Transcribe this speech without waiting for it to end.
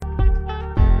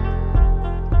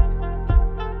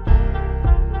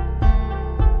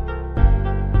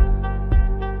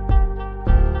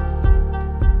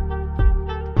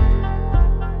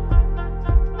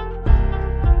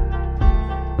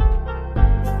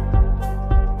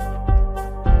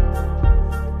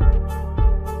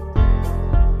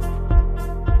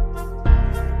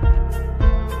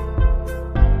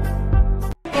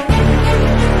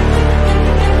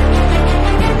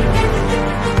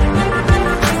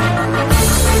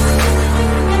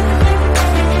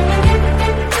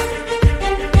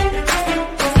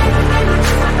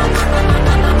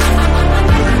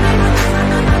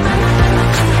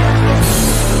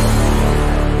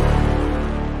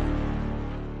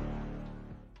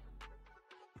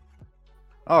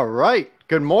All right.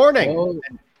 Good morning. Oh,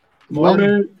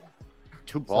 Morning.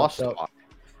 To Boss Sup,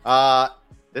 Talk.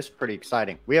 This is pretty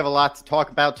exciting. We have a lot to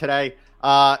talk about today.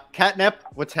 Catnip,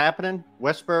 what's happening?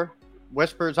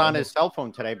 Whisper's on his cell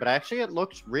phone today, but actually it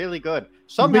looks really good. I think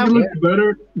Somehow, it looks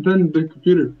better than the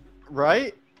computer.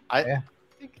 right? I Yeah.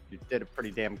 think you did a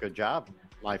pretty damn good job,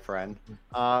 my friend.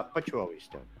 But you always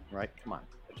do, right? Come on.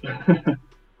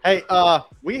 Hey,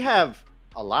 we have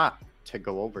a lot to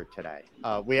go over today.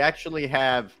 We actually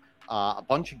have a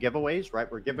bunch of giveaways, right?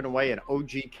 We're giving away an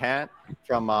OG cat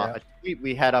from a tweet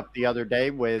we had up the other day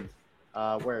with,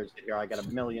 where is it here? I got a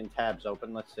million tabs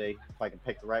open. Let's see if I can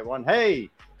pick the right one. Hey,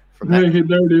 from that. Hey,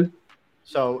 there it is.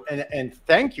 So, and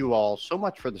thank you all so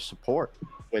much for the support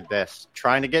with this,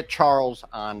 trying to get Charles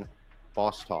on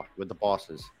Boss Talk with the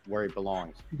bosses where he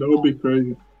belongs. That would be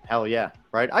crazy. Hell yeah,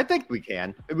 right? I think we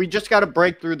can. We just got to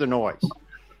break through the noise,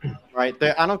 right?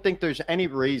 I don't think there's any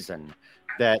reason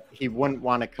that he wouldn't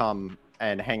want to come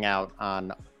and hang out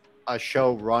on a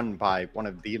show run by one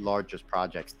of the largest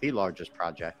project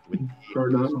with the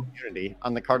Cardano. community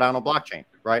on the Cardano blockchain,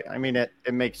 right? I mean, it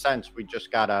makes sense. We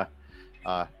just got to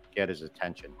get his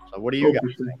attention. So what do you Oh, guys for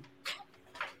sure. think?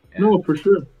 No, for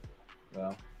sure.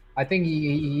 Well, I think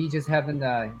he just haven't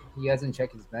he hasn't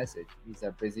checked his message. He's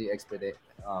busy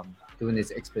doing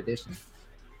this expedition,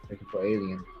 looking for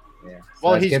alien. Yeah. So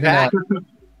Well, let's he's give him back.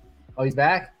 Oh, he's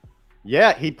back.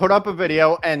 Yeah, he put up a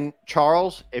video, and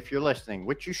Charles, if you're listening,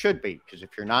 which you should be, because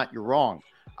if you're not, you're wrong.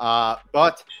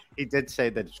 But he did say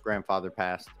that his grandfather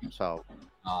passed, so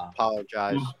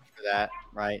apologize for that.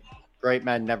 Right? Great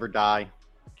men never die.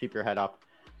 Keep your head up.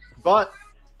 But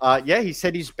yeah, he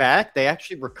said he's back. They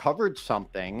actually recovered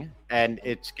something, and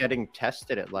it's getting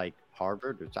tested at like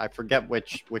Harvard. I forget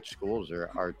which schools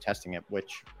are testing it,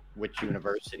 which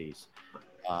universities.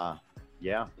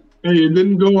 Yeah. Hey, it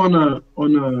didn't go on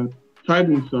a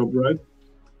Titan sub, right?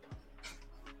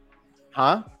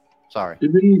 Huh? Sorry.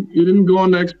 It didn't go on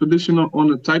the expedition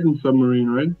on a Titan submarine,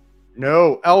 right?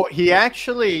 No. Oh, he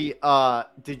actually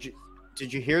did you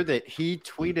hear that he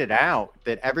tweeted out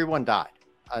that everyone died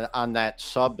on that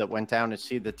sub that went down to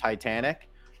see the Titanic?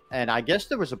 And I guess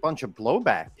there was a bunch of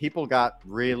blowback. People got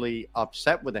really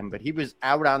upset with him, but he was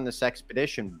out on this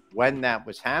expedition when that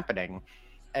was happening.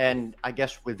 And I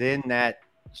guess within that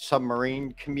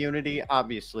submarine community,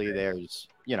 obviously there's,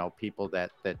 people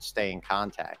that stay in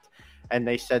contact. And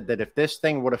they said that if this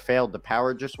thing would have failed, the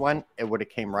power just went, it would have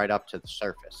came right up to the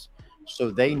surface. So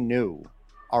they knew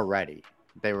already.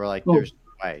 They were like, there's no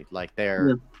way, like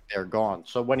they're gone.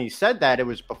 So when he said that, it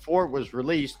was before it was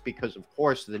released, because of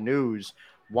course the news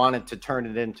wanted to turn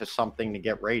it into something to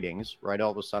get ratings, right?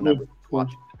 All of a sudden everyone's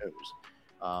watching the news.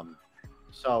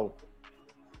 So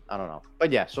I don't know.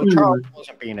 But yeah, so Charles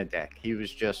wasn't being a dick. He was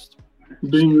just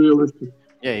being realistic.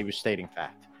 Yeah, he was stating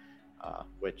fact,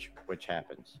 which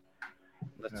happens.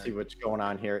 Let's see what's going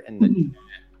on here in the chat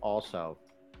also.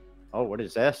 Oh, what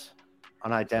is this?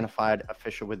 Unidentified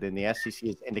official within the SEC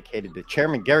has indicated that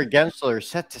Chairman Gary Gensler is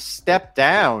set to step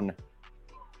down.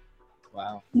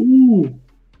 Wow. Ooh,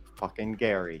 Fucking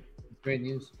Gary. Great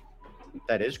news.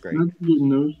 That is great. that's good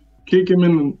news. Kick him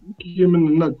in the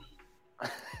nuts.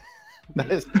 That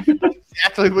is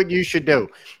exactly what you should do.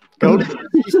 Go to the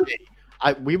SEC.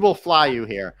 We will fly you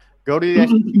here. Go to the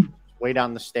SEC. Way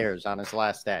down the stairs on his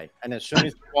last day. And as soon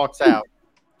as he walks out,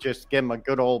 just give him a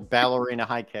good old ballerina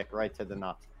high kick right to the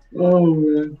nuts. Oh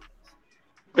man.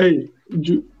 Hey,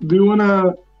 do you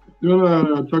wanna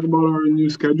talk about our new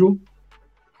schedule?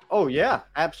 Oh yeah,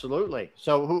 absolutely.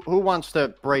 So who wants to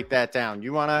break that down?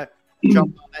 You wanna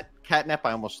jump on that catnip?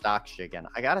 I almost doxed you again.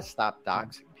 I gotta stop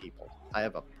doxing people. I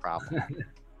have a problem.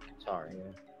 Sorry.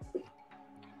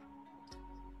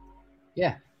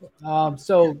 Yeah.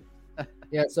 So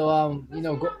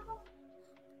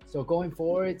going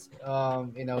forward,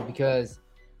 because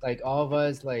like all of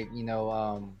us,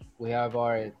 we have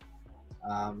our,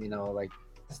 like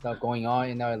stuff going on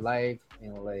in our life,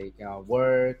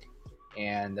 work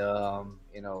and, a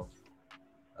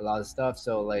lot of stuff.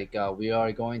 So we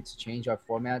are going to change our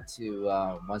format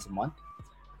to once a month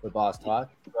for Boss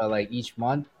Talk. But like each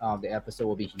month, the episode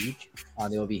will be huge.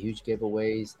 There will be huge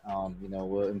giveaways.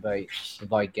 We'll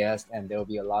invite guests, and there will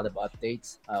be a lot of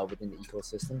updates within the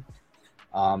ecosystem.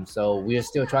 So we're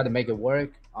still trying to make it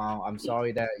work. I'm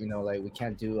sorry that we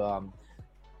can't do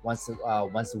once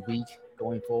a week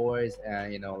going forward,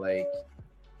 and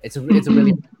it's a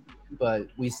really but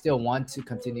we still want to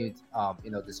continue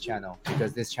this channel,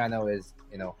 because this channel is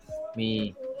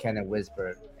me, Ken, and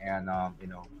Whisper, and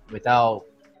without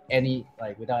any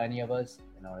of us,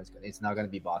 it's not gonna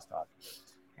be Boss Talk.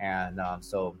 And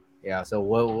so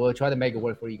we'll try to make it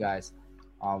work for you guys.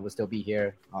 We'll still be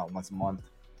here once a month.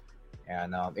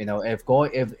 And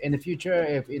if in the future,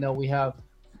 if we have,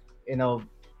 you know,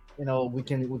 we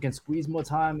can squeeze more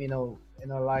time, in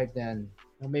our life, then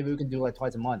maybe we can do like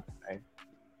twice a month, right?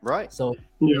 Right. So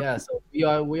Yeah. yeah, so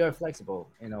we are flexible.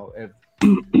 If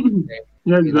Yeah, you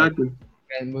know exactly.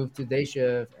 can move to day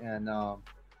shift and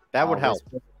That would help.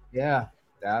 Yeah,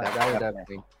 that That that would would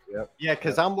definitely. definitely. Yep. Yeah,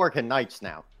 because Yep. I'm working nights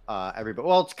now. Everybody.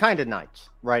 Well, it's kind of nights,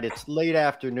 right? It's late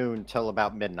afternoon till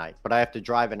about midnight, but I have to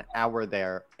drive an hour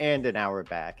there and an hour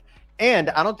back. And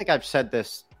I don't think I've said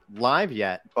this live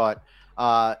yet, but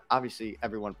obviously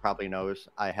everyone probably knows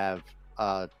I have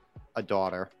a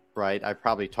daughter, right? I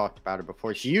probably talked about her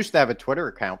before. She used to have a Twitter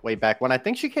account way back when. I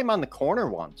think she came on the corner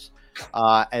once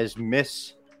as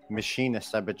Miss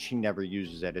Machinist, but she never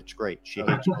uses it. It's great. She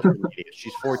hates social media.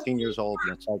 She's 14 years old,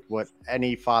 and it's like what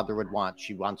any father would want.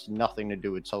 She wants nothing to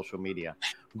do with social media.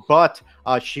 But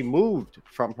she moved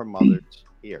from her mother's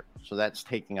here, so that's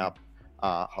taking up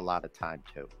a lot of time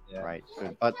too, Yeah. right?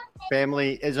 So, but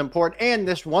family is important, and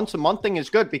this once a month thing is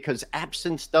good because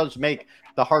absence does make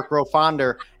the heart grow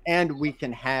fonder, and we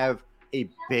can have a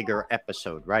bigger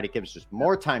episode, right? It gives us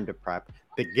more time to prep.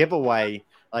 The giveaway,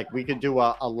 like we could do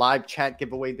a live chat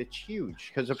giveaway that's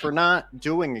huge, because if we're not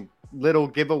doing little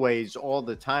giveaways all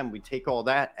the time, we take all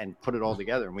that and put it all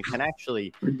together, and we can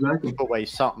actually Exactly. give away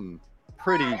something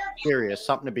pretty serious,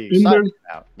 something to be And excited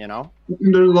about, you know?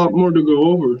 there's a lot more to go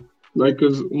over. Like,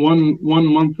 cause one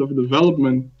month of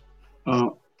development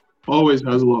always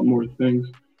has a lot more things,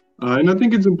 and I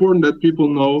think it's important that people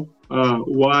know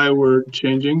why we're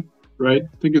changing. Right?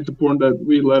 I think it's important that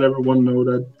we let everyone know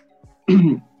that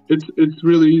it's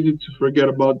really easy to forget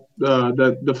about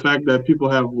the fact that people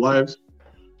have lives,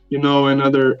 and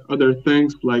other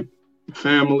things like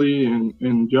family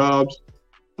and jobs.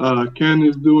 Ken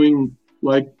is doing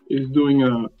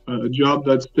a job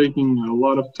that's taking a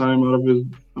lot of time out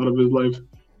of his life.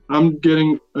 I'm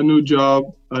getting a new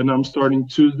job and I'm starting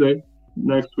Tuesday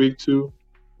next week too.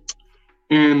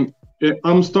 And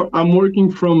I'm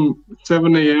working from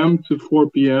 7 a.m. to 4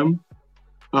 p.m.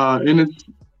 And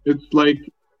it's like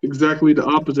exactly the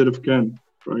opposite of Ken,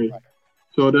 right?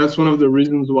 So that's one of the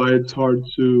reasons why it's hard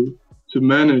to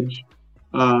manage.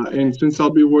 And since I'll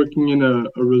be working in a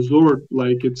resort,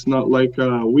 like it's not like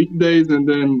weekdays and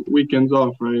then weekends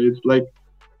off, right? It's like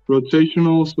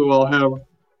rotational. So I'll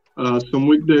have some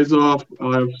weekdays off.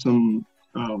 I'll have some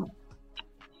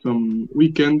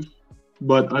weekends,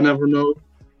 but I never know.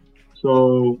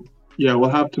 So yeah, we'll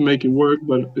have to make it work.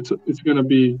 But it's gonna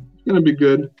be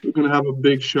good. We're gonna have a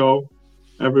big show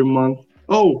every month.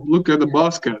 Oh, look at the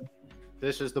boss cat.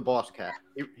 This is the boss cat.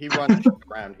 He runs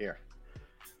around here.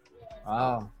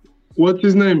 Wow. What's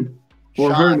his name?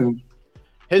 Or her Shy. name?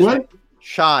 His What? name,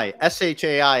 Shai,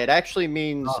 Shai. It actually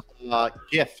means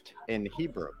gift in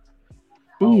Hebrew.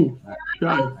 Ooh,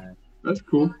 Shy. That's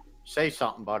cool. Say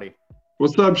something, buddy.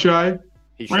 What's up, Shy?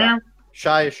 He's shy.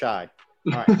 Shy is shy.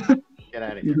 All right, get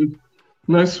out of here.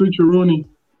 Nice switcheroonie.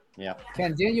 Yeah.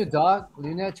 Ken, didn't your dog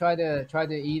Luna try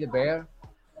to eat a bear?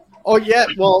 Oh yeah.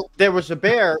 Well, there was a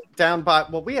bear down by.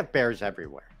 Well, we have bears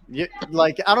everywhere.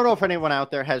 Like I don't know if anyone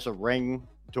out there has a Ring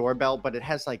doorbell, but it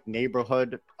has like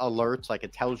neighborhood alerts. Like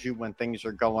it tells you when things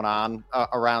are going on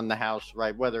around the house,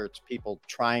 right? Whether it's people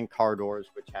trying car doors,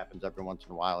 which happens every once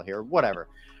in a while here, whatever.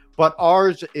 But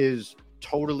ours is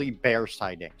totally bear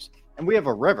sightings, and we have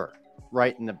a river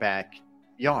right in the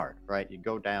backyard. Right, you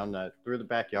go down through the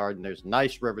backyard, and there's a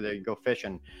nice river there. You go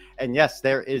fishing, and yes,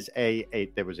 there is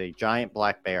there was a giant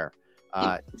black bear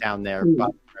down there by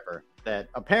the river that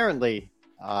apparently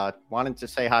wanted to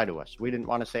say hi to us. We didn't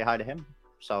want to say hi to him,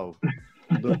 so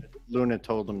Luna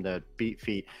told him to beat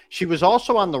feet. She was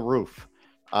also on the roof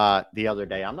the other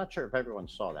day. I'm not sure if everyone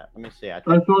saw that. Let me see. I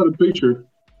saw the picture.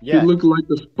 Yeah, She looked like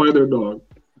a spider dog.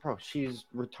 bro, she's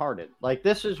retarded. Like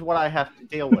this is what I have to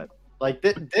deal with. Like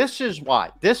this is why.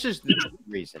 This is the true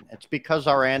reason. It's because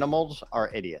our animals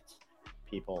are idiots,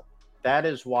 people. That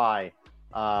is why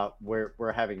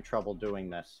we're having trouble doing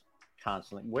this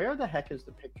constantly. Where the heck is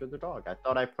the picture of the dog? I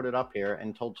thought I put it up here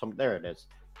and told some. There it is.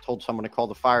 Told someone to call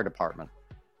the fire department.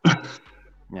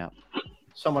 Yeah,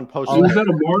 someone posted. Oh, is that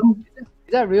a barn?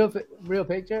 Is that real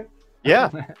picture? Yeah.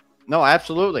 No,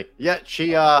 absolutely. Yeah,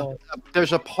 she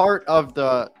there's a part of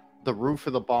the roof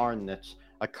of the barn that's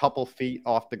a couple feet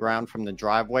off the ground from the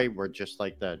driveway where just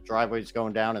like the driveway's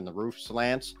going down and the roof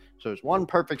slants. So there's one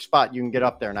perfect spot you can get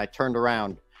up there, and I turned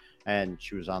around and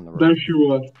she was on the roof. There she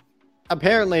was.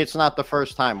 Apparently it's not the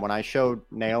first time. When I showed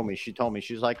Naomi, she told me,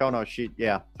 she's like, oh no, I've she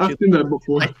seen that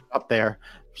before. like, up there.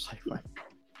 I was like, what?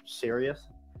 Serious?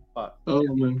 But Oh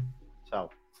man. so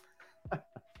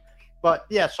but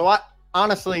yeah, so I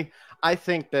honestly I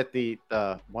think that the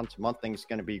once a month thing is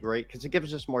going to be great because it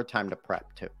gives us more time to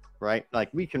prep too, right? Like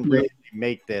we can really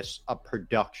make this a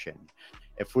production.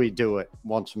 If we do it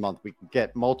once a month, we can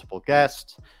get multiple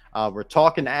guests. We're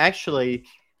talking actually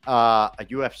a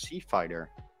UFC fighter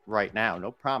right now.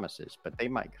 No promises, but they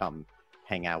might come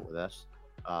hang out with us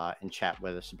and chat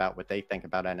with us about what they think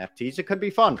about NFTs. It could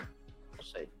be fun. We'll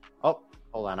see. Oh,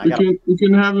 hold on. You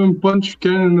can have him punch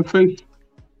Ken in the face.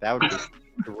 That would be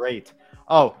great.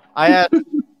 Oh, I asked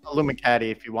Illuminati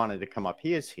if he wanted to come up.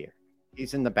 He is here.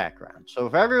 He's in the background. So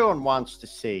if everyone wants to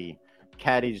see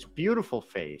Caddy's beautiful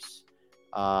face,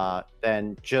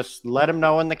 then just let him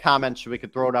know in the comments so we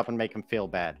could throw it up and make him feel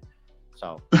bad.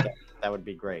 So that would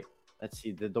be great. Let's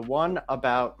see. The one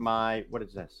about what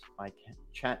is this? My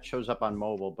chat shows up on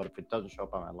mobile, but if it doesn't show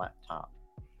up on my laptop,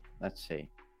 let's see.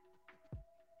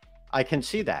 I can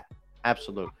see that.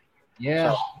 Absolutely.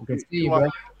 Yeah, so, I can see you, bro.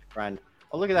 Friend.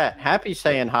 Oh, look at that. Happy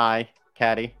saying hi,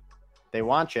 Caddy. They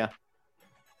want you.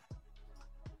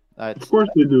 Of course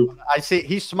they do. I see.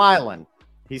 He's smiling.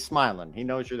 He's smiling. He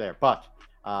knows you're there. But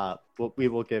we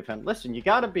will give him. Listen, you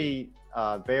got to be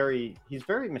he's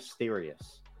very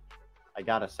mysterious. I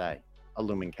got to say,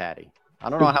 Illuminati. I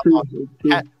don't know how long.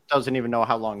 Cat doesn't even know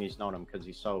how long he's known him because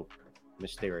he's so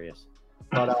mysterious.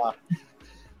 But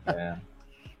yeah.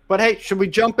 But hey, should we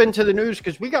jump into the news?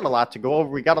 Because we got a lot to go over.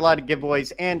 We got a lot of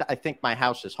giveaways, and I think my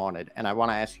house is haunted, and I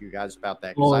want to ask you guys about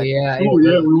that. We want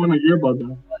to hear about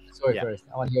that. Sorry, first.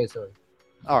 I want to hear the story.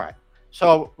 All right.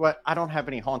 So, I don't have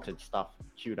any haunted stuff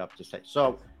queued up to say.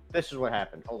 So, this is what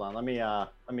happened. Hold on. Let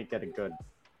me get a good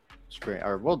screen.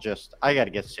 Or I got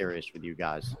to get serious with you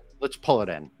guys. Let's pull it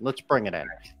in. Let's bring it in.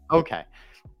 Okay.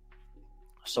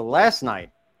 So, last night,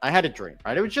 I had a dream,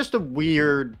 right? It was just a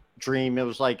weird dream. It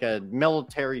was like a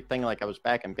military thing, like I was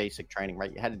back in basic training,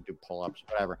 right? You had to do pull-ups,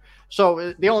 whatever.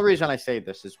 So the only reason I say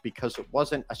this is because it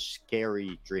wasn't a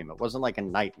scary dream. It wasn't like a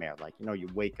nightmare, like, you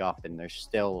wake up and there's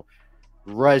still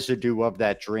residue of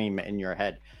that dream in your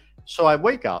head. So I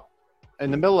wake up in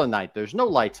the middle of the night. There's no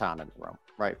lights on in the room,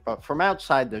 right? But from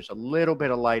outside, there's a little bit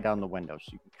of light on the window,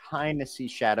 so you can kind of see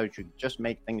shadows. You can just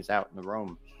make things out in the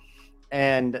room.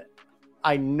 And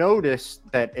I noticed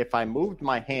that if I moved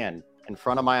my hand in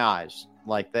front of my eyes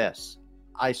like this,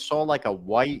 I saw like a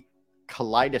white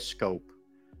kaleidoscope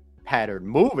pattern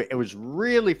moving. It was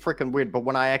really freaking weird. But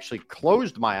when I actually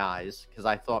closed my eyes, because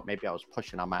I thought maybe I was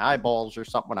pushing on my eyeballs or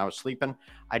something when I was sleeping,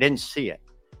 I didn't see it.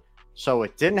 So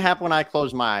it didn't happen when I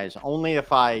closed my eyes, only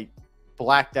if I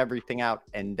blacked everything out.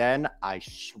 And then I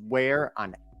swear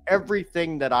on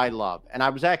everything that I love, and I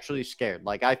was actually scared.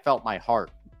 Like I felt my heart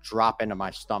drop into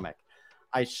my stomach.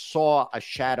 I saw a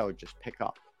shadow just pick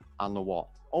up on the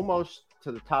wall, almost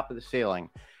to the top of the ceiling,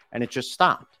 and it just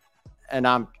stopped. And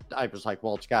I was like,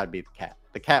 well, it's got to be the cat.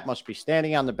 The cat must be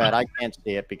standing on the bed. I can't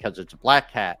see it because it's a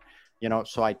black cat,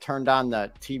 So I turned on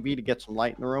the TV to get some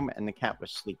light in the room, and the cat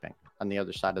was sleeping on the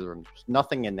other side of the room. There's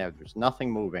nothing in there. There's nothing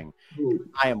moving.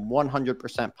 I am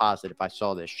 100% positive I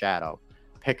saw this shadow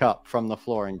pick up from the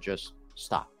floor and just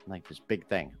stop, like this big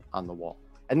thing on the wall.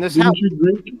 And this Didn't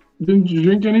you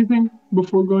drink anything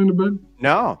before going to bed?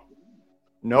 No.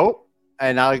 Nope.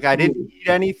 And I didn't eat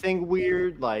anything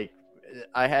weird. Like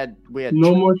we had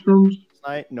no mushrooms.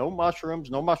 Night. No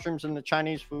mushrooms in the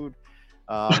Chinese food.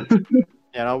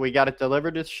 We got it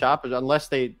delivered to the shop, unless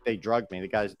they drugged me. The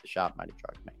guys at the shop might have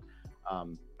drugged me.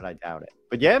 But I doubt it.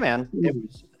 But yeah, man,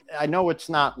 I know it's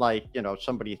not like,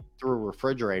 somebody threw a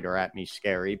refrigerator at me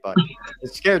scary, but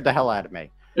it scared the hell out of me.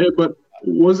 Yeah, but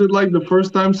was it like the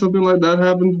first time something like that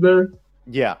happens there?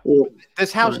 Yeah.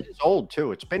 This house is old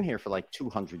too. It's been here for like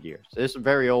 200 years. This is a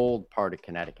very old part of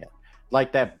Connecticut.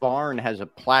 Like that barn has a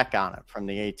plaque on it from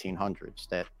the 1800s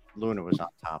that Luna was on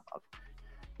top of.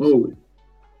 Holy.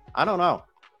 I don't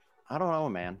know,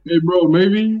 man. Hey, bro,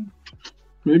 maybe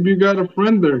you got a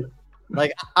friend there.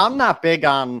 Like, I'm not big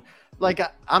on,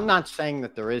 I'm not saying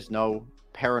that there is no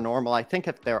paranormal. I think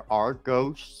if there are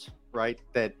ghosts, right,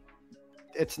 that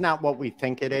it's not what we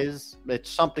think it is. It's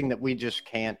something that we just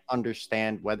can't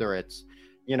understand, whether it's,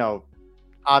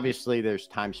 obviously there's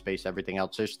time, space, everything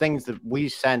else. There's things that we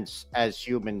sense as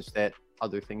humans that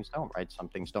other things don't, right? Some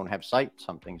things don't have sight.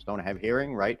 Some things don't have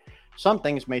hearing, right? Some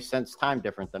things may sense time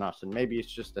different than us. And maybe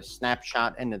it's just a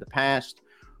snapshot into the past.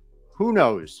 Who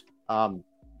knows?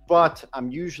 But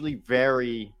I'm usually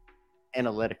very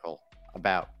analytical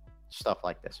about stuff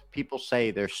like this. People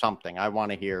say there's something. I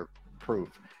want to hear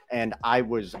proof. And I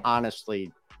was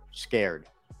honestly scared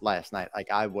last night.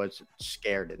 Like, I was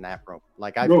scared in that room.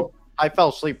 Like, I fell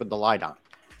asleep with the light on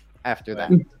after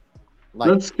that.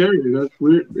 That's scary. That's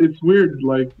weird. It's weird.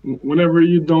 Like, whenever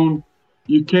you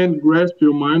can't grasp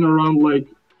your mind around, like,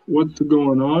 what's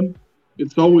going on.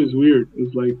 it's always weird.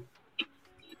 It's like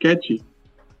sketchy.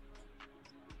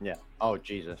 Yeah. Oh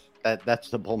Jesus, that's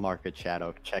the bull market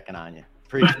shadow checking on you.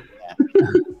 Appreciate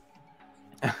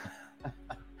that.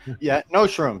 Yeah, no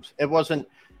shrooms. It wasn't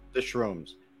the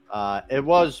shrooms. It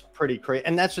was pretty crazy,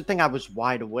 and that's the thing. I was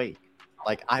wide awake.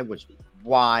 Like I was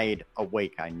wide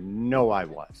awake. I know I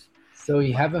was. So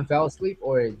you haven't fell asleep,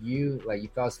 or you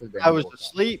fell asleep? I was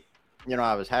asleep.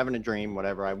 I was having a dream.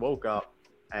 Whatever. I woke up,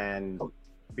 and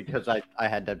because I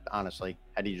had to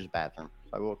use the bathroom,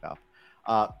 so I woke up.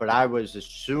 But I was, as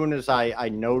soon as I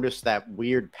noticed that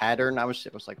weird pattern, I was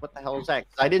like, what the hell is that?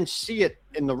 'Cause I didn't see it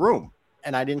in the room,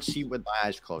 and I didn't see it with my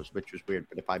eyes closed, which was weird.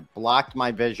 But if I blocked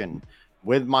my vision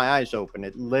with my eyes open,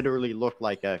 it literally looked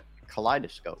like a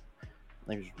kaleidoscope.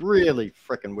 It was really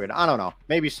freaking weird. I don't know.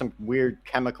 Maybe some weird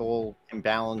chemical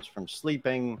imbalance from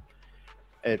sleeping.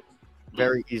 It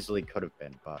very easily could have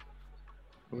been, but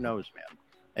who knows, man?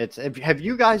 Have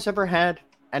you guys ever had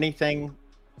anything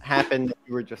happen that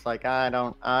you were just like, I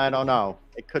don't know.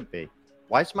 It could be.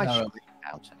 Why is my screen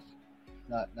bouncing?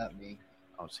 Not me.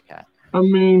 Oh, it's a cat. I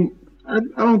mean, I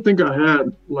don't think I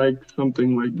had like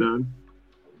something like that.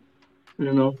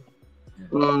 Yeah,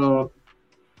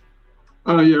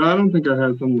 I don't think I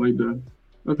had something like that.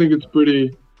 I think it's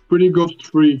pretty ghost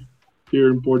free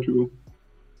here in Portugal.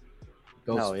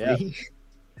 Ghost yeah. free?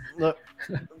 Look,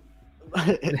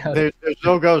 there's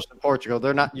no ghosts in Portugal.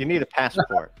 They're not. You need a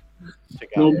passport to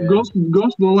go. No, ghosts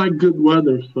don't like good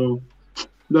weather, so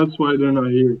that's why they're not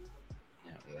here.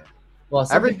 Yeah. Well,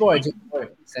 some people are just more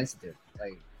sensitive,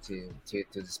 like to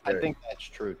the spirit. I think that's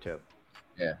true too.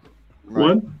 Yeah.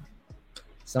 Right. What?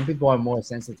 Some people are more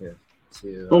sensitive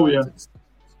to. Yeah.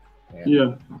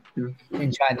 Yeah.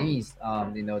 In Chinese,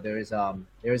 there is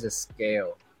a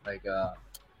scale, like kind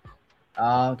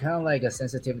of like a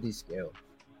sensitivity scale.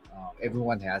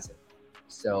 Everyone has it.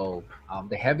 So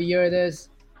the heavier it is,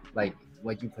 like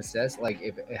what you possess, like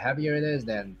if heavier it is,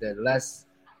 then the less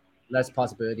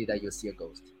possibility that you'll see a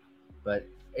ghost. But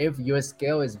if your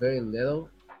scale is very little,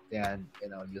 then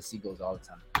you'll see ghosts all the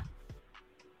time.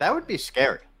 That would be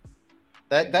scary.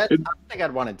 I don't think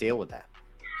I'd want to deal with that.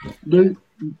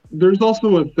 There's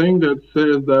also a thing that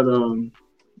says that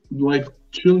like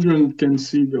children can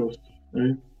see ghosts,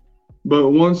 right? But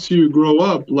once you grow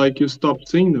up, like you stop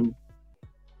seeing them.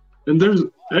 And there's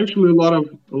actually a lot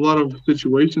of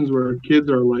situations where kids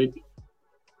are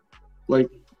like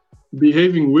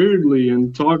behaving weirdly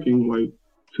and talking like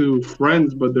to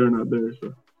friends, but they're not there.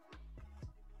 So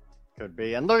could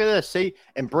be. And look at this. See,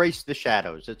 embrace the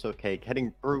shadows. It's okay.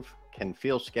 Getting proof can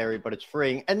feel scary, but it's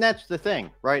freeing. And that's the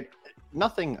thing, right?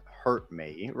 Nothing hurt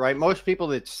me, right? Most people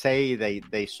that say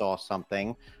they saw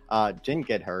something didn't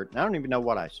get hurt. I don't even know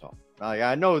what I saw.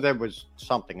 I know there was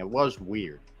something. It was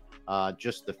weird.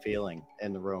 Just the feeling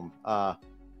in the room.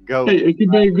 Go. Hey, it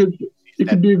could be a good. It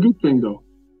could be a good thing, though.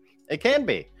 It can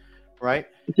be, right?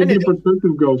 It could be a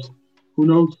protective ghost. Who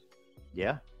knows?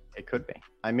 Yeah, it could be.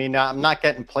 I mean, I'm not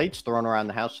getting plates thrown around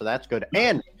the house, so that's good.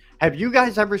 And have you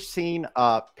guys ever seen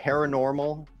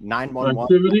Paranormal 911?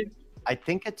 Activity? I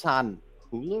think it's on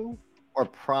Hulu or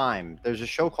Prime. There's a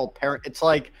show called It's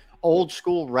like old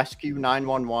school Rescue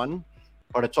 911,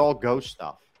 but it's all ghost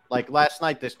stuff. Like last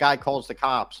night, this guy calls the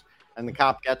cops, and the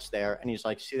cop gets there, and he's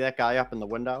like, "See that guy up in the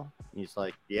window?" And he's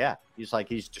like, "Yeah." He's like,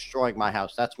 "He's destroying my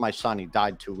house. That's my son. He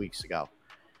died 2 weeks ago."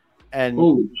 And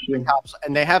the cops,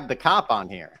 and they have the cop on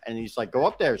here, and he's like, "Go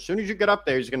up there. As soon as you get up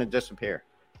there, he's going to disappear."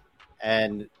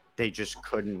 And they just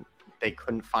couldn't. They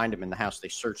couldn't find him in the house. They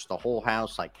searched the whole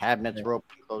house, like cabinets were open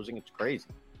and closing. It's crazy.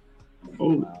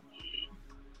 Oh,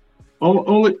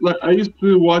 only like I used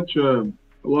to watch a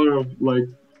lot of like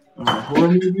horror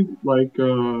movies, like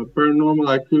Paranormal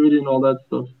Activity and all that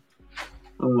stuff.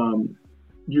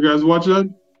 You guys watch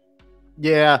that?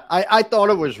 Yeah, I thought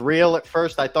it was real at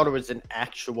first. I thought it was an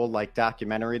actual like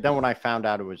documentary. Then when I found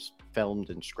out it was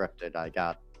filmed and scripted, I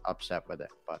got upset with it.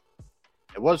 But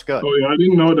it was good. Oh yeah, I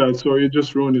didn't know that, so you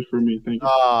just ruined it for me. Thank you.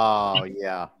 Oh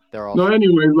yeah, they're all. No,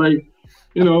 anyway, like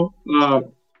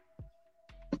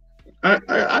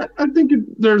I think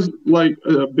there's like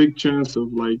a big chance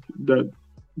of like that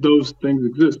those things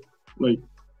exist. Like,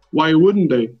 why wouldn't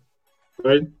they?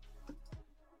 Right?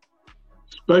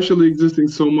 Especially existing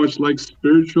so much like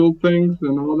spiritual things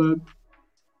and all that.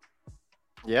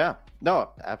 Yeah.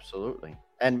 No, absolutely.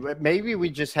 And maybe we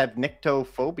just have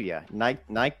nyctophobia.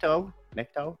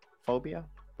 Nyctophobia,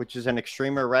 which is an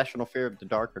extreme or irrational fear of the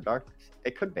dark or darkness.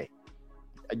 It could be.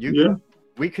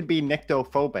 We could be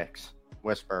nyctophobics,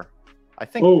 Whisper. I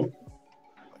think. Oh,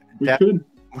 we could.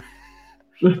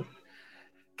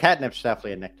 Catnip's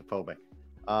definitely a nyctophobic.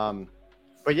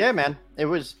 But yeah, man, it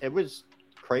was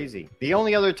crazy. The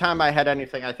only other time I had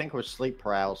anything, I think, was sleep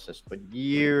paralysis, but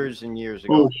years and years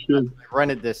ago. Oh shit! I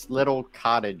rented this little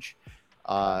cottage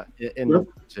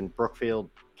in Brookfield,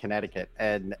 Connecticut,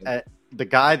 and the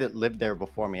guy that lived there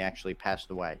before me actually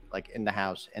passed away, like in the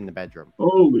house, in the bedroom.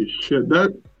 Holy shit!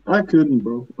 That I couldn't,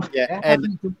 bro. Yeah, That and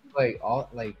happened to me,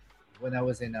 like when I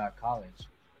was in college,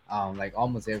 like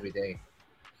almost every day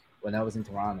when I was in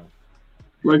Toronto.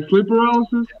 Like sleep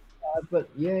paralysis. But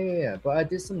yeah. But I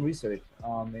did some research.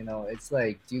 It's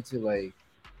like due to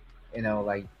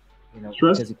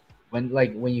Stress? because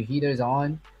when your heater's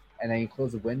on and then you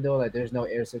close the window, like there's no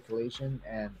air circulation,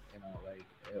 and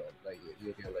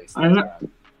you get like I had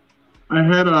I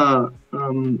had a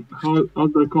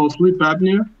how's that called? Sleep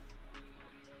apnea.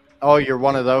 oh, you're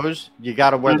one of those. You got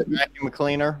to wear the vacuum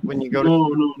cleaner when you go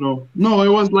to. No. It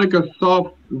was like a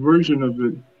soft version of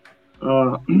it.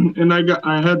 And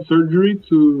I had surgery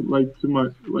to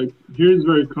here is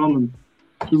very common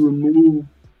to remove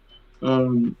I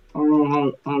don't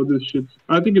know how this shit's,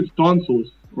 I think it's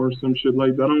tonsils or some shit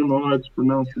like that. I don't know how it's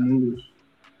pronounced in English.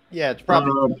 Yeah, it's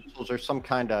probably tonsils or some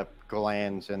kind of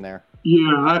glands in there.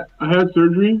 Yeah, I had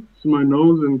surgery to my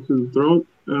nose and to the throat,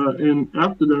 and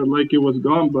after that, like, it was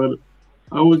gone, but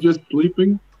I was just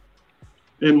sleeping,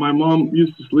 and my mom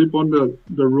used to sleep on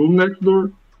the room next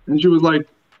door, and she was like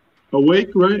awake,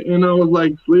 right? And I was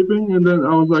like sleeping, and then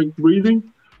I was like breathing,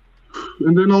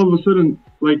 and then all of a sudden,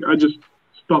 like, I just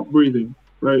stopped breathing,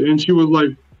 right? And she went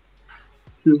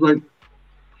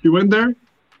there,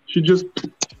 she just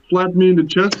slapped me in the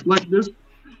chest like this,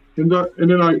 and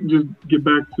then I just get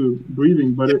back to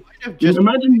breathing. But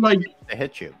imagine like to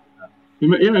hit you.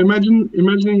 Yeah,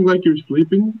 imagining like you're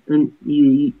sleeping and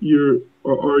you're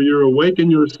awake and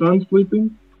your son's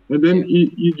sleeping, and then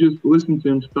you just listen to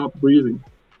him stop breathing,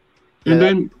 and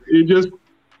then it just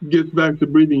gets back to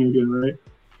breathing again, right?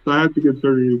 So I had to get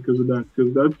surgery because of that,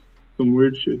 because that's some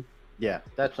weird shit. Yeah,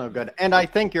 that's no good. And I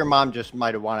think your mom just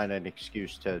might have wanted an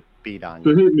excuse to beat on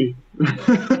To you. hit me.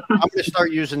 I'm gonna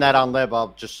start using that on Liv.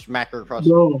 I'll just smack her across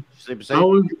No, the face. Say, I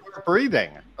was- you weren't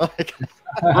breathing. Like,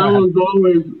 I was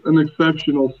always an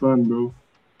exceptional son, bro.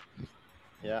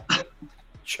 yeah,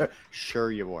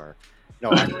 sure you were. No,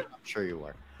 I'm sure you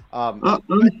were. I'm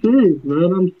serious,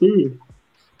 man. I'm serious.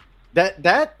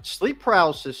 That sleep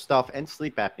paralysis stuff and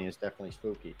sleep apnea is definitely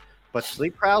spooky. But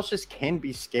sleep paralysis can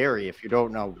be scary if you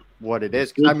don't know what it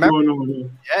is. 'Cause I What's remember, going on here?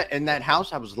 yeah, in that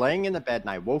house, I was laying in the bed and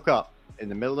I woke up in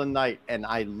the middle of the night and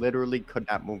I literally could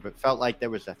not move. It felt like there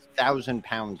was 1,000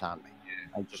 pounds on me.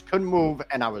 I just couldn't move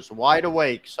and I was wide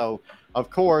awake. So, of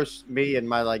course, me and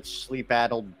my like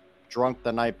sleep-addled, drunk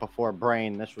the night before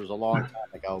brain, this was a long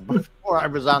time ago, before I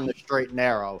was on the straight and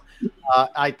narrow,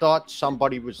 I thought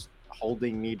somebody was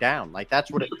holding me down. Like,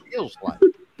 that's what it feels like.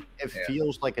 It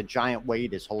feels like a giant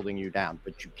weight is holding you down,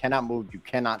 but you cannot move, you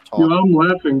cannot talk. Yo, I'm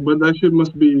laughing, but that shit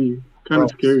must be kind of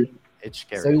scary. It's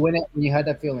scary. So when you had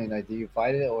that feeling, like, did you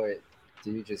fight it or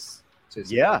did you just?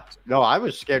 Yeah. No, I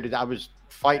was scared. I was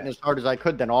fighting as hard as I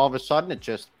could. Then all of a sudden, it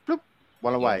just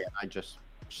went away. And I just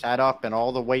sat up, and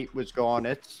all the weight was gone.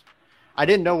 I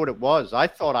didn't know what it was. I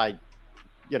thought I,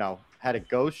 had a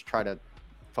ghost try to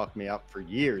fuck me up for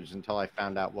years until I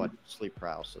found out what sleep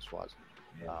paralysis was.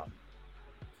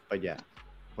 But yeah, it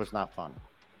was not fun.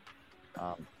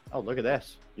 Oh, look at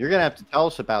this. You're going to have to tell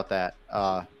us about that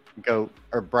goat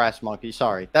or brass monkey.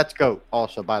 Sorry. That's goat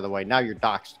also, by the way. Now you're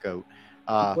doxed goat.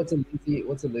 What's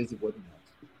a lazy Borden?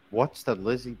 What's the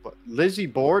Lizzie? Lizzie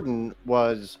Borden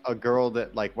was a girl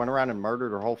that like went around and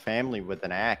murdered her whole family with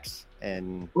an axe.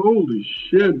 And Holy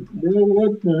shit, bro!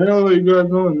 What the hell are you guys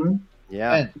on, man?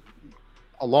 yeah,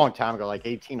 a long time ago, like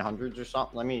 1800s or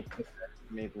something. Let me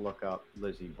look up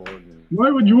Lizzie Borden.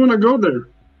 Why would you want to go there?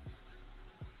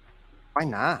 Why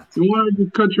not? You want to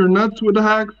cut your nuts with the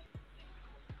axe?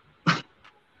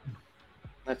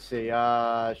 Let's see.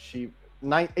 She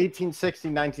 1860,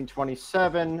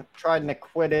 1927, tried and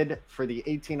acquitted for the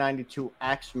 1892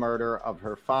 axe murder of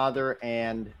her father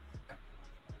and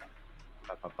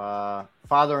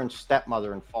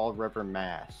stepmother in Fall River,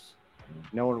 Mass.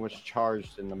 No one was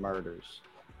charged in the murders.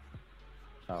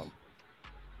 So,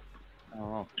 I don't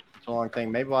know. It's a long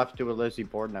thing. Maybe we'll have to do a Lizzie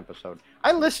Borden episode.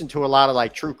 I listen to a lot of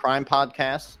like true crime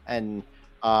podcasts and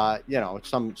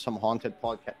some haunted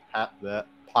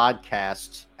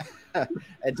podcasts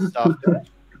and stuff.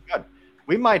 Good.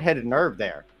 We might hit a nerve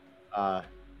there,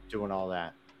 doing all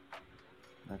that.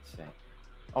 Let's see.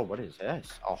 Oh, what is this?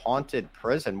 A haunted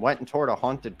prison. Went and toured a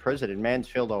haunted prison in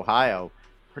Mansfield, Ohio.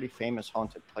 Pretty famous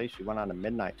haunted place. We went on a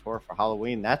midnight tour for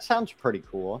Halloween. That sounds pretty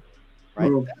cool, right?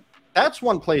 Oh. That's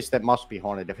one place that must be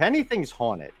haunted. If anything's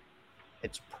haunted,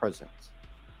 it's prisons.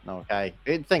 Okay,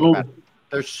 think about it.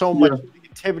 There's so much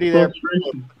negativity there. People are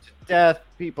Frustration. put to death.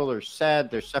 People are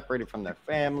sad. They're separated from their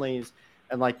families.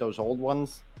 And like those old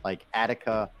ones, like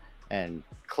Attica and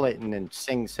Clinton and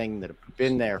Sing Sing that have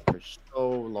been there for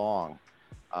so long.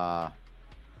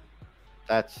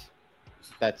 That's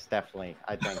definitely,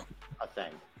 I think, a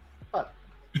thing. But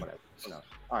whatever. Who knows?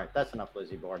 All right, that's enough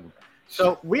Lizzie Borden.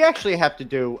 So we actually have to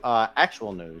do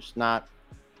actual news, not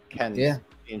Ken's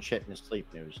being shit in his sleep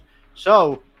news.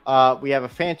 So we have a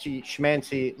fancy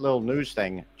schmancy little news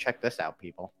thing. Check this out,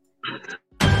 people. Look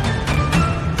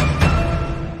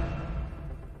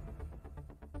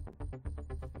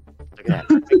at that.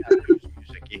 News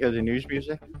music. You hear the news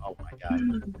music? Oh my god.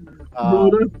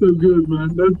 Bro, that's so good,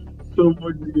 man. That's so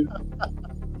fucking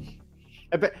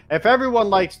good. If everyone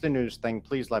likes the news thing,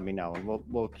 please let me know, and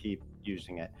we'll keep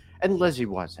using it. And Lizzie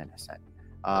was innocent.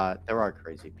 There are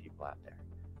crazy people out there.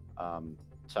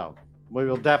 So we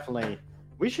will definitely.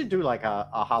 We should do like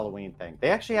a Halloween thing. They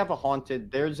actually have a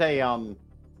haunted. There's a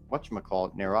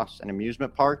whatchamacallit near us, an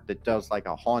amusement park that does like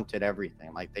a haunted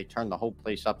everything. Like they turn the whole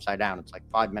place upside down. It's like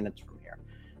 5 minutes from here.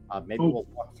 Maybe we'll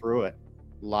walk through it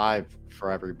live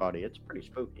for everybody. It's pretty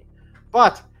spooky.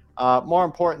 But more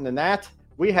important than that,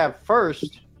 we have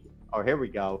first. Oh, here we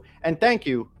go. And thank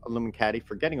you, Illuminati,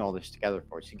 for getting all this together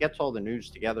for us. He gets all the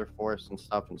news together for us and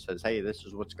stuff and says, hey, this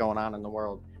is what's going on in the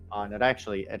world. And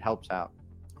it helps out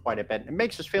quite a bit. It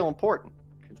makes us feel important.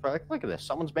 We're like, look at this.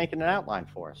 Someone's making an outline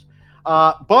for us.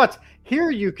 But here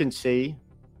you can see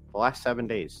the last 7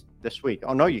 days this week.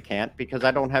 Oh, no, you can't because I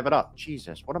don't have it up.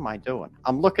 Jesus, what am I doing?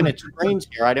 I'm looking at screens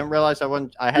here. I didn't realize I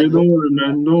wasn't. I had. Hey, don't worry,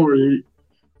 man. Don't worry.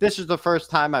 This is the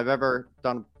first time I've ever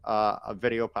done a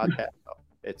video podcast.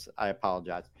 I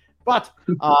apologize. But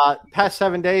past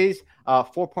 7 days,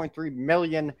 4.3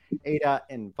 million ADA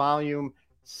in volume,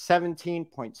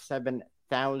 17.7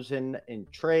 thousand in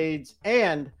trades,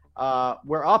 and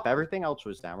we're up. Everything else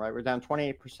was down, right? We're down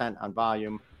 28% on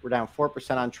volume. We're down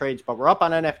 4% on trades, but we're up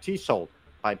on NFT sold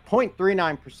by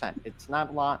 0.39%. It's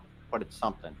not a lot, but it's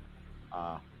something,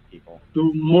 people.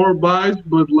 So more buys,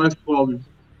 but less volume.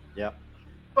 Yep.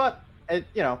 But,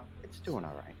 it's doing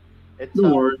all right. It's,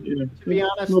 Don't worry. To be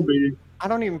honest, no biggie. I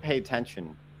don't even pay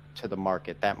attention to the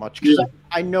market that much because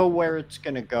I know where it's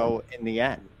going to go in the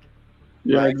end.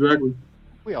 Yeah, right? exactly.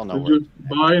 We all know So where just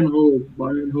buy and hold, buy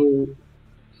and hold.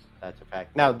 That's a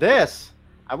fact. Now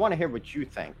I want to hear what you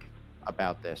think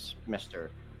about this, Mr.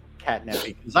 Catnip,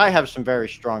 because I have some very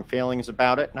strong feelings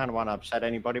about it, and I don't want to upset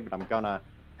anybody, but I'm going to.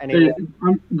 Hey,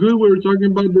 I'm good we were talking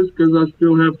about this because I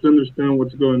still have to understand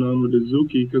what's going on with the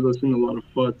Zuki because I've seen a lot of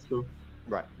FUD. So.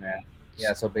 Right.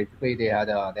 Yeah. So basically, they had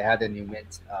a new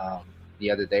mint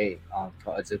the other day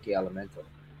called Azuki Elemental,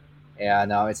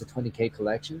 and it's a 20K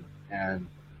collection, and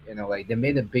like they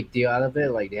made a big deal out of it.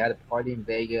 Like they had a party in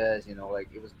Vegas, like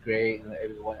it was great.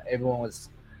 Everyone was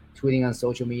tweeting on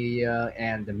social media,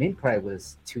 and the mint price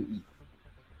was 2 ETH.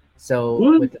 So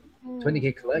what? with the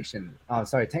 20K collection,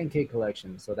 10K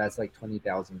collection, so that's like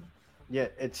 20,000. Yeah,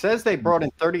 it says they brought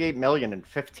in 38 million in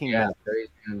 15 minutes.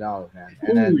 $38 million, man.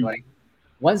 And then like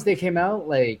once they came out,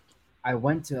 like I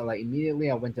went to immediately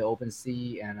I went to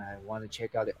OpenSea and I wanted to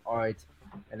check out the art.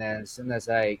 And then as soon as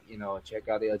I, check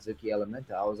out the Azuki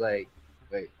Elemental, I was like,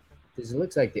 wait, this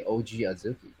looks like the OG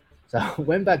Azuki. So I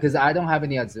went back because I don't have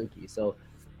any Azuki. So,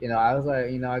 I was like,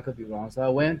 I could be wrong. So I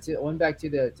went back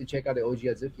to check out the OG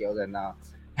Azuki. I was like, nah,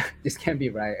 this can't be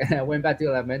right. And I went back to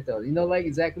Elemental, like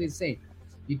exactly the same.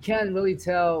 You can't really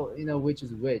tell, which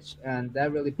is which. And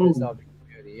that really pissed off the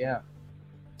community. Yeah.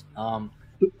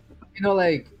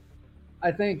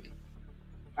 I think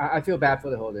I feel bad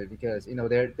for the holder because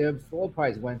their floor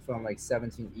price went from like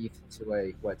 17 ETH to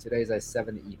like what today is like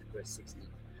 7 ETH or 6 ETH,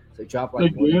 so it dropped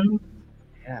like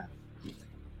yeah.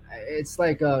 It's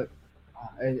like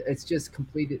it's just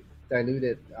completely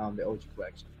diluted the OG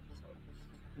collection. So.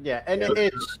 Yeah, and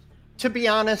it's to be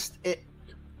honest,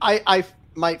 I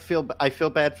feel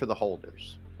bad for the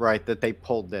holders, right? That they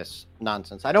pulled this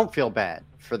nonsense. I don't feel bad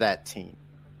for that team,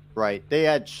 right? They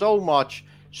had so much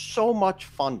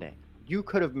funding. You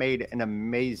could have made an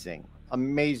amazing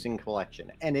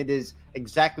collection, and it is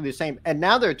exactly the same. And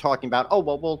now they're talking about,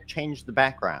 we'll change the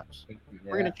backgrounds. Yeah.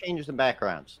 We're going to change the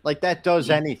backgrounds. Like that does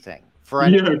anything for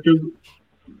anything. Yeah, because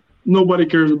nobody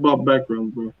cares about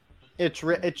backgrounds, bro.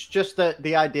 It's just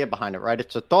the idea behind it, right?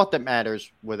 It's a thought that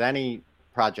matters with any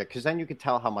project because then you can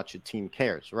tell how much a team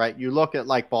cares, right? You look at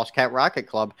like Boss Cat Rocket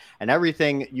Club and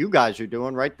everything you guys are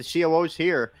doing, right? The COOs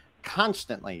here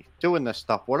constantly doing this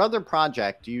stuff. What other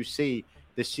project do you see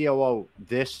the COO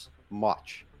this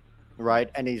much, right?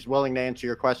 And he's willing to answer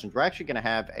your questions. We're actually going to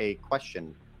have a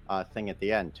question thing at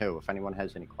the end too, if anyone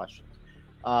has any questions.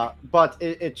 But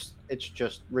it's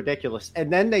just ridiculous.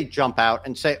 And then they jump out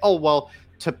and say, "Oh well,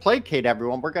 to placate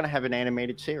everyone, we're going to have an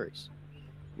animated series."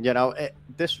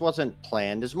 This wasn't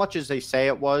planned. As much as they say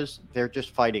it was, they're just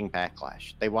fighting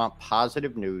backlash. They want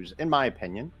positive news, in my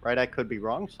opinion, right? I could be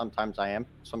wrong. Sometimes I am,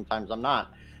 sometimes I'm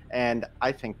not. And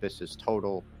I think this is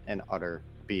total and utter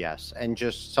BS and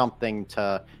just something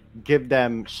to give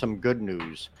them some good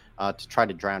news to try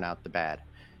to drown out the bad.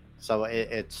 So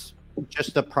it's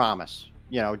just a promise.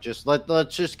 Just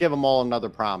let's just give them all another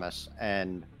promise,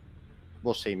 and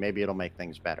we'll see. Maybe it'll make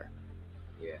things better.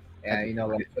 Yeah. And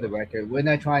like for the record, we're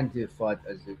not trying to fight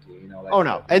Azuki. Like, oh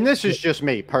no, and this is just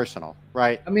me, personal,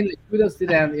 right? I mean, like, kudos to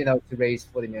them, to raise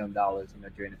 $40 million,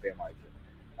 during the bear market.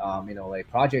 Like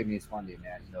Project needs funding,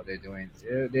 man.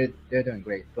 They're doing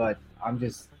great. But I'm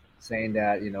just saying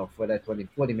that, for that $40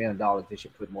 million, they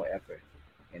should put more effort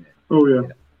in it. Oh yeah.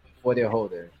 For their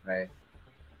holder, right?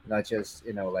 Not just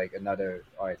like another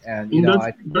art. And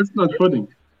that's not funny.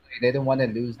 They don't want to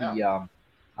lose the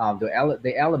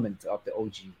element of the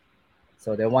OG.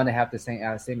 So they want to have the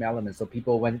same elements. So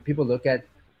when people look at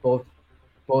both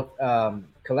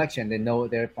collection, they know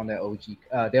they're from the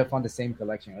OG. They're from the same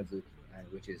collection as Azuki,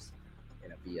 which is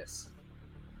BS.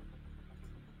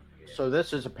 So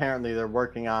this is apparently they're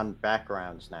working on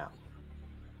backgrounds now.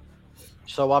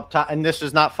 So up top, and this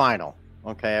is not final.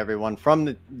 Okay, everyone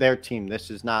from their team, this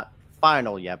is not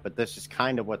final yet, but this is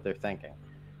kind of what they're thinking.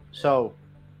 So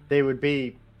they would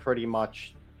be pretty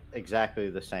much exactly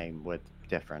the same with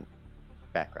different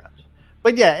backgrounds.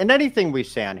 But yeah, and anything we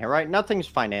say on here, right? Nothing's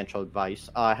financial advice.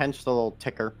 Hence the little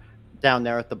ticker down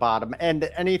there at the bottom. And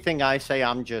anything I say,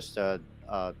 I'm just a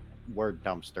word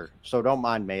dumpster. So don't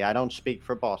mind me. I don't speak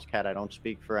for Boss Cat. I don't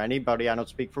speak for anybody. I don't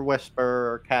speak for Whisper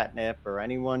or Catnip or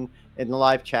anyone in the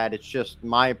live chat. It's just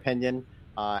my opinion.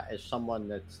 As someone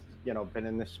that's been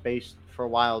in this space for a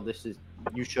while,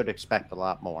 you should expect a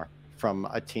lot more from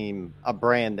a team, a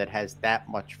brand that has that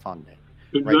much funding.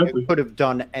 Exactly. Right? It could have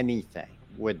done anything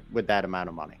with that amount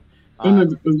of money.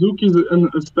 And Azuki's an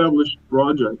established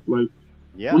project, like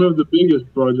one of the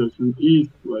biggest projects in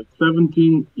East, like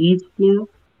 17 East floor.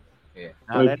 Yeah.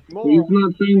 Like, he's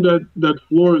not saying that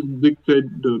floors dictate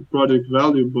the project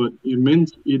value, but it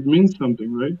means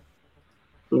something, right?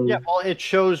 So, yeah, well, it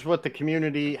shows what the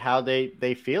community, how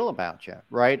they feel about you,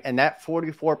 right? And that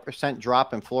 44%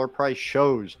 drop in floor price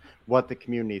shows what the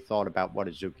community thought about what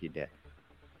Azuki did.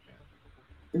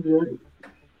 Exactly.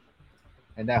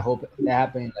 And that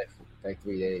happened in like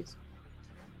 3 days.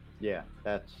 Yeah,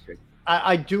 that's.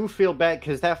 I do feel bad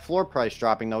because that floor price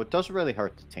dropping, though, it doesn't really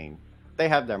hurt the team. They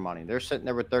have their money. They're sitting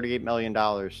there with $38 million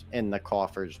in the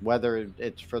coffers, whether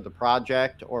it's for the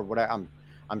project or whatever.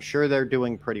 I'm sure they're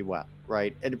doing pretty well,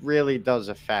 right? It really does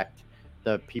affect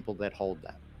the people that hold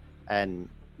them. And,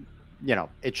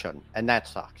 it shouldn't. And that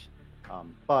sucks.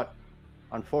 But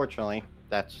unfortunately,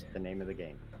 that's the name of the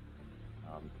game.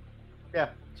 Yeah,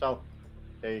 so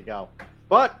there you go.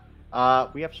 But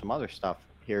we have some other stuff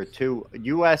here, too.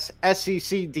 U.S.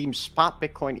 SEC deems spot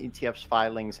Bitcoin ETFs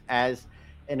filings as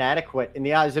inadequate. In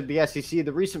the eyes of the SEC,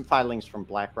 the recent filings from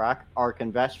BlackRock, ARK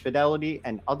Invest, Fidelity,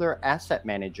 and other asset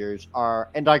managers are,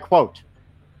 and I quote,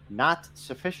 not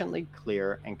sufficiently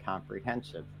clear and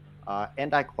comprehensive.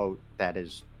 And I quote, that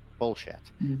is bullshit.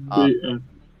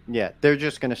 Yeah, they're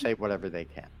just going to say whatever they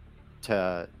can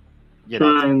to,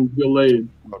 try and delay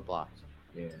roadblocks.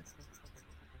 Yes.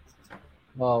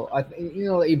 Well, I think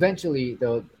eventually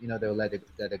they'll let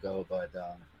it go, but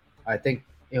I think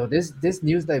this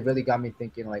news that really got me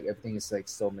thinking, like, everything is like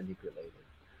so manipulated.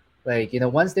 Like,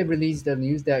 once they release the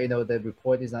news that the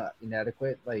report is not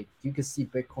inadequate, like, you could see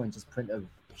Bitcoin just print a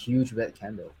huge red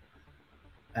candle,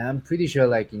 and I'm pretty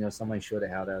sure someone showed the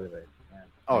hell out of it. Man.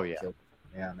 Oh yeah,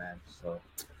 yeah, man. So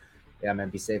yeah, man,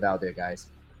 be safe out there, guys.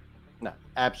 No,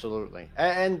 absolutely.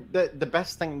 And the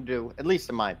best thing to do, at least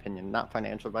in my opinion, not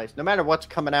financial advice, no matter what's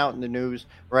coming out in the news,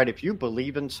 right? If you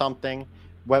believe in something,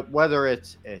 whether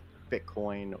it's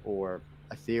Bitcoin or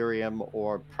Ethereum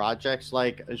or projects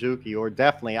like Azuki, or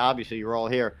definitely, obviously, you're all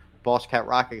here, Boss Cat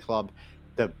Rocket Club,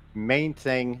 the main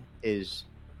thing is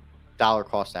dollar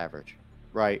cost average,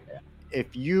 right? Yeah.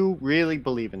 If you really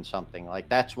believe in something, like,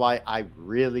 that's why I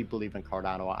really believe in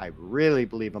Cardano, I really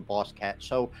believe in Boss Cat,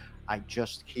 so I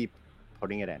just keep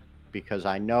putting it in because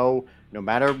I know no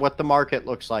matter what the market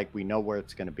looks like, we know where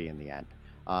it's going to be in the end.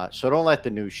 So don't let the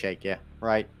news shake you,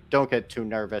 right? Don't get too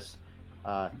nervous.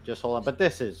 Just hold on. But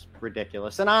this is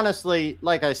ridiculous. And honestly,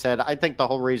 like I said, I think the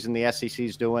whole reason the SEC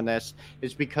is doing this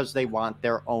is because they want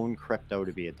their own crypto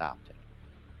to be adopted.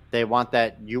 They want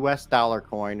that US dollar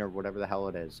coin or whatever the hell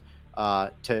it is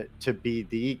to be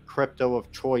the crypto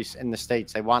of choice in the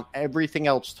States. They want everything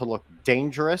else to look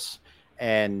dangerous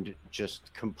and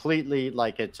just completely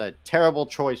like it's a terrible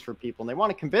choice for people. And they want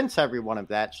to convince everyone of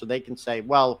that so they can say,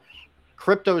 well,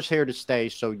 crypto's here to stay,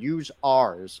 so use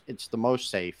ours. It's the most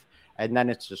safe. And then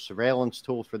it's a surveillance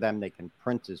tool for them. They can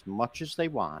print as much as they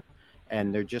want.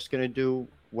 And they're just going to do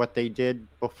what they did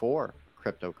before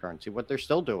cryptocurrency, what they're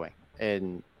still doing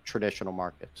in traditional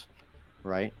markets,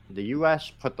 right? The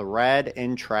U.S. put the rad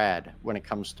in trad when it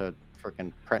comes to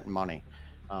freaking printing money.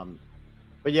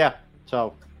 But yeah,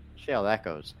 so see how that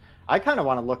goes. I kind of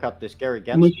want to look up this Gary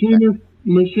Gensler.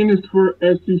 Machinist for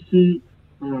SEC.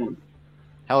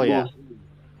 Hell yeah.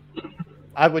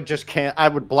 I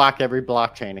would block every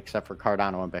blockchain except for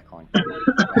Cardano and Bitcoin.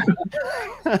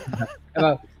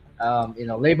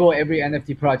 Label every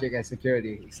NFT project as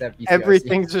security except BCRC.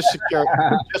 Everything's a security,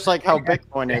 just like how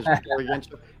Bitcoin is.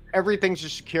 Everything's a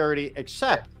security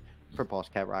except for Boss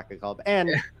Cat Rocket Club and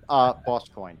Boss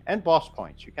Coin and Boss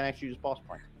Points. You can actually use Boss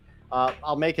Points.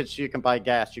 I'll make it so you can buy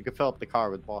gas. You can fill up the car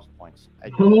with Boss Points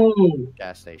at your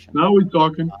gas station. Now we're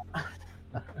talking.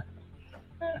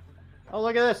 Oh,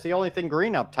 look at this. The only thing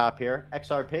green up top here,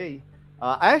 XRP.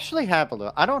 I actually have a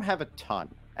little. I don't have a ton.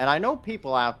 And I know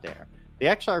people out there. The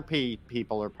XRP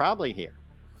people are probably here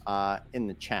in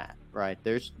the chat, right?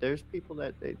 There's people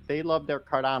that they love their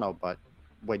Cardano, but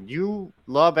when you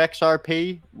love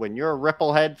XRP, when you're a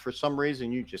Ripple head for some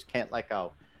reason, you just can't let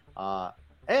go.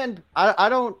 And I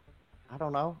don't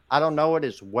know. I don't know it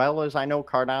as well as I know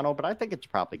Cardano, but I think it's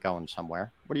probably going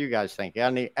somewhere. What do you guys think? Got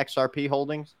any XRP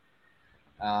holdings?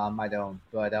 I don't,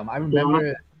 but I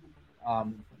remember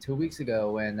 2 weeks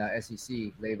ago when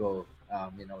SEC labeled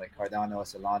like Cardano,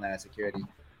 Solana as security.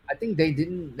 I think they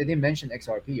didn't mention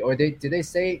XRP, or did they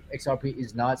say XRP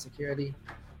is not security?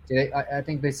 I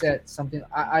think they said something.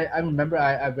 I remember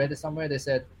I read it somewhere. They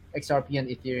said XRP and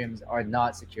Ethereum are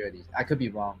not securities. I could be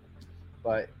wrong,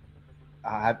 but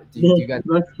do you guys?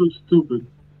 That's so stupid.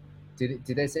 Did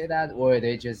they say that, or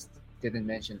they just didn't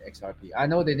mention XRP? I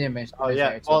know they didn't mention. Oh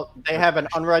yeah, XRP. well they have an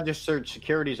unregistered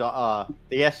securities.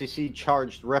 The SEC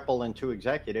charged Ripple and 2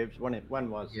 executives. When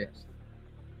was this?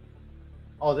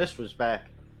 Oh, this was back.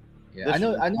 Yeah, I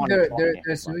know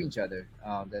they're suing each other.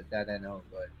 That I know,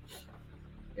 but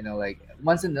like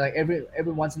every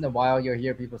once in a while you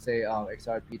hear people say,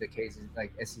 XRP, the case is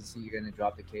like SEC, you're gonna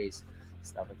drop the case,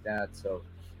 stuff like that. So.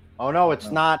 Oh no, it's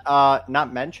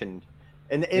not mentioned.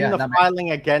 In the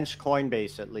filing against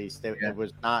Coinbase, at least, it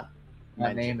was not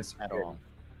named at all.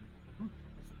 No.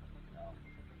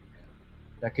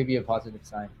 That could be a positive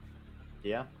sign.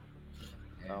 Yeah.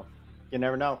 So, you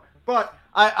never know. But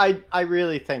I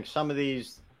really think some of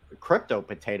these Crypto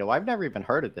Potato, I've never even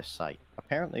heard of this site.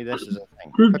 Apparently this is a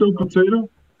thing. Crypto Potato?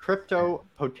 Crypto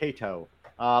Potato.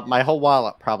 My whole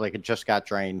wallet probably just got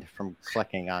drained from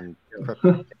clicking on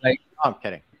crypto. I'm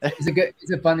kidding.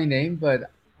 It's a funny name, but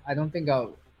I don't think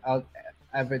I'll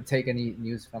ever take any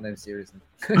news from them seriously.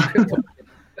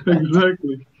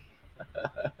 Exactly.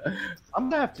 I'm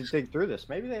gonna have to dig through this.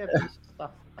 Maybe they have this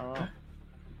stuff. I don't know.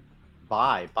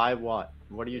 Buy what?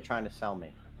 What are you trying to sell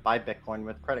me? Buy Bitcoin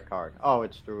with credit card. Oh,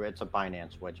 it's a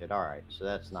Binance widget. All right, so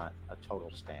that's not a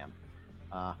total scam.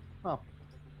 Well,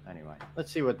 anyway,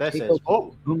 let's see what this is.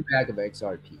 Oh, boom bag of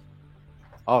XRP.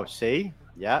 Oh, see?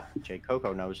 Yeah, Jay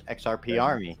Coco knows XRP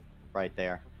Army right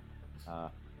there. Oh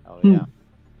yeah.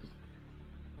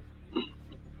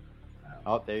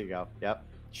 Oh, there you go. Yep,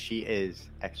 she is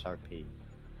XRP.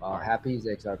 Wow, Happy is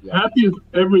XRP. Happy is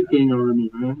everything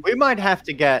already, man. We might have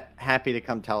to get Happy to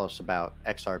come tell us about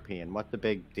XRP and what the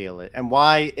big deal is and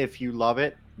why, if you love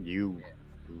it, you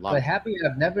love it. But Happy,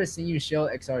 I've never seen you show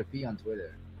XRP on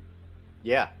Twitter.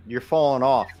 Yeah, you're falling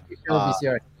off.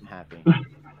 Happy.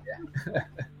 Yeah.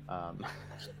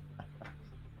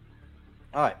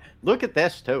 All right, look at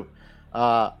this too.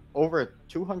 Over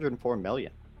 204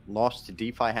 million lost to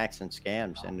DeFi hacks and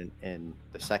scams in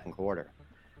the second quarter.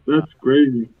 That's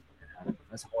crazy.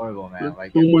 That's horrible, man. That's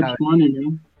like so much money,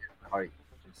 man. Heart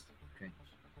just cringe.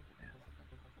 Yeah.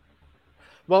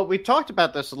 Well, we talked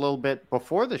about this a little bit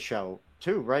before the show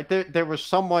too, right? There was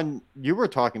someone you were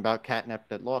talking about, Catnip,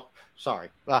 that lost. Sorry,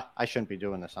 I shouldn't be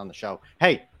doing this on the show.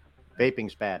 Hey,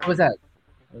 vaping's bad. What was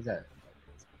that?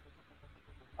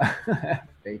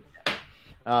 Vape.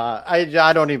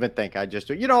 I don't even think I just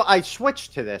do. I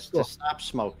switched to this to stop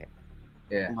smoking.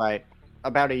 Yeah. Right.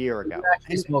 About a year ago. You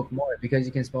actually smoke more because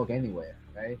you can smoke anywhere,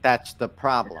 right? That's the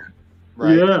problem.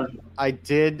 Right. Yeah.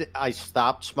 I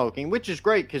stopped smoking, which is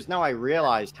great because now I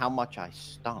realized how much I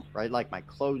stunk, right? Like my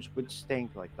clothes would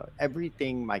stink, like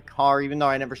everything, my car, even though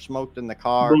I never smoked in the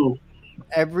car, Bro,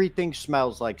 everything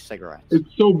smells like cigarettes. it's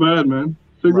so bad, man.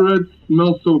 Cigarettes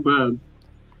smell so bad.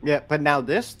 Yeah, but now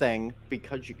this thing,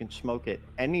 because you can smoke it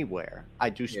anywhere, I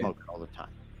do smoke it all the time.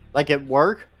 Like at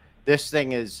work, this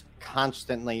thing is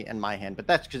constantly in my hand, but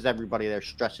that's because everybody there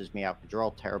stresses me out because you're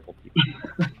all terrible people.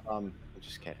 I'm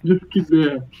just kidding. Just keep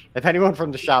there. If anyone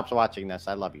from the shop's watching this,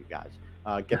 I love you guys.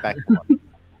 Get back to work.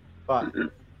 But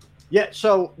yeah,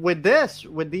 so with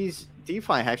these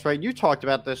DeFi hacks, right? You talked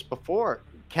about this before,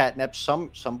 Catnip.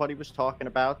 Somebody was talking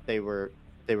about they were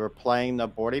playing the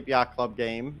Bored Ape Yacht Club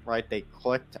game, right? They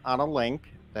clicked on a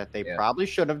link that they probably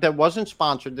should have. That wasn't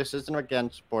sponsored. This isn't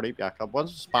against Bored Ape Yacht Club.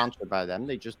 Wasn't sponsored by them.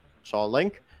 They just saw a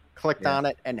link, clicked on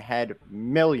it, and had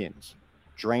millions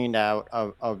drained out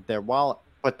of their wallet.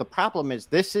 But the problem is,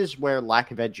 this is where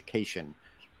lack of education,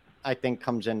 I think,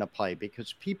 comes into play,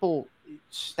 because people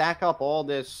stack up all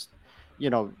this,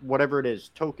 whatever it is,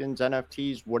 tokens,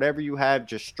 NFTs, whatever you have,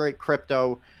 just straight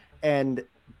crypto, and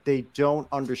they don't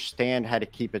understand how to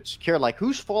keep it secure. Like,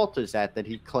 whose fault is that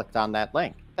he clicked on that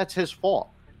link? That's his fault.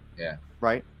 Yeah.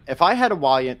 Right? If I had a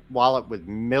wallet with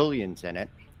millions in it,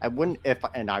 I wouldn't,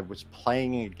 and I was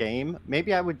playing a game,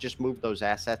 maybe I would just move those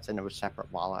assets into a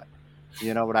separate wallet.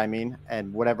 You know what I mean?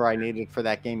 And whatever I needed for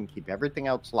that game, keep everything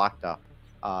else locked up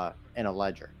in a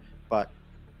ledger. But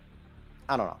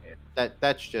I don't know.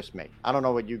 That's just me. I don't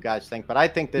know what you guys think, but I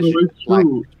think this is lack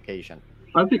of education.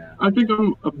 I think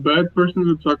I'm a bad person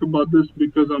to talk about this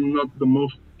because I'm not the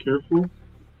most careful.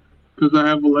 Because I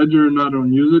have a ledger and I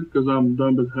don't use it because I'm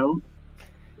dumb as hell.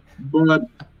 But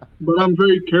I'm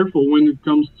very careful when it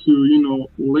comes to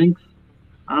links.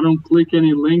 I don't click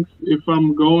any links. If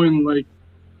I'm going if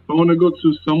I want to go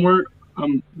to somewhere,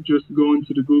 I'm just going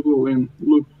to the Google and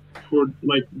look for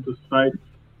the site,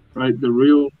 right? The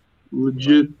real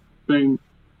legit thing.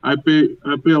 I pay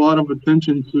a lot of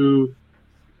attention to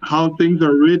how things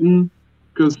are written,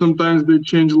 because sometimes they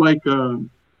change an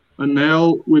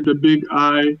L with a big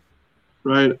I,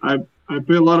 right? I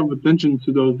pay a lot of attention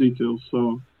to those details.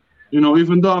 So,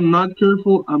 even though I'm not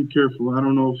careful, I'm careful. I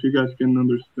don't know if you guys can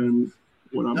understand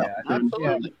what I'm saying.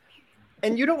 Absolutely.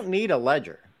 And you don't need a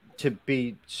ledger to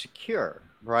be secure,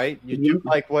 right? You do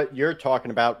like what you're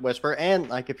talking about, Whisper, and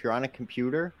if you're on a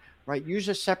computer, right, use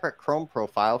a separate Chrome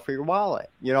profile for your wallet.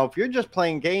 If you're just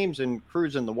playing games and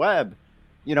cruising the web,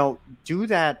 do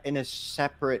that in a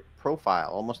separate profile,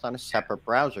 almost on a separate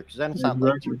browser, because then it's not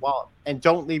linked to your wallet. And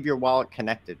don't leave your wallet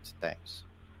connected to things,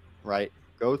 right?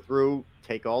 Go through,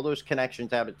 take all those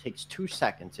connections out. It takes 2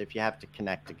 seconds if you have to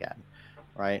connect again,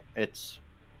 right? I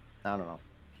don't know.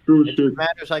 It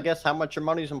matters, I guess, how much your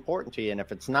money is important to you. And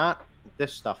if it's not,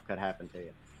 this stuff could happen to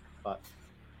you. But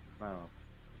I don't know.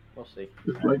 We'll see.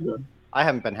 I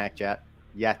haven't been hacked yet.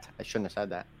 I shouldn't have said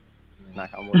that. Knock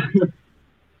on wood.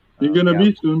 You're gonna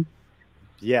be soon.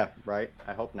 Yeah, right.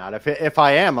 I hope not. If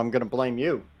I am, I'm gonna blame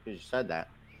you because you said that.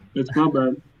 It's my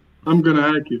bad. I'm gonna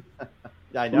hack you.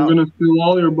 I know. I'm gonna steal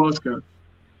all your boss cards.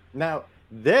 Now,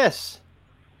 this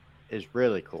is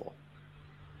really cool.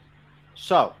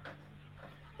 So,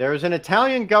 there is an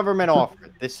Italian government offer.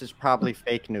 This is probably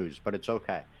fake news, but it's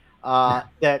okay.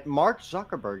 That Mark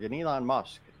Zuckerberg and Elon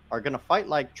Musk are going to fight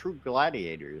like true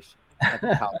gladiators at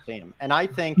the Coliseum. And I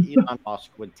think Elon Musk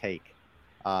would take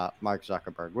Mark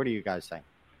Zuckerberg. What do you guys think?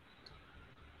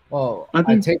 Well, I'll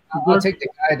take the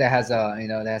guy that has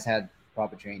that has had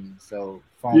proper training. So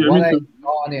from what I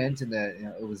saw on the internet,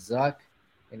 it was Zuck.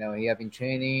 He had been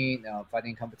training,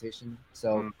 fighting competition.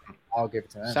 So I'll give it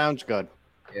to him. Sounds good.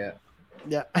 Yeah.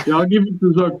 Yeah, I'll give it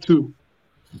to Zuck too.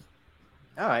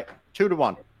 All right,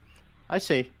 2-1. I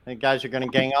see. The guys are going to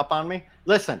gang up on me.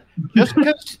 Listen, just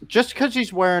because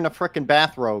he's wearing a freaking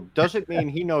bathrobe doesn't mean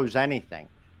he knows anything.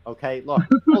 Okay, look,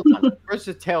 hold on. Where's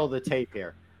the tail of the tape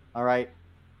here? All right,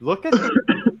 look at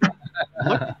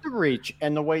the reach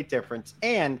and the weight difference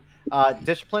and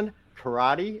discipline,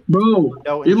 karate. Bro,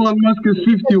 Elon Musk is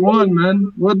 51,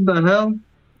 man. What the hell?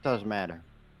 Doesn't matter.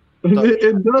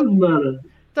 It does matter.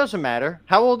 Doesn't matter.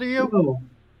 How old are you? No.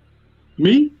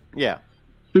 Me? Yeah.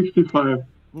 65.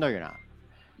 No, you're not.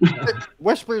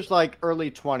 Whisper's like early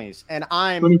 20s, and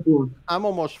I'm 24. I'm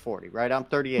almost 40, right? I'm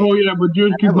 38. Oh yeah, but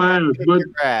you kick my ass. But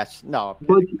your ass. No.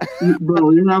 But bro,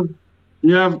 you have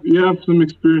some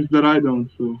experience that I don't.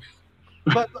 So.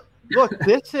 But look,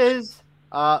 this is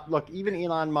even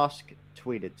Elon Musk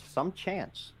tweeted some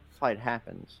chance fight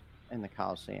happens in the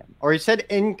Coliseum, or he said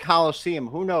in Coliseum.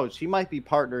 Who knows? He might be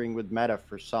partnering with Meta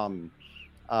for some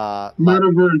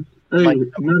metaverse.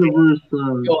 Metaverse.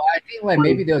 I think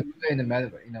maybe they'll do it in the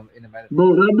metaverse. In the metaverse.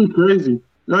 Bro, that'd be crazy.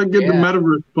 That'd get the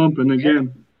metaverse pumping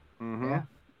again. Mm-hmm. Yeah.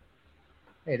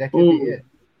 Hey, that could be it.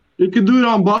 You could do it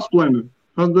on Boss Planet.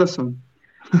 How's that sound?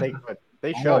 They could.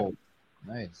 They should.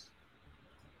 Nice.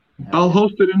 I'll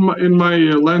host it in my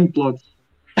land plots.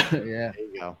 Yeah. There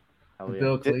you go. Hell yeah.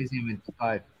 Bill Coliseum in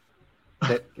 5.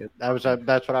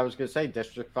 That's what I was gonna say.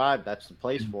 District 5. That's the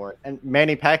place for it. And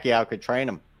Manny Pacquiao could train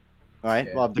him. Right?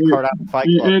 Yeah. Well, the Cardano Fight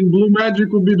Club. And Blue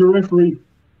Magic will be the referee.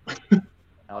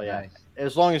 Hell yeah. Nice.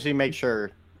 As long as he makes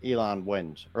sure Elon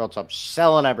wins, or else I'm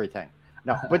selling everything.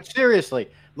 No, but seriously,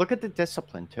 look at the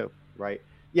discipline too, right?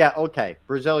 Yeah, okay.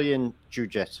 Brazilian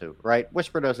jiu-jitsu, right?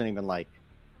 Whisper doesn't even like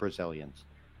Brazilians.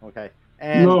 Okay.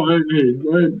 And No,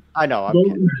 hey, I know, I'm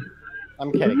kidding.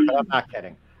 I'm kidding, but I'm not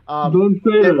kidding. don't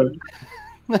say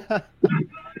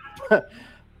that.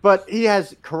 But he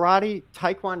has karate,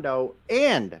 taekwondo,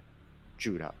 and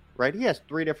judo, right? He has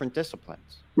 3 different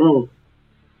disciplines. Bro,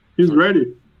 he's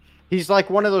ready. He's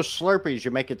like one of those Slurpees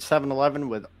you make at 7-Eleven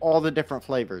with all the different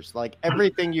flavors. Like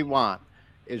everything you want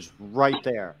is right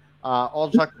there. All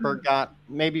Zuckerberg got,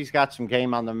 maybe he's got some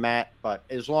game on the mat, but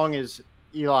as long as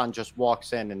Elon just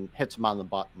walks in and hits him on the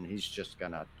button, he's just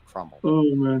going to crumble. Oh,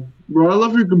 man. Bro, I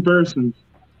love your comparisons.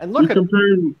 And look You're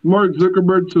comparing Mark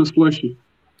Zuckerberg to a slushy.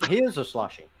 He is a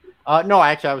slushy. No,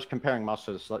 actually, I was comparing Musk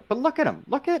to the slushy. But look at him.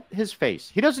 Look at his face.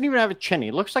 He doesn't even have a chin.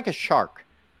 He looks like a shark.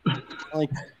 Like,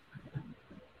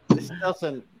 this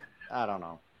doesn't, I don't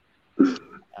know.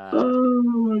 Oh,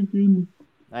 my goodness.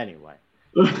 Anyway,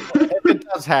 if it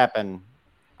does happen,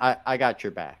 I got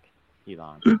your back,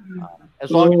 Elon.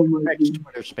 As long as you fix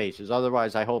Twitter Spaces.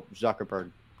 Otherwise, I hope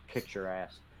Zuckerberg kicks your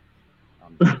ass.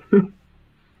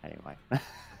 Anyway.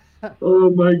 Oh,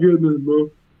 my goodness,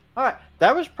 bro. All right.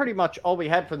 That was pretty much all we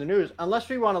had for the news, unless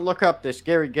we want to look up this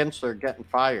Gary Gensler getting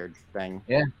fired thing.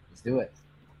 Yeah, let's do it.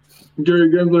 Gary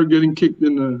Gensler getting kicked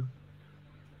in the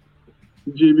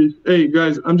GBs. Hey,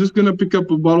 guys, I'm just going to pick up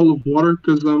a bottle of water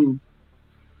because I'm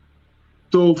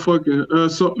so fucking,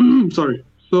 sorry,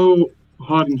 so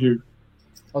hot in here.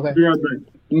 Okay. Be right back.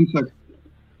 1 second.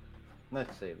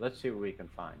 Let's see what we can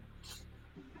find.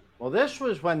 Well, this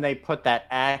was when they put that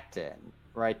act in,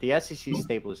 right? The SEC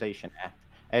Stabilization Act.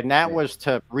 And that was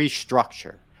to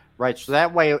restructure, right? So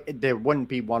that way there wouldn't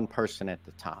be one person at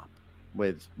the top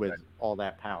with all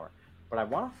that power. But I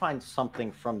want to find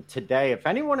something from today. If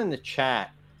anyone in the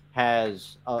chat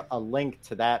has a link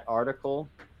to that article,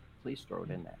 please throw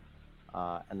it in there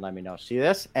and let me know. See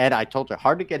this? Ed, I told you,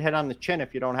 hard to get hit on the chin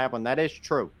if you don't have one. That is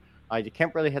true. You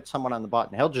can't really hit someone on the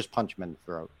button. He'll just punch him in the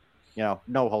throat. You know,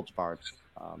 no holds barred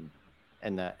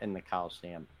in the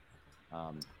Coliseum.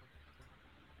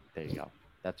 There you go.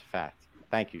 That's a fact.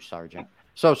 Thank you, Sergeant.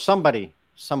 So somebody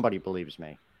believes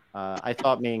me. I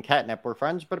thought me and Catnip were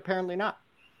friends, but apparently not.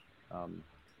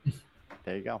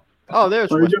 There you go. Oh,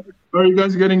 there's. Are you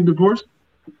guys getting divorced?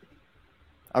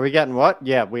 Are we getting what?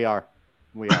 Yeah, we are.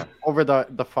 We are over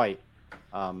the fight.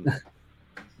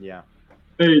 Yeah.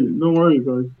 Hey, don't worry,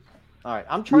 guys. All right,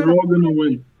 I'm trying. We're all gonna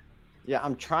win. Yeah,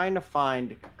 I'm trying to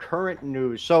find current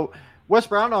news. So,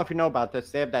 Wesper, I don't know if you know about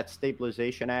this. They have that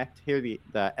Stabilization Act here,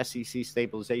 the SEC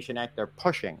Stabilization Act. They're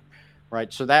pushing,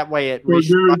 right? So that way it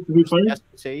restructures the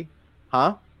SEC.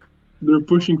 Huh? They're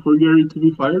pushing for Gary to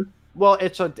be fired? Well,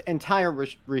 it's an entire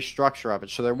restructure of it.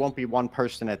 So there won't be one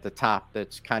person at the top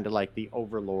that's kind of like the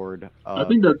overlord. I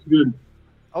think that's good.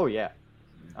 Oh, yeah.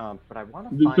 But I want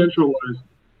to find decentralized.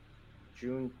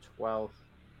 June 12th.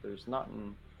 There's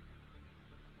nothing.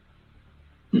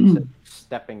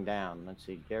 Stepping down. Let's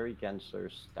see. Gary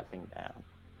Gensler stepping down.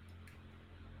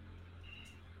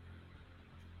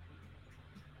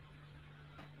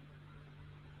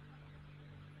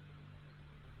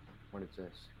 What is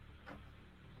this?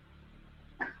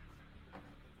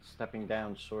 Stepping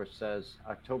down, source says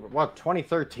October. Well,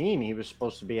 2013, he was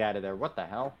supposed to be out of there. What the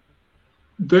hell?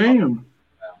 Damn.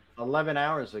 11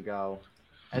 hours ago,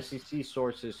 SEC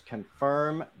sources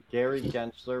confirm Gary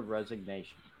Gensler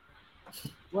resignation.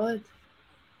 What?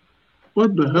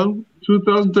 What the hell?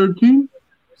 2013?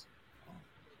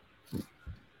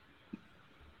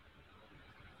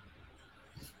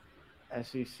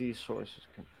 SEC sources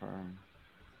confirm.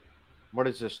 What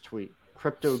is this tweet?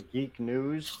 Crypto Geek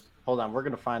News. Hold on, we're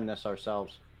going to find this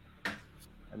ourselves.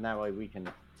 And that way we can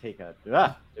take a...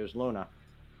 there's Luna.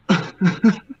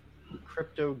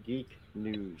 Crypto Geek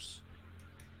News.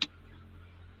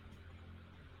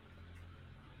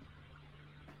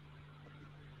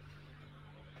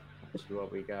 Let's see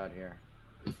what we got here.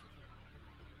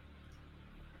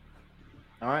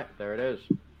 All right, there it is.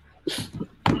 Let's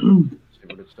see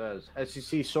what it says.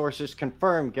 SEC sources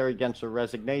confirm Gary Gensler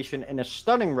resignation in a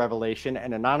stunning revelation.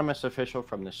 An anonymous official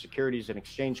from the Securities and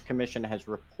Exchange Commission has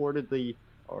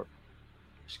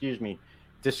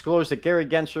disclosed that Gary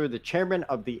Gensler, the chairman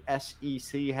of the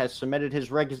SEC, has submitted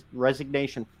his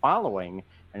resignation following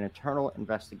an internal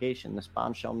investigation. This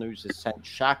bombshell news has sent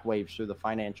shockwaves through the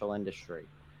financial industry.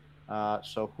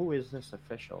 So who is this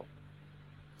official?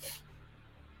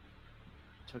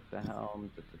 Took the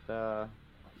helm.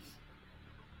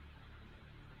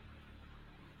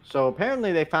 So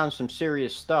apparently they found some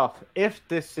serious stuff. If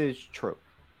this is true,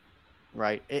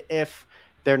 right? If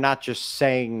they're not just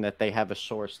saying that they have a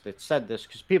source that said this,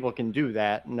 because people can do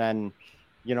that and then,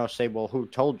 say, well, who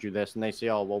told you this? And they say,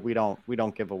 oh, well, we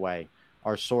don't give away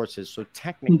our sources. So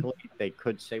technically they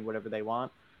could say whatever they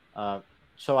want.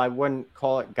 So I wouldn't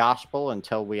call it gospel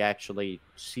until we actually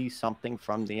see something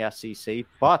from the SEC,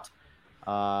 but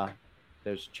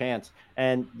there's a chance.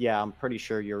 And yeah, I'm pretty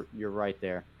sure you're right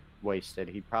there, Wasted.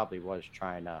 He probably was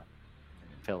trying to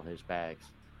fill his bags.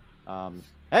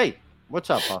 Hey, what's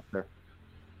up, Buster?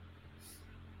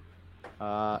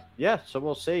 Yeah, so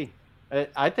we'll see.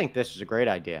 I think this is a great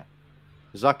idea.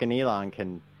 Zuck and Elon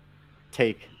can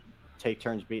take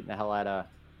turns beating the hell out of.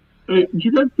 Hey, do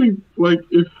you guys think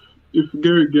if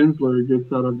Gary Gensler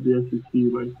gets out of the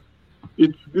SEC,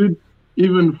 it's good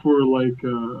even for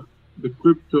the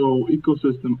crypto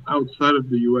ecosystem outside of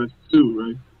the US too,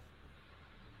 right?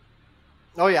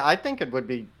 Oh yeah, I think it would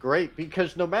be great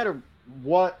because no matter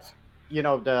what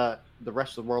the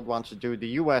rest of the world wants to do, the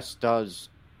US does.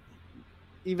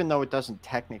 Even though it doesn't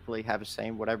technically have a say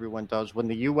in what everyone does, when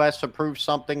the U.S. approves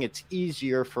something, it's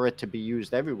easier for it to be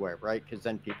used everywhere, right? Because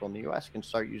then people in the U.S. can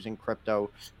start using crypto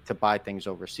to buy things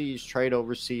overseas, trade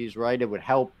overseas, right? It would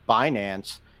help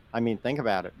Binance. I mean, think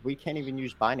about it. We can't even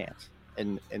use Binance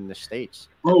in the States.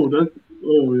 Yeah.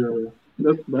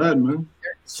 That's bad, man.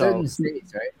 Certain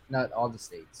states, right? Not all the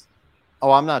states. Oh,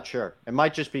 I'm not sure. It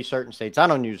might just be certain states. I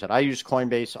don't use it. I use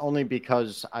Coinbase only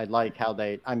because I like how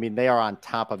they are on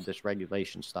top of this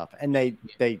regulation stuff, and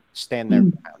they stand their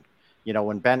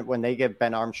ground. When they give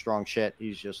Ben Armstrong shit,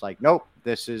 he's just like, nope,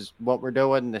 this is what we're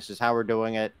doing. This is how we're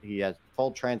doing it. He has full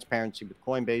transparency with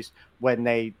Coinbase. When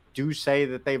they do say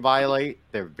that they violate,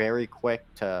 they're very quick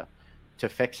to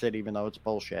fix it, even though it's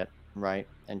bullshit, right?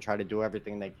 And try to do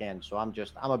everything they can. So I'm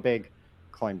a big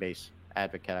Coinbase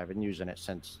advocate. I've been using it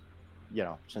since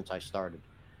I started.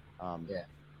 Yeah,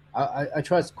 I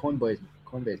trust Coinbase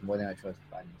more than I trust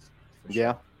Binance.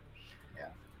 Yeah. Yeah.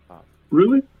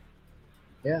 Really?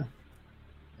 Yeah.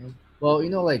 Well,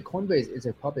 Coinbase is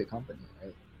a public company,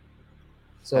 right?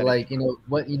 So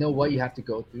what you have to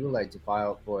go through to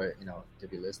file for to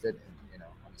be listed on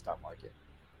the stock market.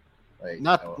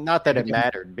 Not that it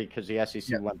mattered because the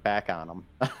SEC went back on them.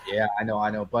 Yeah, I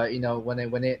know. But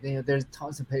when there's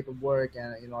tons of paperwork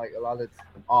and a lot of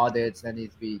audits that need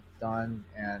to be done,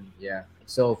 and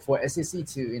so for SEC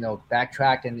to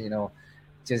backtrack and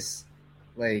just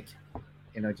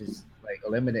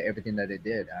eliminate everything that they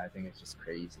did, I think it's just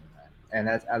crazy, man.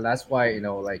 And that's why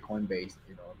Coinbase,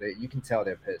 you can tell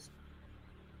they're pissed.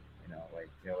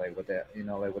 What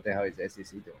the hell is the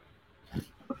SEC doing?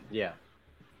 Yeah.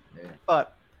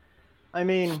 But I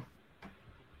mean,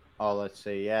 let's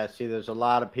see. Yeah, see, there's a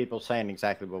lot of people saying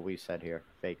exactly what we said here.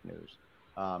 Fake news.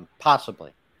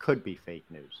 Possibly could be fake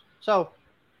news. So,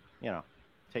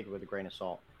 take it with a grain of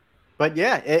salt. But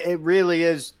yeah, it really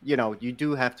is. You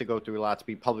do have to go through a lot to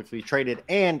be publicly traded,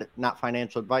 and not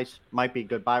financial advice. Might be a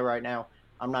good buy right now.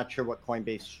 I'm not sure what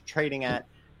Coinbase is trading at,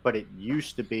 but it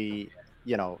used to be,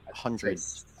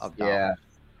 hundreds of dollars.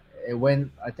 Yeah,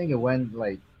 I think it went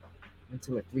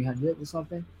into 300 or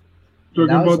something.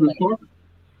 Talking about the stock?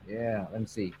 Yeah, let me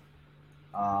see.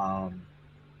 Let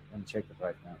me check the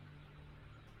price now.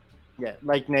 Yeah,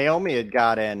 like Naomi had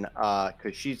got in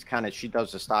because she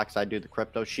does the stocks. I do the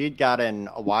crypto. She had got in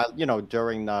a while,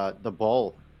 during the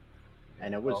bull,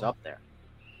 and it was up there.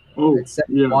 Oh, it's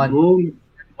yeah,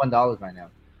 $1 right now.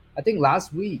 I think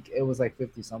last week it was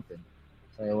 50 something,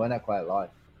 so it went up quite a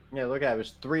lot. Yeah, look at it. It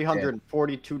was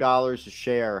 $342 a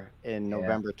share in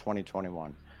November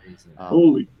 2021.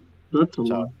 Holy, that's a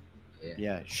lot.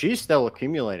 Yeah, she's still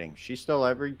accumulating. She's still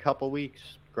every couple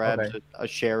weeks grabs a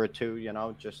share or two,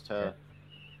 just to.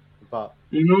 But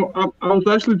I was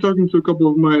actually talking to a couple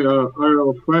of my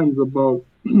IRL friends about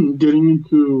getting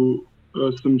into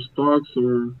some stocks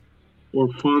or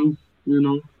funds,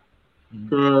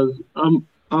 because I'm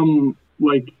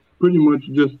pretty much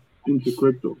just into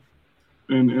crypto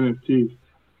and NFTs.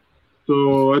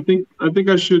 So I think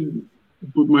I should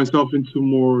put myself into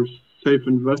more safe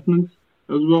investments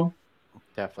as well.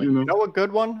 Definitely. You know a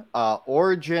good one?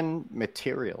 Origin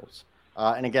Materials.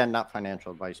 And again, not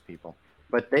financial advice, people.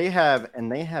 But they have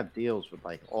deals with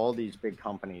all these big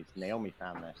companies. Naomi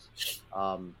found this.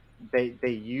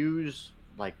 They use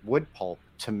wood pulp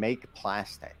to make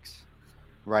plastics.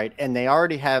 right? And they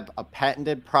already have a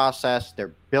patented process.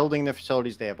 They're building the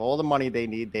facilities. They have all the money they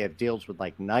need. They have deals with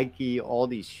like Nike, all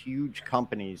these huge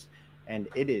companies, and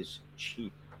it is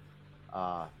cheap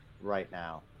right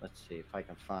now. Let's see if I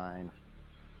can find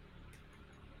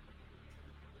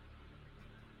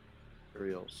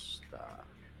real stock.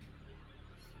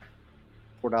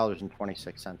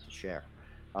 $4.26 a share.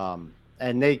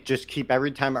 And they just keep,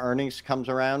 every time earnings comes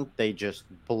around, they just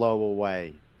blow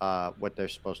away what they're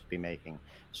supposed to be making.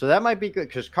 So that might be good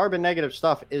because carbon negative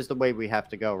stuff is the way we have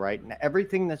to go, right? And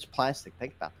everything that's plastic,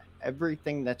 think about that.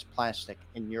 Everything that's plastic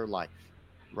in your life,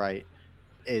 right,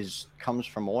 comes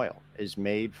from oil, is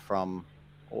made from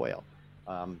oil.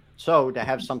 So to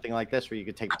have something like this where you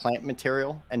could take plant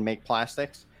material and make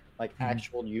plastics, like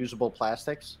actual usable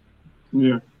plastics,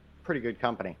 Yeah. pretty good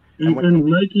company. And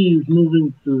Nike is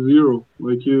moving to zero,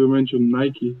 like you mentioned.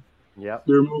 Nike, Yep.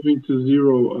 they're moving to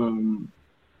zero.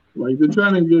 Like they're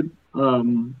trying to get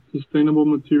sustainable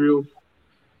materials.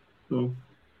 So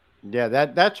Yeah,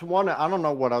 that's one. I don't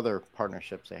know what other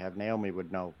partnerships they have. Naomi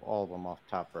would know all of them off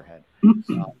the top of her head.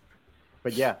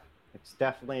 But yeah, it's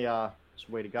definitely it's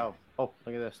a way to go. Oh,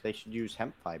 look at this. They should use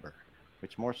hemp fiber,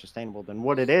 which is more sustainable than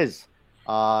what it is,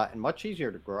 and much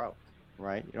easier to grow.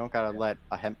 Right? You don't got to let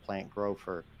a hemp plant grow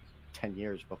for 10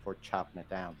 years before chopping it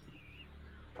down.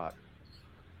 But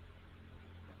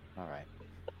all right.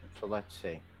 So let's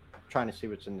see. I'm trying to see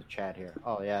what's in the chat here.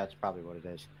 Oh yeah, that's probably what it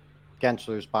is.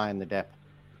 Gensler's buying the dip.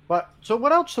 But so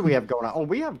what else do we have going on? Oh,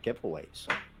 we have giveaways.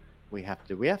 We have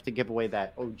to give away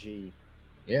that OG.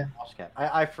 Yeah.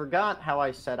 I forgot how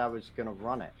I said I was gonna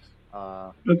run it.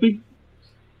 I think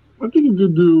you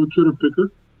could do Twitter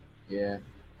picker. Yeah.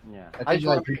 Yeah. I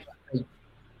think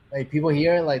like people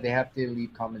here, like they have to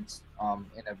leave comments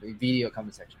in a video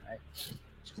comment section, right?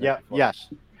 Yeah. Yes.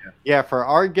 Yeah. For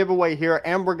our giveaway here,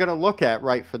 and we're gonna look at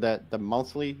for the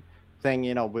monthly thing.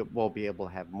 You know, we'll be able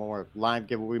to have more live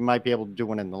giveaway. We might be able to do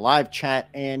one in the live chat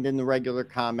and in the regular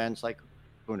comments. Like,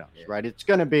 who knows, right? It's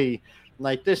gonna be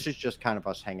like, this is just kind of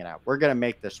us hanging out. We're gonna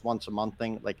make this once a month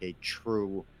thing like a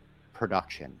true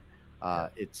production.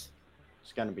 It's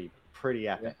gonna be pretty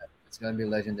epic. Yeah, it's gonna be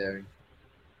legendary.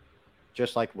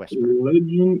 Just like Whisper.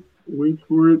 Legend. Wait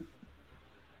for it.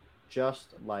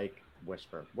 Just like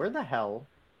Whisper. Where the hell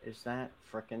is that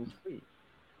frickin' tweet?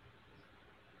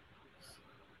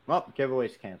 Well,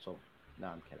 giveaway's canceled. No,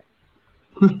 I'm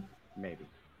kidding. Maybe.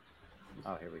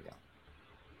 Oh, here we go.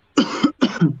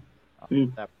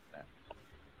 That.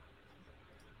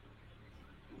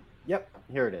 Yep,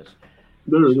 here it is.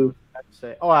 There it is.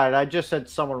 All right, I just said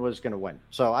someone was going to win.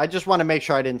 So I just want to make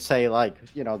sure I didn't say,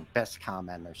 best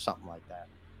comment or something like that.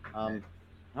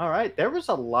 All right, there was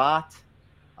a lot.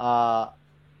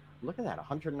 Look at that,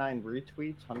 109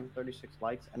 retweets, 136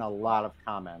 likes, and a lot of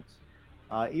comments.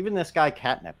 Even this guy,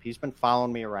 Catnip, he's been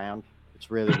following me around.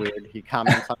 It's really weird. He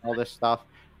comments on all this stuff.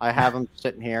 I have him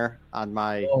sitting here on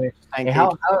my...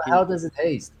 How does it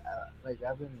taste?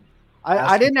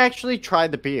 I didn't actually try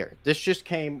the beer. This just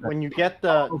came when you get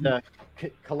the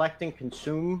collect and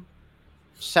consume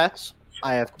sets.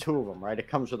 I have 2 of them, right? It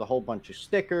comes with a whole bunch of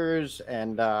stickers,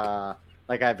 and I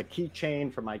have a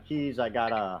keychain for my keys. I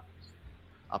got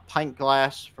a pint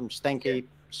glass from Stanky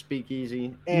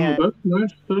Speakeasy, and that's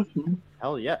nice stuff, man.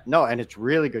 Hell yeah, no, and it's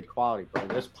really good quality, bro.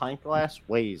 This pint glass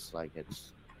weighs like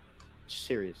it's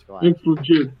serious glass. It's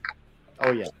legit.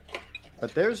 Oh yeah,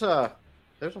 but there's a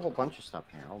whole bunch of stuff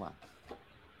here. Hold on.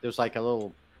 There's like a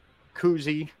little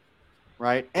koozie,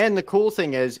 right? And the cool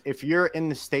thing is, if you're in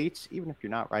the States, even if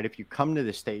you're not, right, if you come to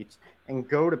the States and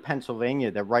go to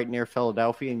Pennsylvania, they're right near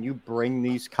Philadelphia, and you bring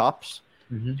these cups,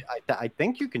 I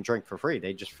think you can drink for free.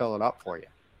 They just fill it up for you.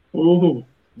 Oh.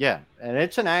 Yeah, and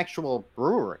it's an actual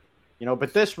brewery,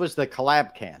 but this was the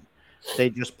collab can. They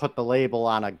just put the label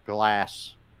on a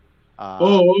glass.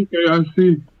 Okay, I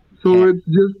see. So it's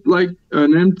just like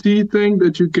an empty thing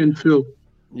that you can fill.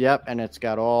 Yep, and it's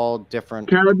got all different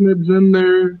cabinets in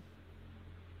there.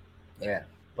 Yeah,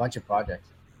 bunch of projects.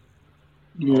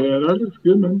 Yeah, that looks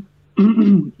good,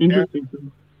 man.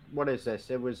 Interesting. What is this?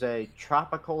 It was a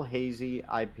tropical hazy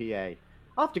IPA.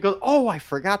 I'll have to go. Oh, I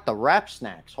forgot the wrap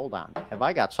snacks. Hold on. Have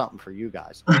I got something for you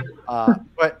guys?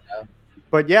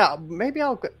 But yeah, maybe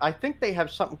I think they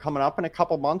have something coming up in a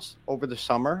couple months over the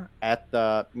summer at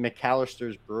the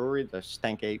McAllister's Brewery, the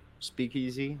Stank 8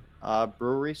 Speakeasy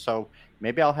brewery. So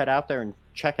maybe I'll head out there and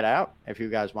check it out if you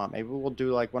guys want. Maybe we'll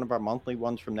do like one of our monthly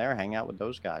ones from there, hang out with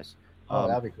those guys.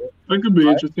 That'd be cool. That could be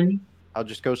interesting. I'll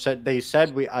just go they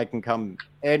said I can come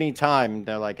anytime.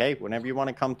 They're like, hey, whenever you want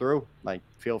to come through, like,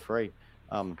 feel free.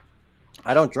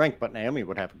 I don't drink, but Naomi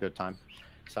would have a good time.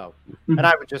 So, and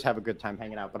I would just have a good time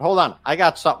hanging out. But hold on, I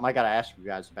got something I got to ask you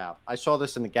guys about. I saw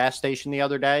this in the gas station the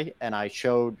other day, and I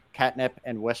showed Catnip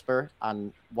and Whisper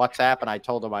on WhatsApp, and I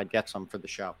told them I'd get some for the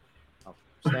show. Oh,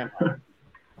 stand by.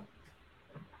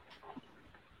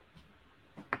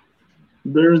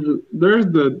 There's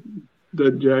the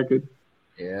jacket.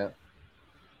 Yeah.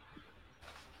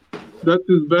 That's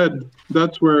his bed.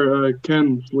 That's where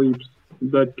Ken sleeps.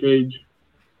 That cage.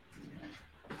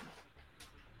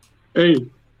 Hey,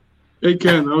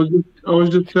 Ken. I was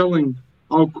just telling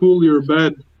how cool your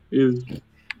bed is.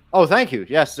 Oh, thank you.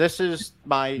 Yes, this is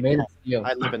my. Made of steel.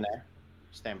 I live in there.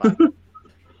 Stand by.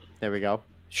 There we go.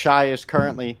 Shy is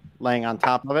currently laying on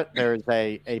top of it. There's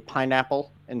a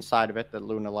pineapple inside of it that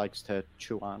Luna likes to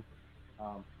chew on.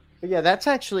 But yeah, that's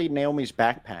actually Naomi's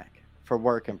backpack for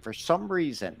work. And for some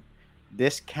reason,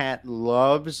 this cat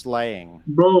loves laying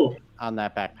Bro, on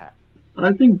that backpack.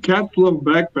 I think cats love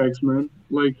backpacks, man.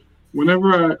 Like,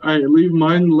 whenever I leave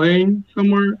mine laying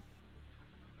somewhere,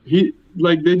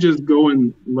 they just go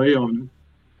and lay on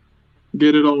it.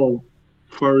 Get it all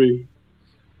furry.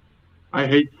 I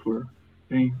hate fur.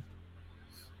 Dang.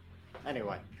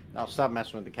 Anyway, I'll stop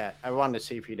messing with the cat. I wanted to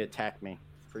see if he'd attack me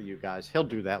for you guys. He'll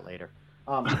do that later.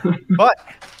 But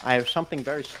I have something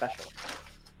very special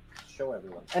to show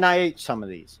everyone. And I ate some of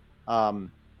these.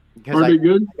 Because Are they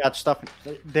good? I got stuff.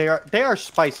 They are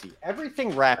spicy.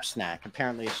 Everything Wrap Snack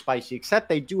apparently is spicy, except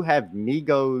they do have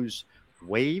Migos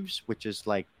Waves, which is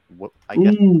like, I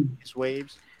guess, it's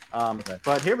waves.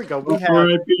 But here we go. We have.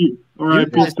 R.I.P. You guys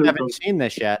R.I.P. haven't seen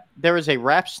this yet. There is a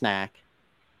Wrap Snack,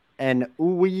 and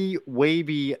ooey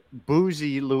wavy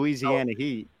boozy Louisiana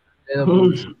Heat.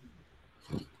 Oh,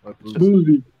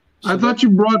 boozy. I thought you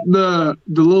brought the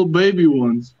little baby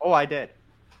ones. Oh, I did,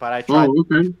 but I tried. Oh,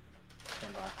 okay.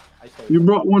 You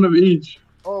brought one of each.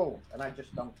 Oh, and I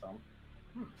just dumped some.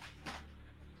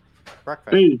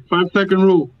 Breakfast. Hey, 5-second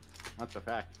rule. That's a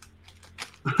fact.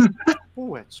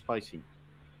 Ooh, it's spicy.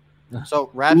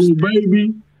 So, Wrap Ooh,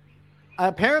 baby.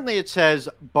 Apparently it says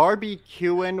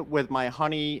barbecuing with my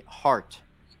honey heart.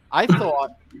 I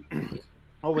thought,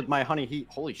 with my honey heat.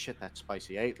 Holy shit, that's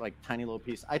spicy. I ate like tiny little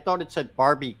piece. I thought it said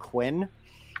Barbie Quinn,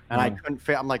 and I couldn't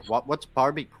figure. I'm like, what's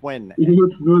Barbie Quinn?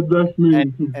 What that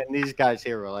mean? And these guys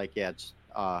here were like, yeah, it's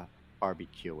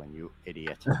barbecuing, you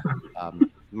idiot.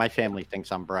 My family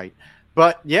thinks I'm bright.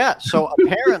 But yeah, so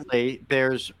apparently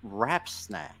there's Wrap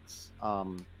Snacks.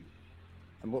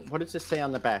 And what does this say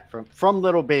on the back? From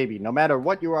Little Baby. No matter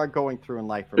what you are going through in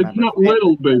life, remember. It's not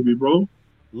little baby, bro.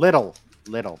 Little.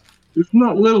 It's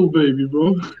not little baby,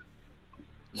 bro.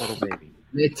 Little baby.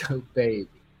 Little baby.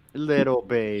 Little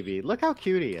baby. Look how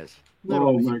cute he is.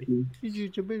 Oh my god.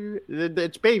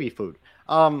 It's baby food.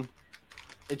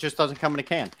 It just doesn't come in a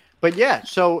can. But yeah,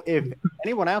 so if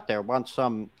anyone out there wants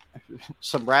some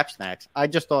Wrap Snacks, I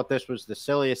just thought this was the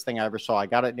silliest thing I ever saw. I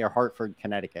got it near Hartford,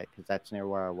 Connecticut, because that's near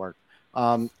where I work.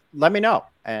 Let me know,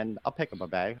 and I'll pick up a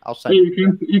bag. I'll send. Hey,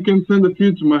 you can send a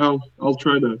few to my house. I'll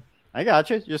try that. I got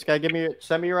you. Just gotta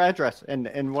send me your address in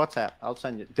WhatsApp. I'll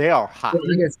send you. They are hot.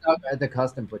 You can stop at the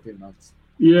custom for 2 months.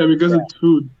 Yeah, because it's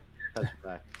food. That's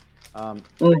right.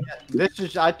 This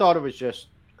is. I thought it was just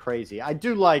crazy. I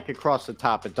do like across the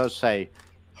top. It does say,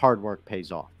 "Hard work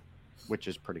pays off," which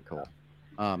is pretty cool.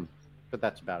 But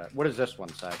that's about it. What does this one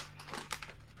say?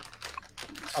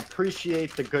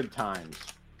 Appreciate the good times.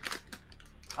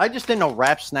 I just didn't know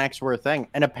Wrap Snacks were a thing.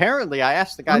 And apparently I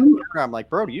asked the guy, I'm like,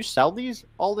 bro, do you sell these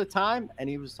all the time? And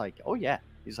he was like, oh, yeah.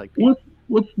 He's like,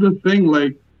 what's the thing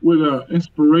like with a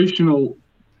inspirational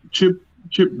chip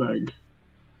bag?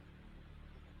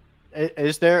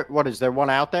 Is there one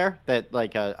out there that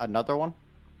like another one?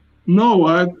 No,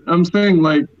 I'm saying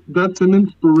like that's an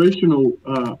inspirational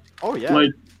oh yeah,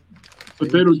 like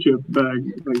potato chip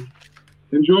bag. Like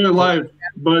enjoy life,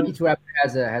 but each wrapper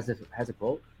has a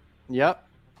quote. Yep.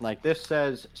 Like this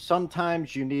says,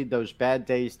 sometimes you need those bad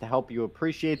days to help you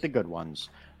appreciate the good ones.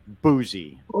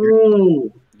 Boozy.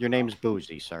 Oh, your name's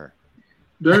Boozy, sir.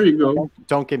 There you go.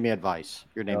 Don't give me advice.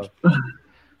 Your name's.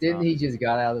 Didn't he just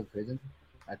got out of prison?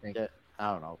 I think. Yeah,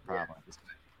 I don't know. Probably.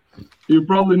 You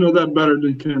probably know that better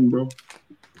than Ken, bro.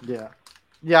 Yeah.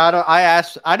 Yeah.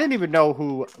 I didn't even know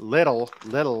who little.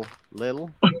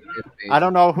 I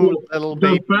don't know who little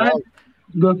baby.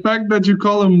 The fact that you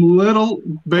call him little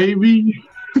baby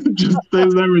just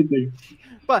says everything.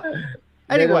 But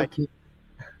anyway,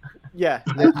 yeah,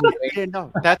 I didn't know.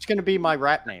 That's going to be my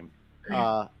rap name,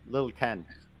 Little Ken.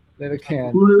 Little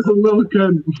Ken. Where's a Little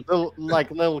Ken?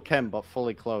 Like Little Ken, but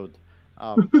fully clothed.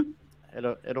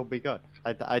 It'll be good.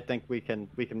 I think we can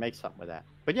make something with that.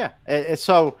 But yeah,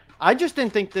 so I just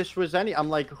didn't think this was any. I'm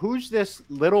like, who's this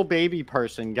little baby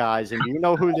person, guys? And you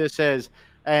know who this is?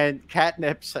 And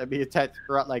Catnip sent me a text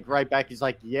like right back. He's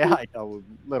like, "Yeah, I know,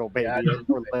 little baby,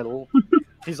 or little."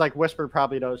 He's like, Whisper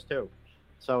probably knows too.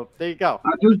 So there you go. I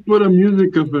just put a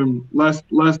music of him last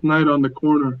night on the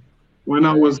corner when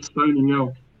I was signing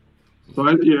out. So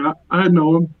I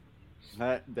know him.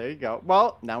 There you go.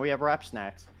 Well, now we have Rap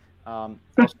Snacks. I'll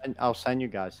send you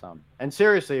guys some. And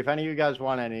seriously, if any of you guys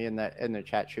want any in the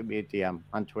chat, shoot me a DM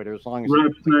on Twitter. As long as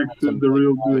Rap Snacks is the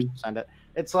real deal. Send it.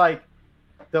 It's like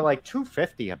they're like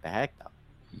 $2.50 a bag though.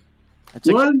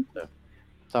 It's what? Expensive.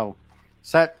 So,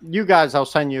 you guys, I'll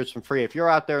send you some free. If you're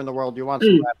out there in the world, you want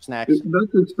some Rap Snacks.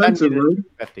 That's expensive, right?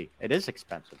 $2.50. It is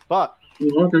expensive, but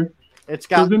okay. It's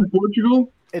got in Portugal.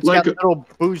 It's like got little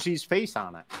Boozie's face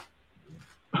on it.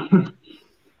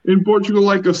 In Portugal,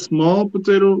 like a small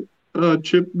potato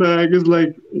chip bag is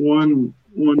like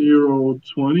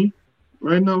 €1.20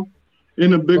 right now.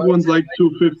 And a big one's like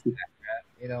 $2.50.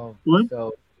 You know, what?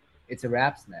 So it's a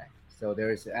rap snack. So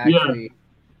there's actually,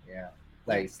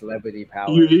 like celebrity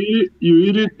power. You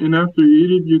eat it, and after you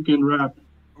eat it, you can rap.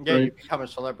 Yeah, right? You become a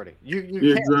celebrity. You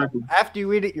yeah, exactly. After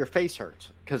you eat it, your face hurts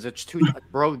because it's too.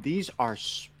 Bro, these are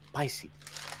spicy.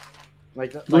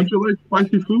 Don't you like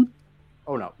spicy food?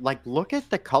 Oh no! Like, look at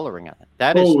the coloring on it.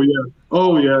 That is.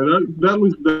 Oh yeah. That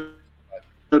looks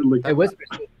deadly. Hey,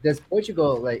 does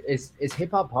Portugal is hip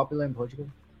hop popular in Portugal?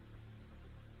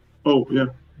 Oh yeah,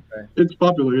 okay. It's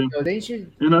popular. Yeah. So they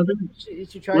should. And I think you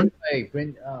should try to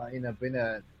bring a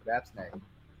rap snack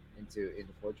into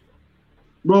Portugal.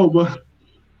 Bro,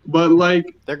 but like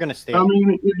they're gonna steal. I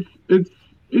mean, it's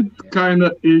kind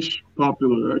of ish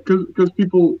popular because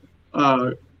people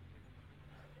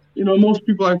most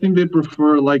people, I think they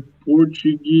prefer like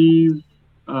Portuguese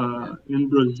and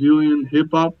Brazilian hip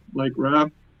hop, like rap.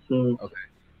 So,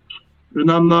 and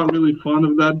I'm not really fond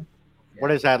of that.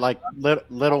 What is that, like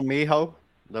Little Mijo?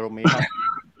 Little Mijo?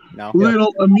 No.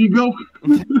 Little Amigo.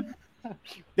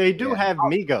 They do have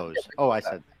Migos. Oh, I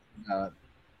said.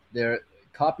 They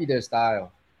copy their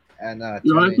style, and I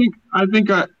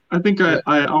think I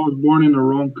was born in the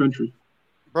wrong country.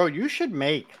 Bro, you should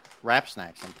make rap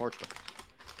snacks in Portugal.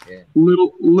 Yeah.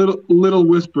 Little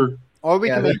Whisper. Or we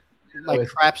can make like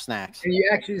crap snacks. And you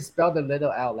actually spell the little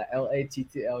out like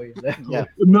LATTLE. Yeah.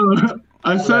 No,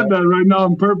 I said that right now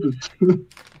on purpose.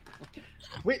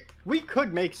 we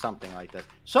could make something like that.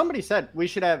 Somebody said we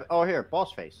should have. Oh, here,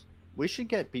 Boss Face. We should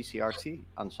get BCRC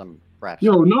on some rap.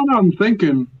 Yo, now that I'm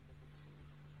thinking,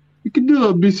 you could do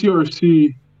a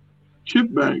BCRC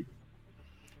chip bag.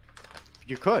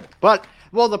 You could, but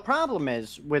the problem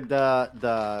is with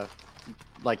the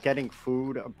like getting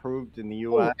food approved in the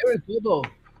U.S. Oh, Eric Bobo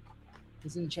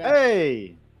is in chat.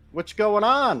 Hey, what's going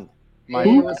on?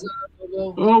 What's up,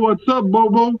 Bobo? Oh, what's up,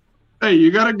 Bobo? Hey,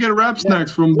 you gotta get rap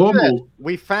snacks from Bobo.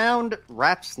 We found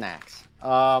rap snacks.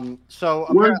 So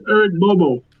where's Eric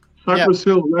Bobo? Cypress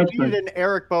Hill rap snacks. An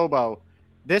Eric Bobo.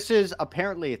 This is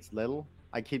apparently it's little.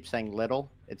 I keep saying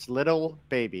little. It's little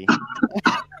baby.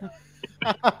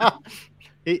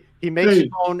 He makes his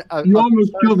own. You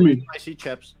almost killed me. Spicy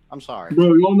chips. I'm sorry,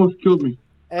 bro. You almost killed me.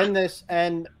 And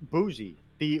Boozy,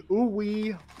 the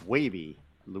Ooey Wavy,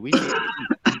 Louisiana.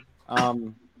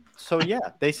 So yeah,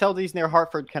 they sell these near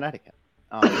Hartford, Connecticut.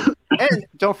 And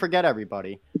don't forget,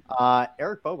 everybody,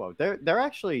 Eric Bobo. They're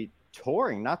actually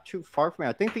touring not too far from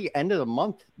here. I think the end of the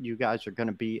month, you guys are going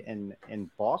to be in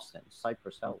Boston,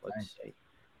 Cypress Hill. Let's see.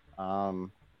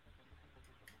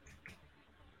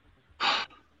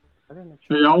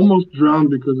 Hey, I almost drowned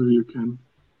because of you, Ken.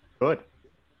 Good.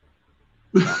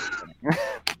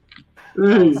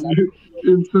 Hey,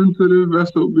 insensitive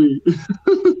SOB.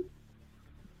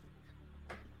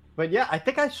 But yeah, I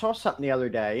think I saw something the other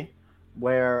day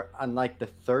where on like the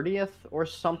 30th or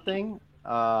something,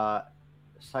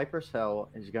 Cypress Hill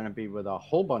is going to be with a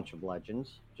whole bunch of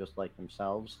legends, just like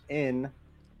themselves, in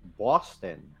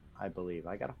Boston, I believe.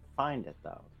 I got to find it,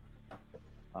 though.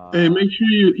 Hey, make sure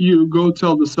you go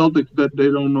tell the Celtics that they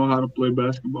don't know how to play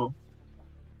basketball.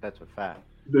 That's a fact.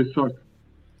 They suck.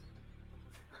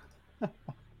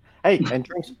 Hey, and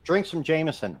drink some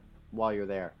Jameson while you're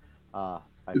there.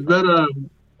 Is that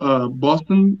a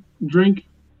Boston drink?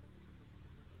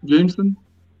 Jameson?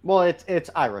 Well, it's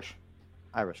Irish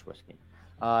whiskey.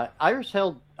 Irish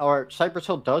Hill or Cypress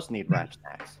Hill does need rap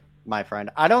snacks, my friend.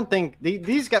 I don't think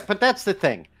these guys, but that's the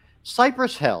thing.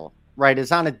 Cypress Hill, right,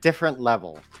 is on a different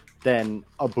level than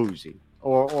a Boozy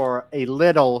or a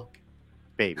Little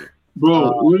Baby.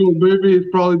 Bro, Little Baby is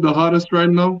probably the hottest right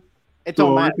now. It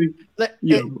don't matter.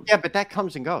 Yeah, but that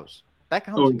comes and goes. That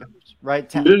comes and goes,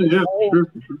 right? Sure. To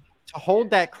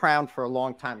hold that crown for a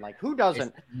long time, like who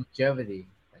doesn't? It's longevity,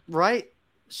 right?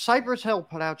 Cypress Hill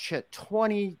put out shit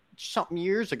 20 something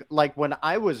years ago, like when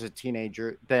I was a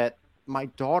teenager, that my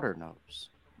daughter knows.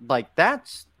 Like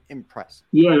that's impressive.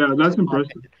 Yeah, that's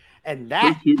impressive. And that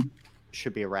That's huge.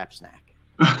 should be a rap snack.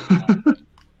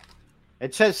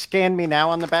 It says "Scan me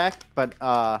now" on the back, but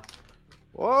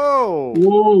whoa!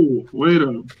 Whoa, wait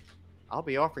up. I'll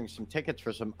be offering some tickets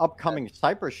for some upcoming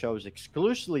Cypress shows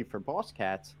exclusively for Boss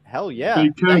Cats. Hell yeah! Hey,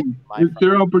 Thank Ken, you, my it's friend.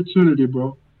 your opportunity,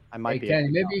 bro. I might Hey, be.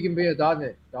 Ken, maybe you can bring your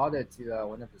daughter to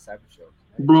one of the cyber shows.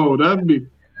 Right? Bro, that'd be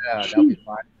Yeah, that'll be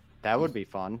fun. That would be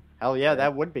fun. Hell yeah,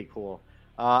 that would be cool.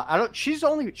 I don't. She's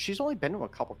only been to a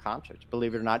couple concerts,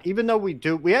 believe it or not. Even though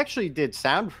we actually did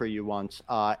sound for you once,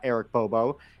 Eric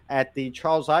Bobo, at the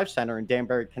Charles Ives Center in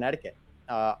Danbury, Connecticut.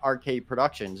 Arcade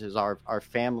Productions is our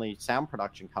family sound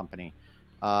production company,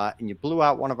 and you blew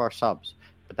out one of our subs,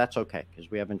 but that's okay because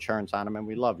we have insurance on them and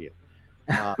we love you.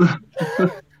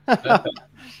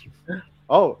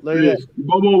 Oh, look at this.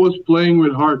 Bobo was playing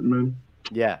with heart, man.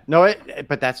 Yeah, no,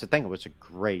 but that's the thing. It was a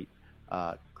great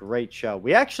show.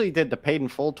 We actually did the Paid in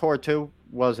Full tour too.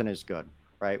 Wasn't as good,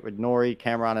 right? With Nori,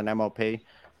 Cameron, and MOP.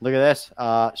 Look at this.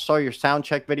 Saw your sound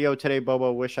check video today,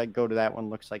 Bobo. Wish I'd go to that one.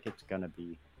 Looks like it's gonna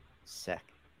be sick.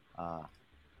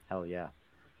 Hell yeah.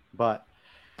 But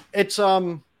it's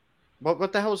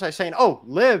what the hell was I saying? Oh,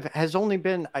 Liv has only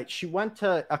been she went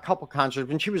to a couple concerts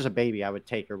when she was a baby. I would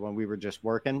take her when we were just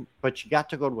working, but she got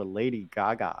to go to a Lady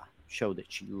Gaga show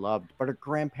that she loved, but her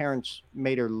grandparents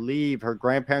made her leave. Her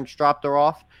grandparents dropped her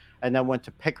off and then went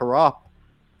to pick her up,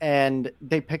 and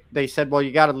they said, well,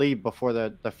 you got to leave before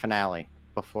the finale,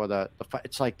 before the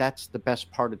it's like that's the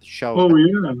best part of the show. Oh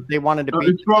yeah, they wanted to be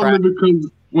it's probably because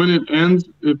when it ends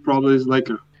it probably is like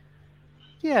a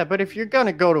yeah, but if you're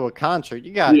gonna go to a concert,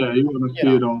 you got you want to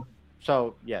see it all.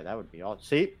 So yeah, that would be all.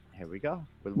 See, here we go.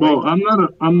 Well, I'm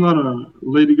not a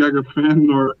Lady Gaga fan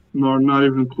nor not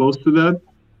even close to that.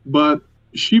 But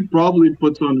she probably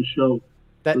puts on a show.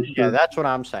 Sure. Yeah, that's what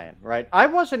I'm saying, right? I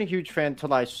wasn't a huge fan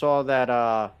until I saw that.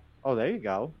 Oh, there you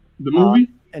go. The movie.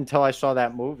 Until I saw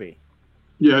that movie.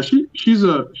 Yeah, she's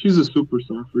a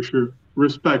superstar for sure.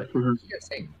 Respect for her.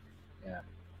 Yeah.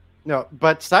 No,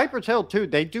 but Cypress Hill too.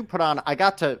 They do put on. I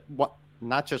got to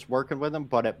not just working with them,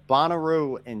 but at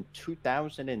Bonnaroo in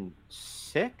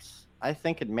 2006, I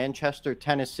think in Manchester,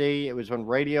 Tennessee. It was when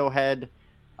Radiohead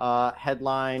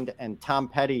headlined and Tom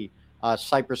Petty,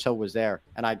 Cypress Hill was there,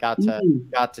 and I got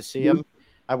to see him.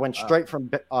 I went straight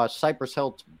from Cypress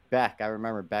Hill to Beck. I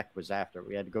remember Beck was after.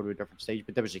 We had to go to a different stage,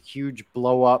 but there was a huge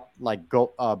blow up like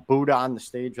Buddha on the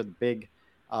stage with a big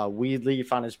weed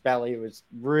leaf on his belly. It was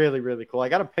really, really cool. I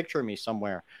got a picture of me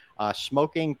somewhere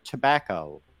smoking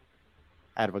tobacco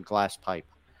out of a glass pipe.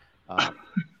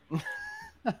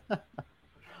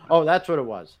 Oh, that's what it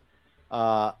was.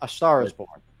 A Star Is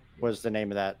Born was the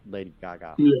name of that Lady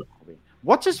Gaga movie.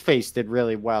 What's his face did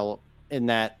really well in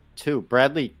that too.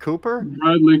 Bradley Cooper.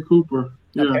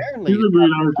 Yeah, apparently, he's a great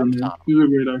actor, man. He's a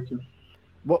great actor.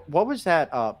 What was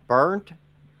that?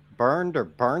 Burned or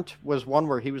Burnt was one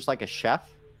where he was like a chef.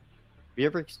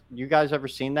 You guys ever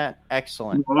seen that?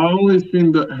 Excellent. Well, I only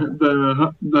seen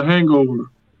the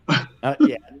Hangover.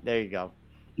 Yeah, there you go.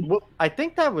 Well, I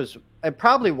think it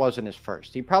probably wasn't his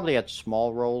first. He probably had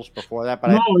small roles before that.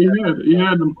 But no, he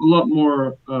had a lot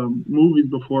more movies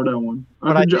before that one.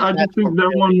 I just think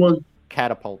that one was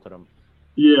catapulted him.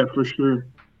 Yeah, for sure.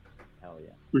 Hell yeah,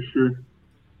 for sure.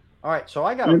 All right, so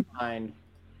I gotta find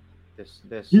this.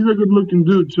 He's a good-looking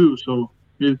dude too, so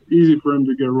it's easy for him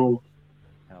to get roles.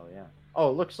 Hell yeah.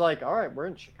 Oh, it looks like all right. We're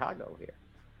in Chicago here.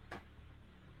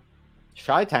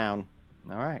 Chi-Town.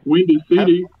 All right. Windy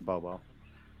City. Bobo.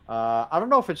 I don't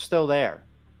know if it's still there,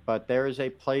 but there is a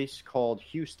place called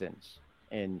Houston's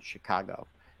in Chicago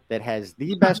that has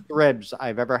the best ribs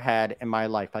I've ever had in my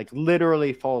life. Like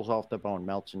literally falls off the bone,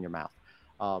 melts in your mouth.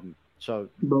 So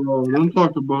bro, don't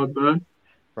talk about that.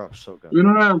 Bro, so good. We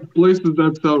don't have places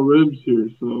that sell ribs here,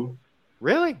 so.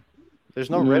 Really? There's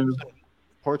no ribs in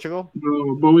Portugal?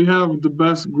 No, but we have the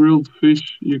best grilled fish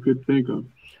you could think of.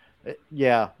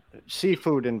 Yeah,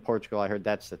 seafood in Portugal. I heard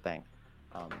that's the thing.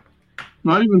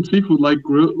 Not even seafood,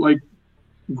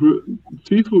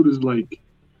 seafood is like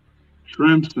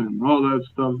shrimps and all that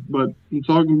stuff. But I'm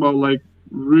talking about like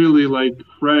really like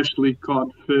freshly caught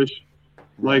fish,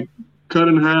 like cut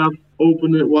in half,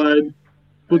 open it wide,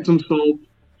 put some salt,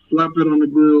 slap it on the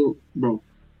grill, bro.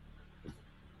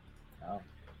 Wow.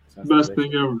 Best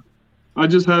thing ever. I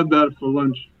just had that for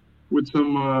lunch with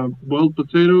some boiled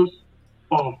potatoes.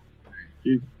 Oh,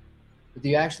 geez. Do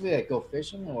you actually like go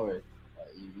fishing or?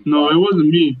 No, it wasn't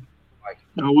me. I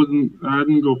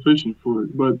didn't go fishing for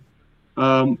it, but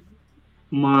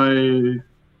my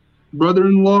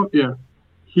brother-in-law, yeah,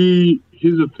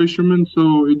 he's a fisherman,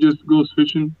 so he just goes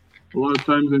fishing a lot of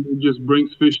times, and he just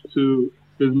brings fish to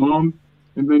his mom,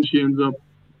 and then she ends up,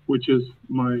 which is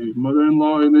my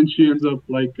mother-in-law, and then she ends up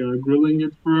like grilling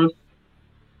it for us.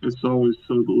 It's always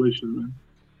so delicious, man.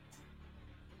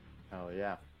 Oh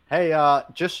yeah. Hey,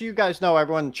 just so you guys know,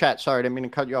 everyone in the chat, sorry, I didn't mean to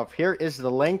cut you off. Here is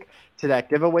the link to that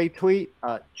giveaway tweet,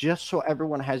 just so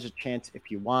everyone has a chance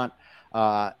if you want.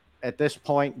 At this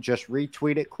point, just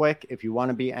retweet it quick if you want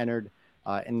to be entered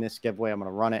in this giveaway. I'm going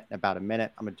to run it in about a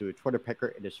minute. I'm going to do a Twitter picker.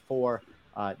 It is for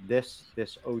this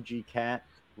OG cat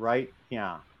right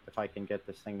here. If I can get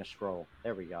this thing to scroll.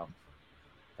 There we go.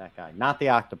 That guy. Not the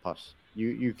octopus.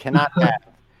 You cannot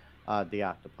have the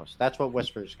octopus. That's what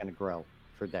Whisper's going to grill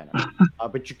for dinner.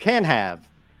 But you can have.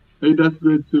 Hey, that's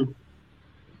good too.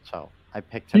 So I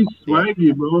picked him He's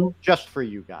swaggy, bro. just for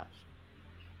you guys.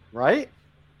 Right?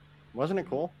 Wasn't it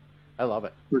cool? I love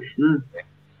it. For sure.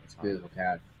 It's a beautiful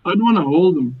cat. I'd want to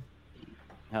hold him.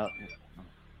 I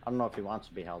don't know if he wants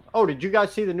to be held. Oh, did you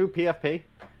guys see the new PFP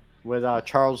with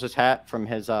Charles's hat from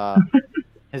his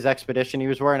his expedition? He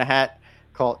was wearing a hat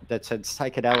that said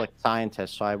psychedelic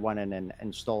scientist. So I went in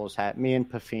and stole his hat. Me and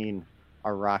Pafine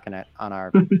are rocking it on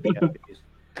our PFPs.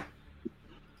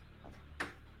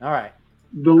 All right.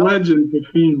 The legend, the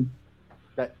fiend.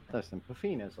 Listen,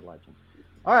 Pafine is a legend.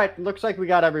 All right. Looks like we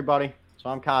got everybody. So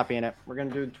I'm copying it. We're going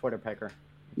to do the Twitter picker.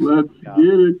 Let's get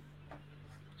it.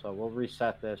 So we'll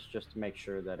reset this just to make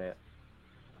sure that it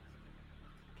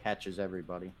catches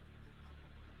everybody.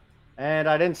 And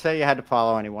I didn't say you had to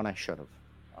follow anyone. I should have.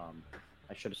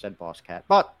 I should have said Boss Cat,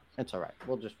 but it's all right.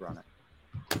 We'll just run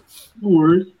it. No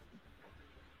worries.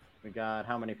 We got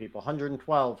how many people?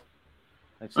 112.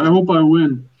 I hope I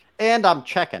win. And I'm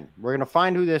checking. We're going to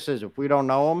find who this is. If we don't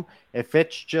know him, if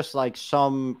it's just like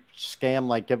some scam,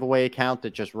 like giveaway account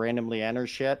that just randomly enters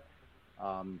shit.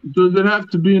 Does it have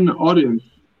to be in the audience?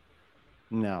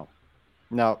 No,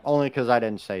 only because I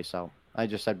didn't say so. I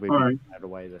just said we'd right. be it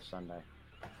away this Sunday.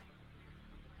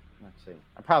 Let's see.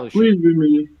 I probably should. Please be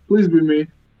me. Please be me.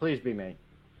 Please be me.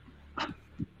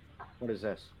 What is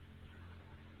this?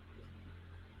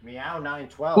 Meow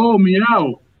 912. Oh,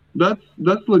 meow.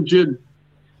 That's legit.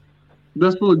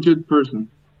 That's a legit person.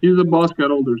 He's a Boss Cat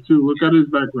holder too. Look at his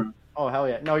background. Oh hell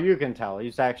yeah! No, you can tell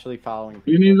he's actually following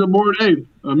people. And he's a bored ape,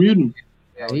 a mutant.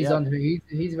 Yeah,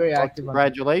 he's very active.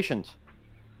 Congratulations.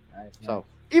 Nice. So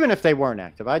even if they weren't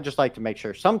active, I just like to make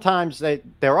sure. Sometimes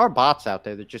there are bots out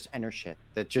there that just enter shit.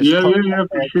 That just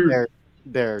for sure.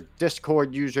 Their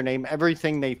Discord username,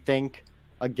 everything they think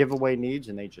a giveaway needs,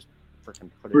 and they just freaking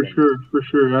put it in. For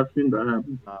sure. I've seen that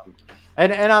happen.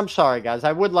 And I'm sorry, guys.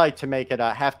 I would like to make it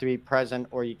have to be present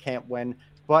or you can't win,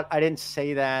 but I didn't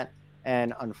say that.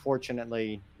 And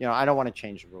unfortunately, I don't want to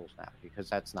change the rules now because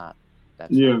that's not.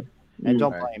 And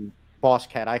don't blame Boss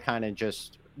Cat. I kind of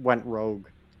just went rogue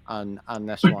on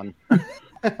this one.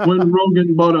 When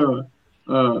Rogan bought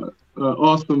a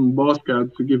awesome Boss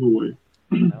Cat to give away.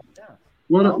 Yeah.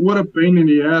 What a pain in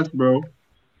the ass, bro.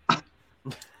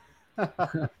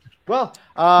 Well,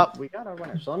 we got our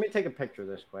winner. So let me take a picture of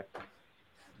this quick. Let's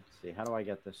see. How do I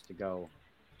get this to go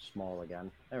small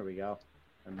again? There we go.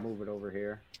 And move it over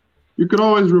here. You could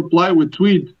always reply with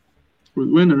tweet with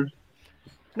winners.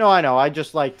 No, I know. I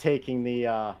just like taking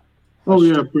the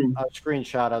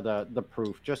screenshot of the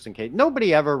proof just in case.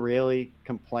 Nobody ever really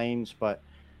complains, but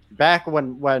back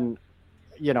when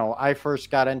I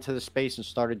first got into the space and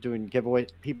started doing giveaways,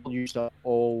 people used to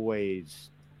always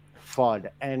FUD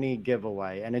any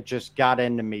giveaway, and it just got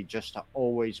into me just to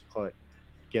always put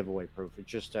giveaway proof. It's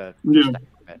just a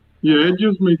it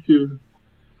just makes you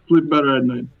sleep better at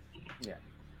night. Yeah.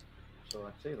 So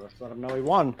let's see. Let's let him know he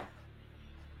won.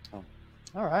 Oh.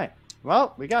 All right.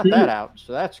 Well, we got that out,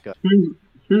 so that's good.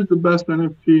 Here's the best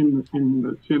NFT in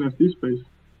the NFT space.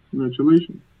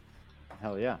 Congratulations.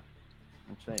 Hell yeah.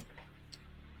 Let's see.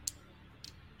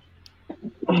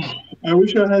 I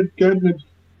wish I had Catnip's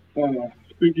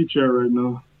squeaky chair right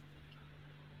now.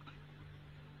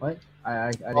 What?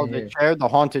 I didn't the hear. chair, the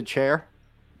haunted chair.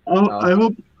 I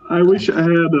wish I had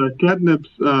a Catnip's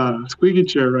squeaky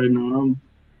chair right now. I'm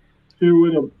here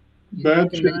with a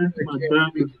bad chair. My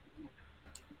back is...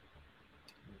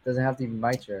 Doesn't have to be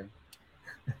my chair.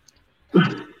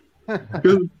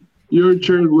 Because your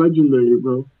chair is legendary,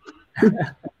 bro.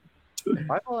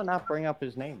 Why will it not bring up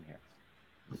his name here?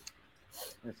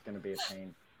 It's going to be a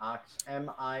pain. Ox,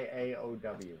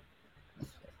 M-I-A-O-W.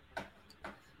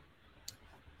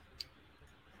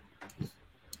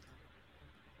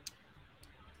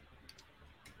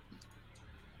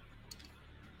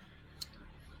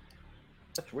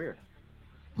 That's weird.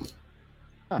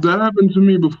 Huh. That happened to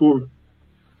me before.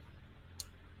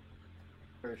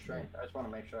 Very strange. I just want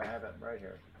to make sure I have it right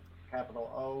here.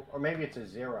 capital O, or maybe it's a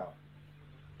 0.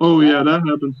 Oh yeah, that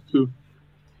happens too.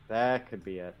 That could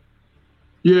be it.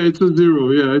 Yeah, it's a 0.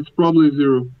 Yeah, it's probably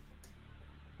 0.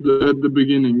 At the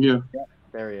beginning, yeah.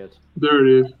 There he is. There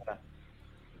it is.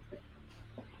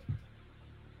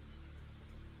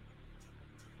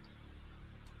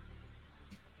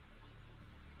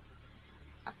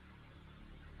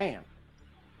 Bam.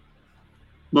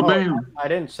 Ba-bam. I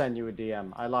didn't send you a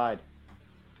DM. I lied.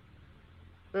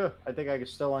 Ugh, I think I can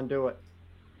still undo it.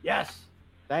 Yes.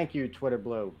 Thank you, Twitter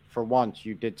Blue. For once,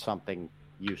 you did something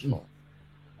useful.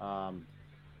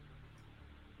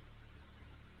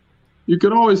 You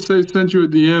could always say send you a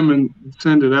DM and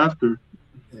send it after.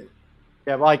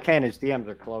 Yeah, well, I can't. His DMs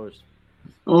are closed.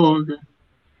 Oh, okay.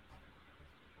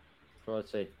 So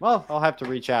let's see. Well, I'll have to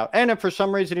reach out. And if for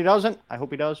some reason he doesn't, I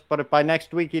hope he does. But if by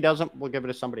next week he doesn't, we'll give it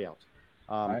to somebody else.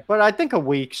 Right. But I think a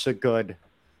week's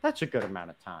that's a good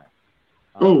amount of time.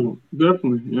 Oh,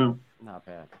 definitely, yeah. Not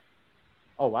bad.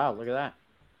 Oh, wow. Look at that.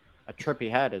 A trip he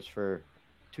had is for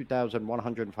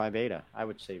 2,105 ADA. I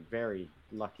would say very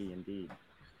lucky indeed.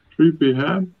 Creepy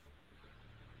hat.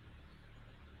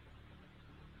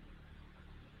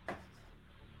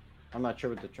 I'm not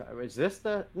sure what is this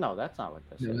the, no, that's not what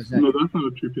this is. No, that's not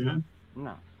a trippy hat.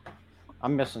 No.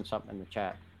 I'm missing something in the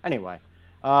chat. Anyway.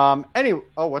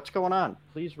 What's going on?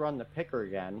 Please run the picker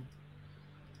again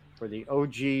for the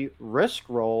OG risk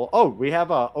roll. Oh, we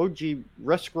have a OG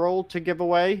risk roll to give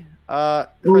away. It's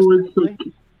wasted.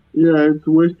 Dude. I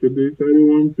didn't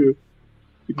want to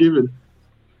give it.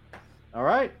 All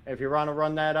right. If you want to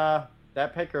run that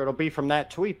picker, it'll be from that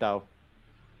tweet though.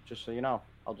 Just so you know,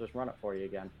 I'll just run it for you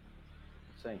again.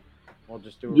 Let's see. We'll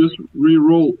just do just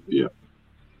re-roll. Yeah.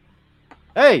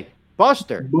 Hey,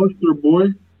 Buster. Buster boy.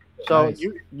 So Nice.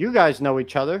 you guys know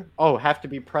each other. Oh, have to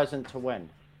be present to win.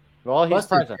 Well, he's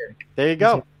Buster's present. here. There you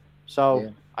go. So Yeah.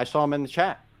 I saw him in the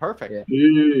chat. Perfect. Yeah.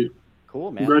 Yeah.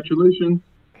 Cool, man. Congratulations.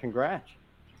 Congrats.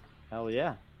 Hell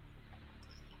yeah.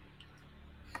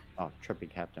 Oh, Trippy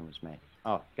Captain was me.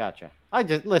 Oh, gotcha.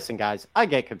 Listen, guys, I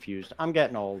get confused. I'm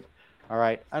getting old. All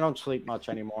right. I don't sleep much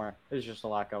anymore. There's just a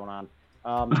lot going on.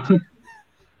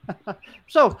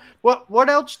 So what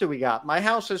else do we got? My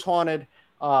house is haunted.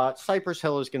 Cypress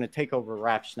Hill is going to take over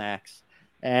Rap Snacks,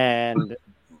 and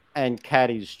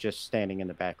Caddy's just standing in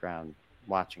the background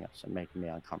watching us and making me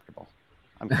uncomfortable.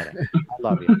 I'm kidding. I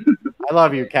love you. I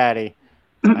love you, Caddy.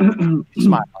 He's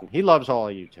smiling. He loves all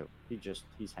of you too.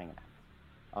 He's hanging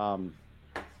out.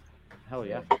 Hell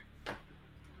yeah.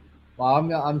 Well,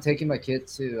 I'm taking my kid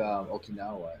to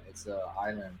Okinawa. It's an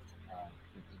island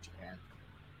in Japan.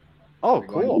 Oh, We're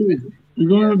going- cool. You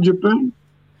going to Japan?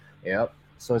 Yep.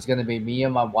 So it's gonna be me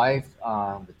and my wife,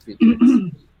 the 3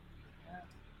 kids.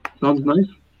 Sounds nice.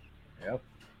 Yep.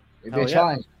 It'd be Hell a yeah.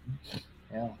 challenge.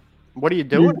 Yeah. What are you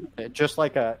doing? Just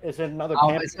like is it another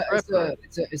camping trip?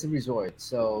 It's a resort.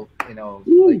 So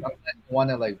Ooh. like I want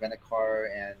to like rent a car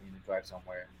and drive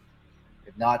somewhere.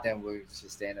 If not, then we'll just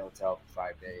stay in a hotel for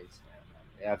 5 days. And,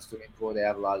 they have swimming pool. They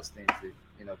have a lot of things to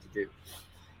do.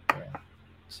 Yeah.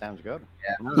 Sounds good.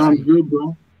 Yeah. Sounds good,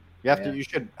 bro. You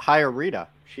should hire Rita.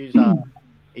 She's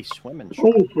a swim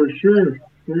instructor. Oh, for sure.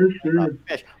 For sure.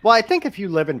 Fish. Well, I think if you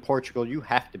live in Portugal, you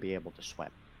have to be able to swim,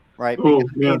 right? Oh,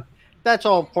 Because, I mean, yeah. that's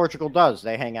all Portugal does.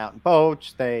 They hang out in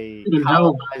boats, they In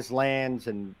hell. colonize lands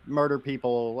and murder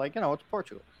people. Like, it's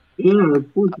Portugal. Yeah, that's I'm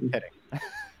Portugal. kidding.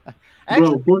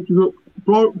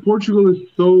 Bro, Actually, Portugal is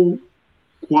so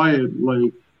quiet.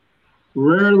 Like,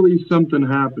 rarely something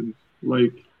happens.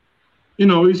 Like,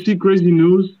 you see crazy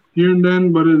news here and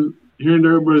then, but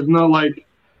it's not like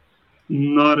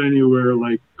not anywhere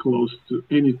like close to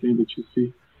anything that you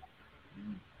see.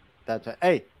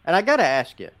 hey, and I got to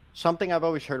ask you something I've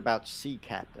always heard about sea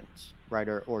captains, right?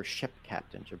 Or ship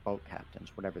captains or boat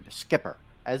captains, whatever, the skipper.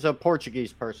 As a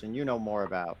Portuguese person, you know more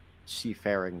about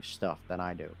seafaring stuff than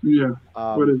I do. Yeah.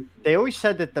 What is They always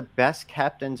said that the best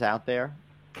captains out there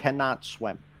cannot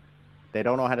swim. They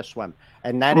don't know how to swim.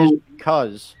 And that is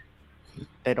because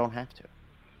they don't have to.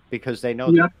 Because they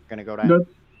know they're going to go down.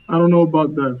 I don't know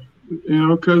about that.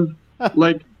 Because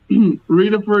like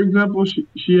Rita, for example,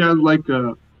 she has like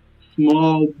a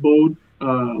small boat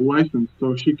license,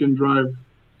 so she can drive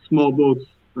small boats,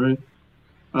 right?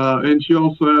 And she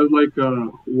also has like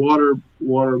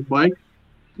water bikes,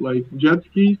 like jet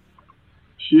skis.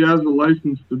 She has a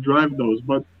license to drive those,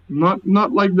 but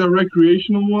not like the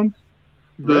recreational ones.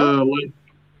 The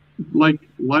like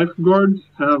lifeguards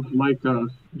have like a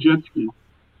jet ski.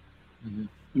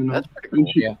 Mm-hmm. That's pretty And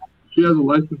cool. she has a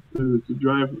license to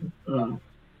drive that.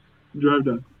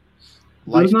 License.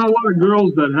 There's not a lot of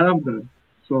girls that have that.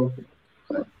 So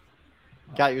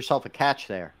Got yourself a catch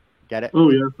there. Get it?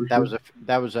 Oh yeah, for That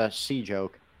sure. was a C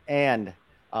joke, and you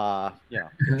know.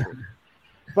 the truth.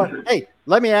 But hey,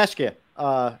 let me ask you,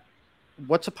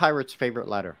 what's a pirate's favorite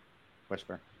letter?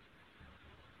 Whisper.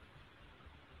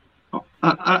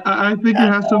 I think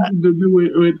it has something to do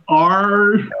with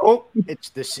R. Oh, it's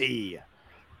the C.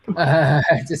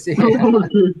 To see.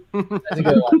 Okay. That's a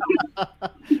good one.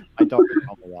 My dog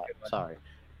told me that. Sorry.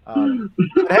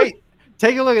 But hey,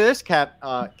 take a look at this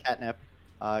catnip.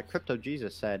 Crypto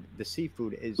Jesus said the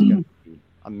seafood is going to be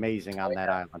amazing on that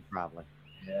island, probably.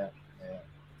 Yeah,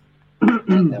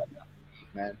 yeah.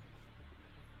 Man,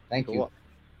 thank you. Cool.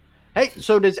 Hey,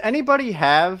 so does anybody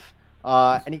have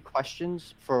any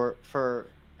questions for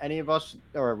any of us,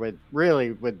 or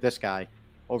with this guy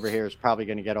over here is probably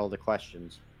going to get all the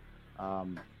questions.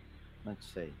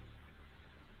 Let's see.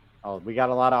 Oh, we got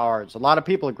a lot of R's. A lot of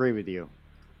people agree with you,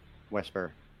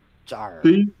 Whisper. It's R.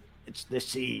 See, It's the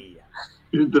C.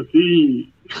 it's the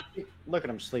C. Look at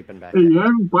him sleeping back Hey, there. you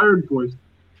have a pirate voice.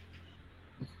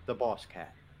 The boss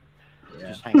cat. Yeah.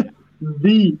 Just hanging out.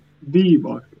 The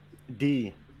boss.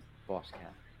 The boss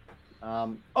cat.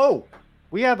 Oh,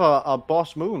 we have a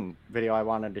Boss Moon video I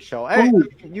wanted to show. Hey, Oh.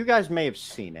 you guys may have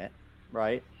seen it,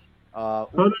 right? How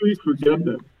do we forget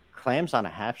that? Clams on a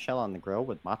half shell on the grill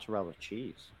with mozzarella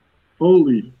cheese.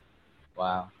 Holy.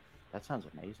 Wow. That sounds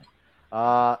amazing.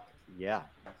 Yeah.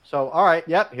 So, all right.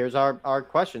 Yep. Here's our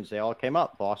questions. They all came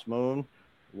up. Boss Moon.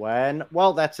 When?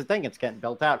 Well, that's the thing. It's getting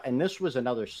built out, and this was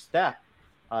another step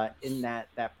in that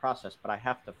process. But I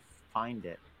have to find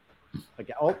it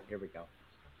again. Oh, here we go.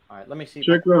 All right. Let me see.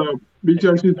 Check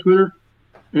BTIC Twitter,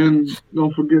 and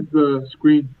don't forget the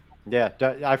screen. Yeah.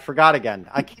 I forgot again.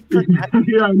 I keep forgetting.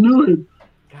 Yeah, I knew it.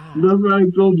 God. That's what I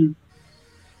told you.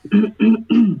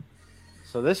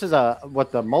 So this is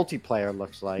what the multiplayer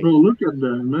looks like. Bro, look at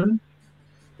that, man.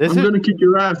 This I'm is gonna kick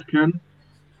your ass, Ken.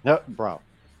 no, bro.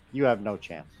 You have no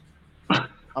chance.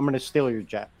 I'm gonna steal your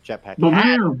jetpack.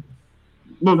 Bam!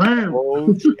 Bam!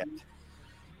 Oh shit!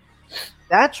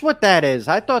 That's what that is.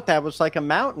 I thought that was like a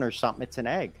mountain or something. It's an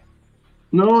egg.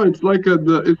 No, it's like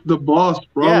it's the boss,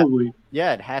 probably.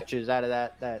 Yeah, it hatches out of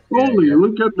that. Holy, yeah.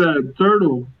 look at that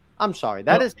turtle. I'm sorry.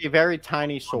 That is a very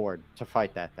tiny sword to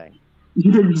fight that thing.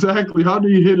 Exactly. How do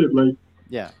you hit it? Like,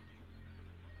 Yeah.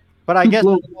 But I Too guess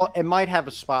slow. it might have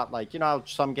a spot like, how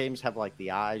some games have like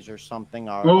the eyes or something.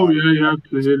 oh or yeah, you have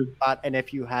to hit it. spot. And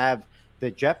if you have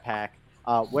the jetpack,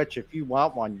 which if you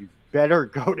want one, you better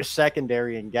go to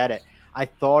secondary and get it. I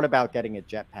thought about getting a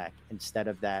jetpack instead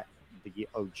of the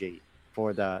OG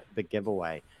for the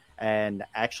giveaway. And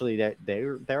actually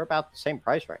they're about the same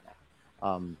price right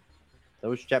now.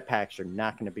 Those jetpacks are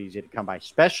not going to be easy to come by,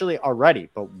 especially already.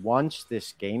 But once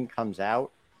this game comes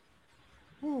out,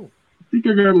 I think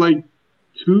I got like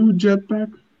 2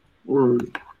 jetpacks or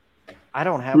I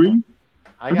don't have 3. one.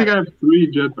 I think I have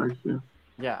 3 jetpacks. Yeah,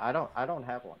 Yeah, I don't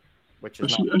have one, which I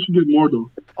is should, not. I should get more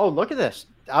though. Oh, look at this!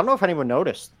 I don't know if anyone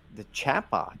noticed the chat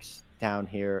box down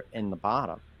here in the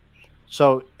bottom.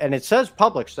 So, and it says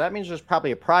public, so that means there's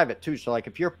probably a private too. So, like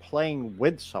if you're playing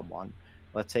with someone,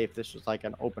 let's say if this was like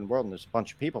an open world and there's a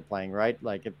bunch of people playing, right?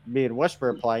 Like if me and Whisper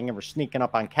are playing and we're sneaking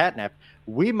up on Catnap,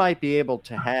 we might be able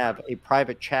to have a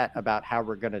private chat about how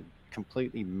we're going to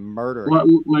completely murder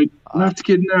him. Like, let's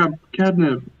kidnap.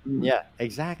 Yeah,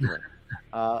 exactly.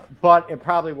 But it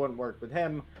probably wouldn't work with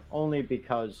him only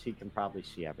because he can probably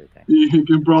see everything. You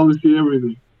can probably see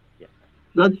everything. Yeah.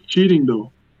 That's cheating though.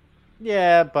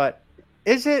 Yeah, but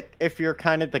is it if you're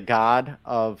kind of the god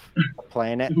of the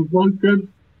planet?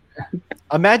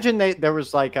 Imagine there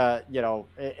was like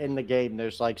in the game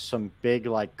there's like some big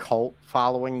like cult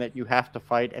following that you have to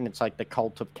fight, and it's like the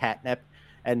cult of Catnip,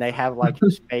 and they have like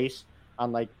his face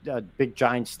on like a big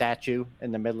giant statue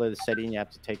in the middle of the city, and you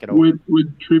have to take it over.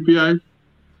 With trippy eyes.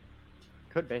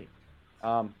 Could be.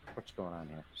 What's going on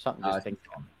here? Something just think.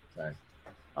 Sorry.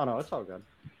 Oh no, it's all good.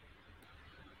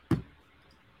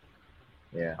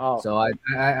 Yeah. Oh. So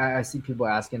I see people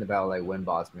asking about like when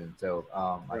Boss Moon. So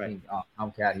I Right. think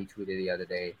Tomcat he tweeted the other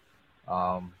day.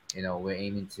 We're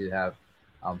aiming to have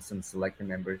some selected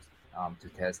members to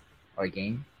test our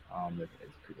game.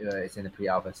 It's in the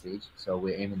pre-alpha stage, so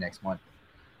we're aiming next month.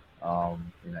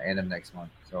 End of next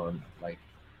month. So like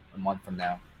a month from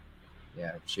now,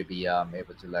 yeah, should be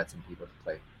able to let some people to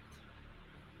play.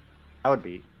 That would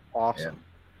be awesome,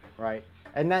 right?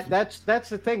 And that's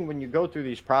the thing when you go through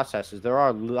these processes. There are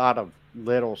a lot of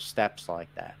little steps like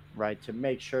that, right, to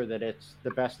make sure that it's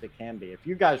the best it can be. If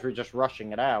you guys were just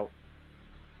rushing it out,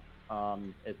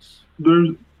 it's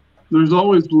there's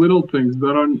always little things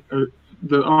that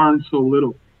aren't so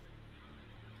little.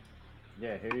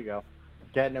 yeah. Here you go,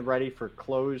 getting it ready for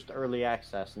closed early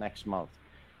access next month.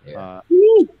 Yeah.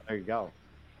 There you go.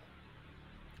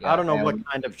 Yeah, I don't know and what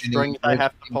kind of strings I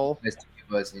have to pull. to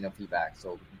give us feedback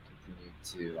so we can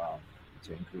continue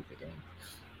to improve the game.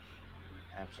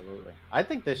 Absolutely. I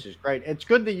think this is great. It's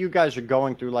good that you guys are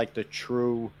going through like the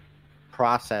true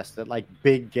process that like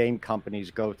big game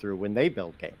companies go through when they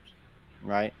build games,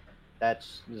 right?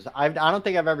 I don't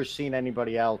think I've ever seen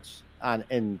anybody else on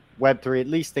in Web3, at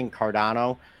least in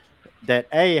Cardano, that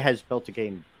A has built a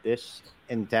game this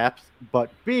in depth, but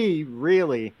B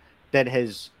really that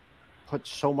has put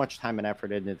so much time and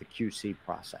effort into the QC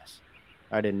process,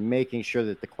 right? And making sure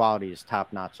that the quality is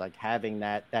top notch, like having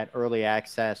that early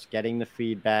access, getting the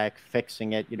feedback,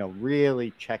 fixing it,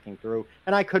 really checking through.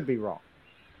 And I could be wrong,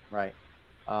 right?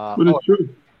 But it's true.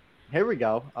 Here we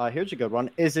go. Here's a good one.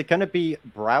 Is it going to be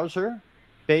browser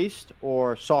based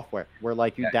or software where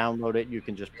like you download it, you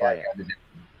can just play it?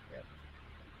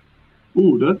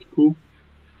 Ooh, that's cool.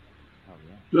 Oh,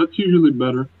 yeah. That's usually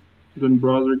better than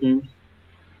browser games.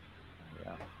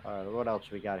 Yeah. What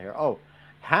else we got here? Oh,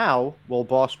 how will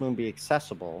Boss Moon be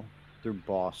accessible through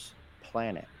Boss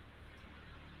Planet?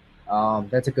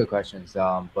 That's a good question.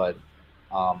 But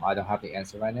I don't have the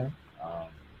answer right now.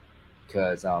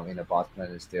 Because Boss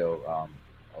Planet is still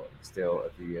a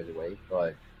few years away.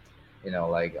 But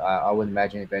like I would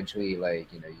imagine eventually, like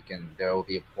there will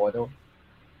be a portal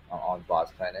on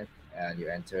Boss Planet, and you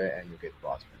enter it and you get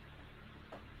Boss Planet.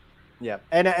 Yeah,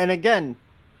 and again,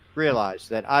 realize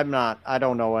that I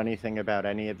don't know anything about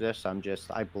any of this.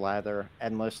 I blather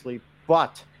endlessly.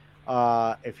 But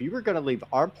if you were going to leave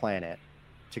our planet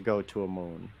to go to a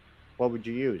moon, what would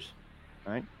you use?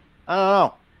 Right? I don't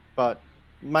know, but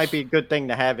it might be a good thing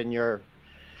to have in your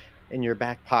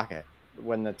back pocket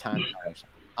when the time comes.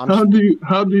 How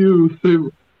do you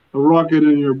save a rocket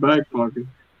in your back pocket?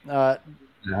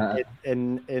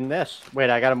 In this. Wait,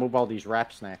 I got to move all these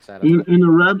wrap snacks out of in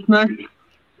a wrap snack.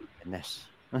 In this.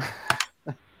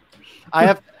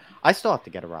 I still have to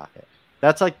get a rocket.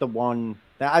 That's like the one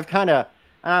that I've kind of,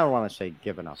 I don't want to say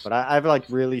given up, but I've like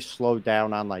really slowed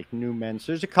down on like new mints.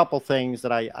 There's a couple things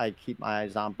that I keep my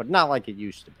eyes on, but not like it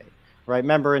used to be. Right?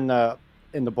 Remember in the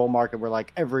bull market where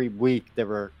like every week there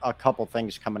were a couple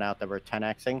things coming out that were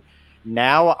 10xing.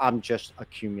 Now I'm just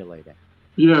accumulating.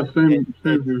 Yeah, same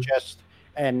here.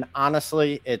 And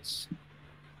honestly, it's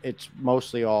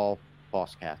mostly all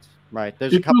boss cats, right?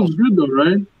 There's it feels good though,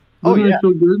 right? Doesn't it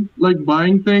feel good? Like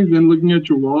buying things and looking at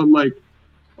your wallet, like,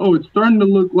 oh, it's starting to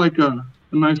look like a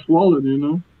nice wallet,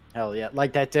 Hell yeah.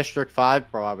 Like that District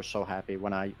 5, bro, I was so happy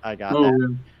when I got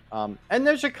that. Yeah. And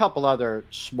there's a couple other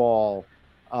small,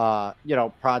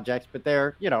 projects, but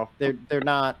they're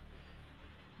not,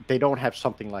 they don't have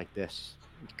something like this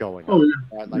going on.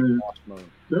 Yeah. Like Boss Moon.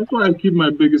 That's why I keep my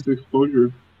biggest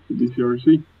exposure to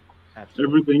DCRC. Absolutely.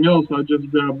 Everything else, I just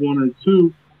grab one or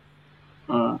two,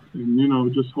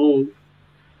 and just hold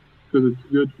because it's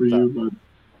good for you. But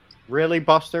really,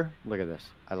 Buster, look at this.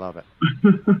 I love it.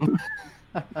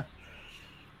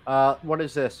 What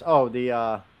is this? Oh,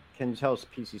 can you tell us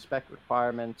PC spec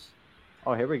requirements?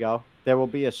 Oh, here we go. There will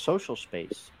be a social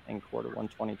space in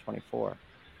Q1 2024.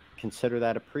 Consider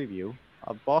that a preview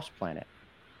of Boss Planet.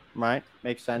 Right?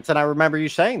 Makes sense. And I remember you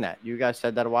saying that. You guys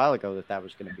said that a while ago that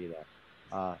was going to be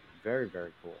there. Very,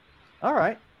 very cool. All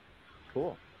right.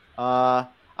 Cool. I'm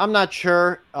not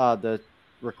sure the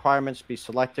requirements be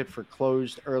selected for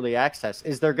closed early access.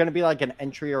 Is there going to be like an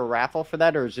entry or raffle for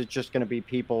that, or is it just going to be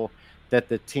people that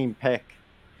the team pick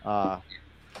to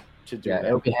do that? Yeah,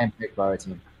 it'll be handpicked by our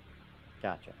team.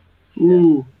 Gotcha.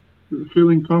 Ooh,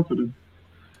 feeling confident.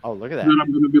 Oh, look at that. Then I'm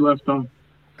going to be left on.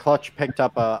 Clutch picked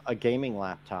up a gaming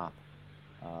laptop.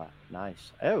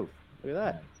 Nice. Oh, look at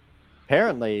that.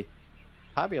 Apparently,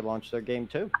 Pavia launched their game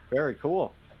too. Very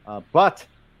cool. But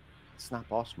it's not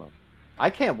Boss Mode. I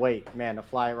can't wait, man, to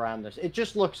fly around this. It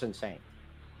just looks insane.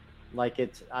 Like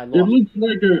it looks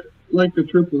like a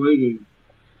AAA game.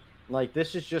 Like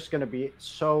this is just going to be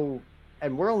so,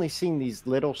 and we're only seeing these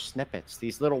little snippets,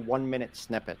 these little 1-minute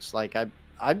snippets. Like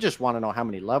I just want to know how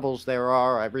many levels there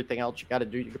are, everything else you got to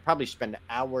do. You could probably spend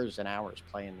hours and hours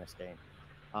playing this game.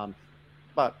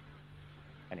 But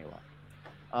anyway,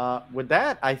 with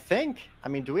that,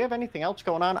 do we have anything else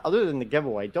going on other than the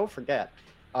giveaway? Don't forget,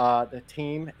 the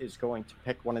team is going to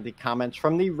pick one of the comments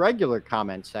from the regular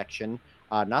comment section,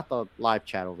 not the live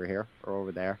chat over here or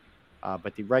over there,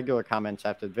 but the regular comments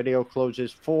after the video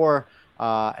closes for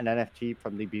an NFT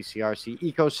from the BCRC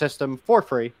ecosystem for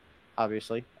free.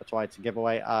 Obviously, that's why it's a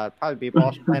giveaway. Probably be a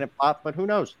Boss Planet pop, but who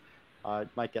knows? It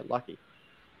might get lucky.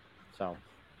 So,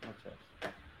 that's it.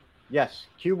 Yes,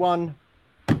 Q1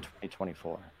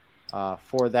 2024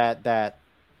 for that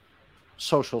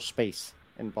social space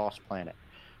in Boss Planet.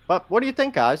 But what do you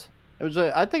think, guys?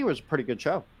 I think it was a pretty good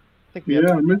show. I think Yeah,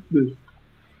 I missed this.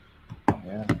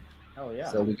 Yeah. Oh yeah.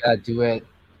 So we gotta do it.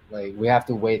 Like we have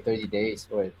to wait 30 days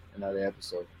for another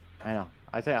episode. I know.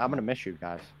 I think I'm gonna miss you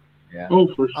guys. Yeah. Oh,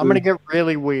 for sure. I'm gonna get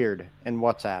really weird in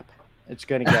WhatsApp. It's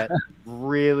gonna get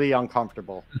really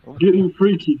uncomfortable. Getting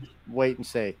freaky. Wait and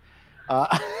see.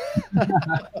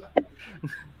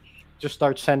 Just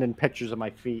start sending pictures of my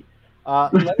feet.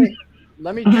 Let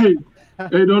me. Hey,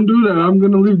 hey, don't do that. I'm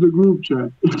gonna leave the group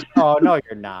chat. Oh no,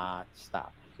 you're not.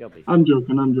 Stop. You'll be. I'm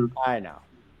joking. I know.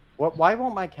 What? Why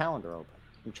won't my calendar open?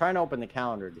 I'm trying to open the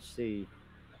calendar to see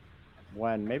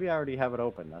when. Maybe I already have it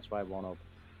open. That's why it won't open.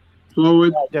 So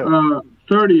it's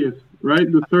 30th,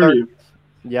 right? The 30th.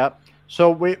 Yep.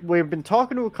 So we've been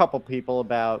talking to a couple people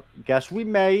about guests. We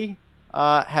may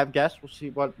have guests. We'll see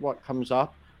what comes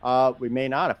up. We may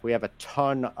not if we have a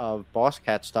ton of Boss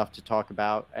Cat stuff to talk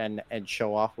about and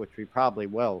show off, which we probably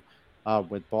will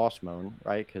with Boss Moon,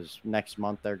 right? Because next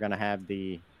month they're going to have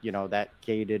that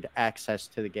gated access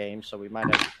to the game, so we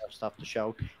might have more stuff to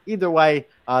show. Either way,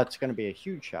 it's going to be a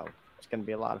huge show. It's going to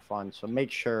be a lot of fun. So make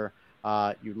sure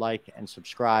you like and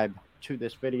subscribe to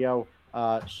this video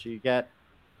so you get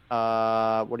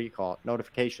what do you call it?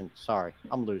 Notifications. Sorry,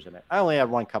 I'm losing it. I only had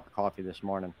 1 cup of coffee this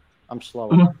morning. I'm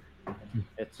slow. Yeah,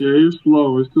 you're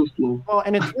slow. It's still slow. Well,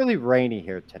 and it's really rainy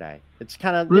here today. It's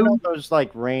kind of Really? those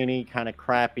like rainy, kind of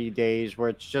crappy days where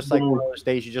it's just like one of those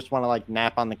days you just want to like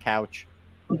nap on the couch.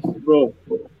 Bro.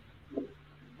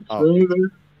 Oh. Stay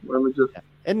there. Let me just.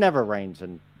 It never rains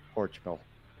in Portugal.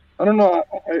 I don't know.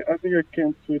 I think I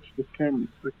can't switch the camera.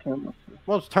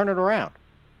 Well, let's turn it around.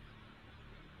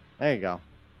 There you go.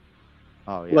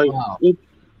 Oh yeah, Like Wow. it's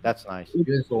that's nice.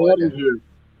 Beautiful hot weather. in here.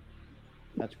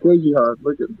 That's great. Crazy hot.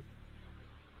 Look at.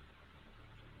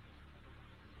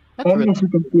 I That's don't know really, if you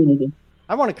can see anything.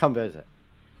 I want to come visit.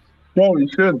 No, you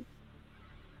should.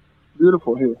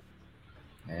 Beautiful here.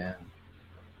 Yeah.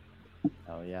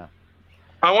 Oh yeah,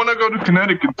 I want to go to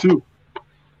Connecticut too.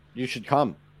 you should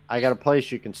come. I got a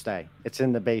place you can stay. It's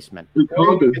in the basement. It's You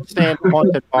haunted. can stay in the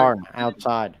haunted barn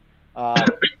outside.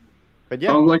 But yeah,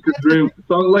 Sounds like a dream.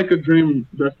 Sounds like a dream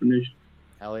destination.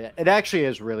 hell yeah. It actually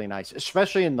is really nice,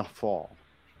 especially in the fall.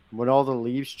 When all the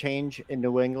leaves change in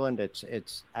New England,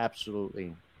 it's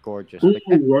absolutely gorgeous. Ooh,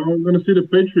 But well, I'm gonna see the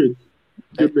Patriots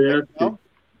get their ass oh, kicked.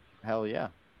 hell yeah.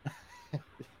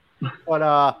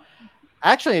 But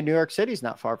actually New York City's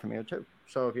not far from here too.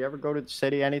 So if you ever go to the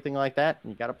city, anything like that,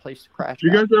 and you got a place to crash. Do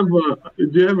you out. guys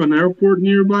have do you have an airport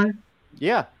nearby?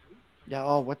 Yeah. Yeah.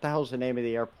 Oh, what the hell's the name of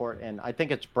the airport? And I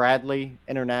think it's Bradley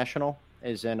International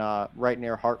is in right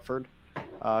near Hartford,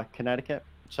 Connecticut.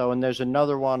 So, and there's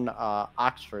another one,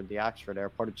 Oxford, the Oxford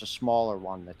airport. It's a smaller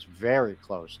one that's very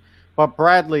close. But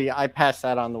Bradley, I pass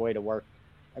that on the way to work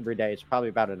every day. It's probably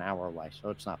about an hour away, so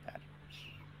it's not bad.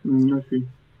 I see.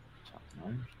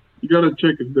 You gotta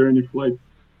check if there are any flights.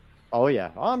 Oh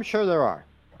yeah, oh, I'm sure there are.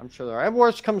 And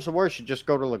worst comes to worst, you just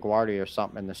go to LaGuardia or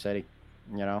something in the city.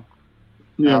 You know,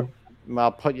 Yeah.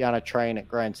 I'll put you on a train at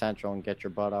Grand Central and get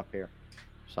your butt up here.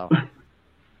 So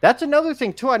that's another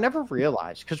thing too. I never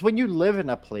realized because when you live in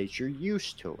a place, you're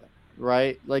used to it,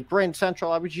 right? Like Grand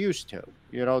Central, I was used to.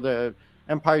 You know, the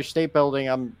Empire State Building,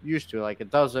 I'm used to. Like it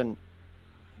doesn't,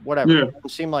 whatever. Yeah. It doesn't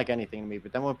seem like anything to me.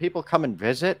 But then when people come and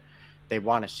visit, they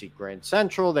want to see Grand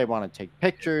Central. They want to take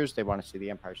pictures. They want to see the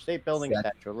Empire State Building,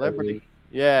 Statue of Liberty.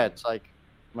 Yeah, it's like,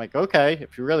 I'm like, okay,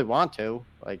 if you really want to,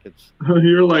 like, it's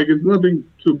You're like, it's nothing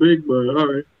too big, but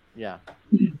all right. yeah.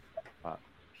 But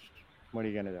what are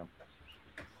you gonna do?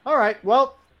 All right,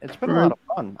 well, it's been a lot of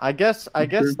fun. I guess Sure.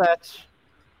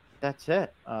 that's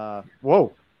it.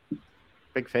 Whoa,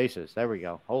 big faces. There we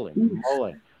go. Holy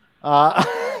moly.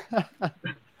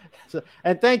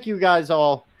 And thank you guys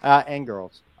all and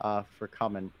girls for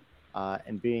coming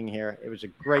and being here. It was a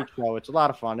great show. It's a lot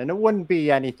of fun, and it wouldn't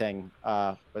be anything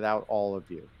without all of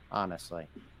you, honestly.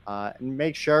 And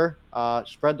make sure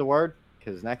spread the word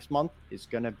because next month is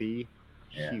going to be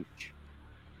huge.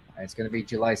 And it's gonna be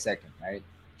July 2nd, right?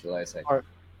 July 2nd. Or-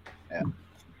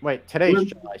 Wait, today's When-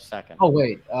 July 2nd. Oh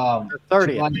wait, The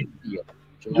 30th.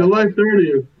 July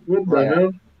 30th. What the Yeah.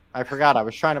 hell? I forgot. I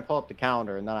was trying to pull up the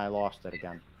calendar and then I lost it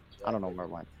again. I don't know where it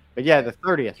went. But yeah, the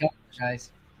 30th.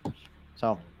 Guys.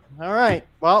 So, all right.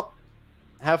 Well,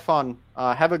 have fun.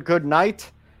 Have a good night,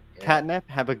 Catnip.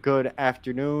 Have a good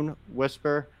afternoon,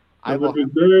 Whisper. I Have a will.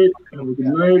 good day. Have a good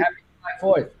night. Happy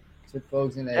July 4th to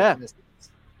folks in the, Yeah. in the States.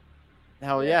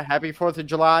 Hell yeah! Happy 4th of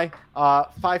July.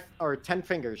 5 or 10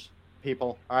 fingers,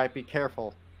 people. All right, be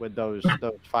careful with those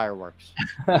fireworks.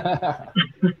 I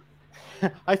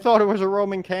thought it was a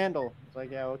Roman candle. It's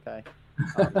like, yeah, okay.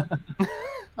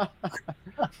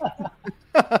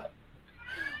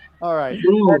 All right.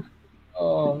 Bro,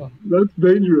 Oh, that's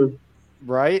dangerous.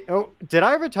 Right? Oh, did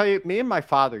I ever tell you? Me and my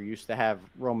father used to have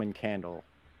Roman candle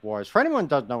wars. For anyone who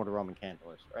doesn't know what a Roman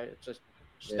candle is, right? It's just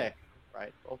a stick,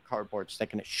 right? Little cardboard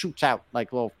stick, and it shoots out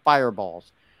like little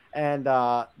fireballs. And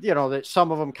that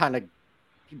some of them kind of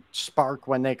spark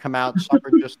when they come out. Some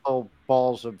are just little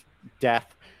balls of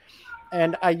death.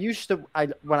 And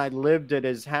when I lived at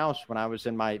his house when I was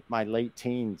in my late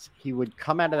teens, he would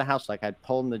come out of the house like I'd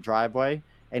pull in the driveway,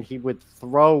 and he would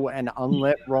throw an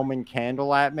unlit Roman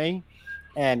candle at me.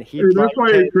 And Hey, that's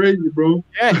why you're crazy, bro.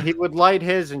 yeah, he would light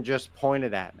his and just point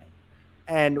it at me.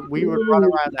 And we would run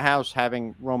around the house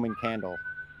having Roman candle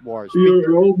wars.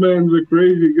 Your old man's a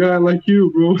crazy guy like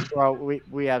you, bro. Well,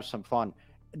 we have some fun.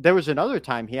 There was another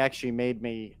time he actually made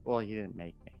me. Well, he didn't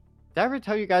make me. Did I ever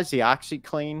tell you guys the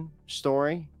OxyClean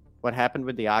story? What happened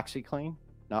with the OxyClean?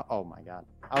 No. Oh my God.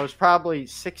 I was probably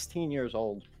 16 years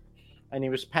old, and he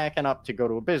was packing up to go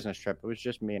to a business trip. It was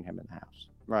just me and him in the house,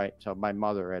 right? So my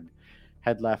mother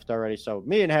had left already. So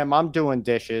me and him, I'm doing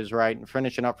dishes, right, and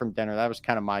finishing up from dinner. That was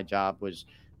kind of my job, was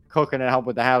cooking and help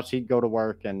with the house. He'd go to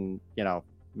work and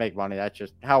make money. That's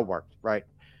just how it worked, right?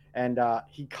 And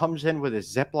he comes in with a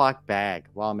Ziploc bag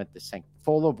while I'm at the sink,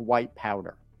 full of white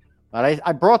powder. But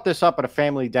I brought this up at a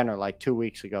family dinner like 2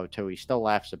 weeks ago too. He still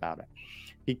laughs about it.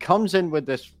 He comes in with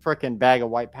this freaking bag of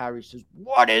white powder. He says,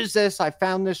 "What is this? I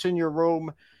found this in your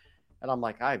room." And I'm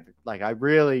like, I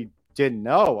really didn't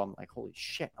know. I'm like, holy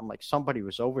shit. I'm like, somebody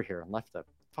was over here and left a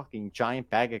fucking giant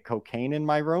bag of cocaine in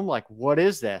my room. Like, what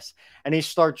is this? And he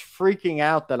starts freaking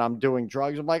out that I'm doing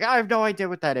drugs. I'm like, I have no idea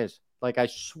what that is. Like, I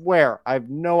swear, I have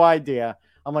no idea.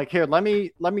 I'm like, here, let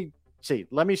me see.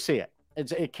 Let me see it.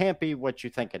 It can't be what you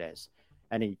think it is.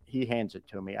 And he hands it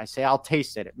to me. I say, I'll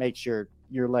taste it. It makes your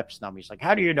lips numb. He's like,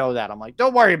 how do you know that? I'm like,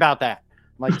 don't worry about that.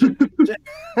 I'm like,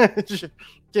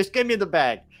 just give me the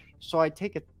bag. So I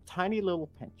take a tiny little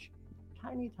pinch,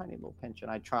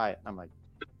 and I try it. And I'm like,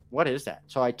 what is that?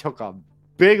 So I took a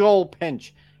big old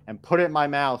pinch and put it in my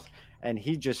mouth, and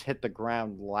he just hit the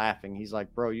ground laughing. He's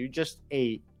like, bro, you just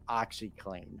ate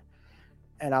OxyClean.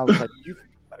 And I was like, you.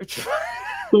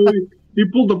 So he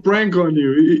pulled a prank on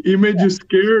you. He made you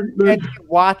scared. And he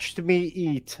watched me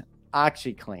eat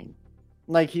OxyClean.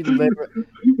 Like, he literally.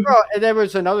 Bro, and there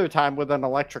was another time with an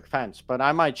electric fence, but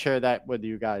I might share that with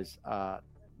you guys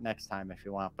next time if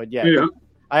you want. But yeah.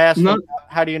 I asked him,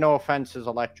 how do you know a fence is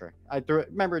electric?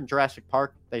 Remember in Jurassic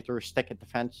Park, they threw a stick at the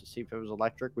fence to see if it was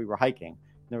electric. We were hiking.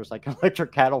 And there was like an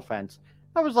electric cattle fence.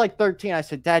 I was like 13. I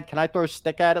said, Dad, can I throw a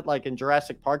stick at it like in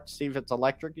Jurassic Park to see if it's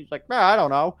electric? He's like, I don't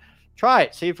know. Try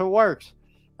it. See if it works.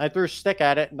 I threw a stick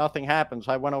at it. Nothing happened.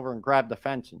 So I went over and grabbed the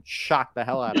fence and shocked the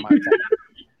hell out of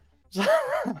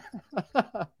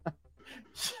my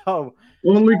So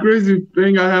only crazy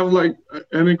thing I have, like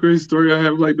any crazy story I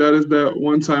have like that, is that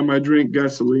one time I drank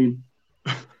gasoline.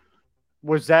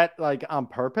 Was that like on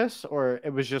purpose, or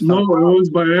it was just? No, it was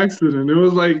by accident. It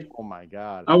was like, oh my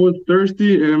God, I was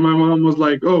thirsty, and my mom was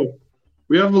like, "Oh,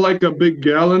 we have like a big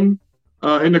gallon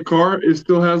in the car. It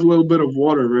still has a little bit of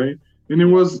water, right?" And it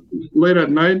was late at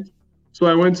night, so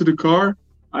I went to the car.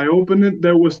 I opened it.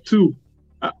 There was two.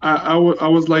 I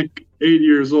was like 8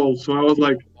 years old, so I was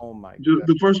like, oh my God.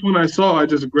 The first one I saw, I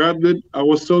just grabbed it. I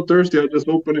was so thirsty, I just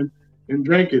opened it and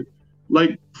drank it.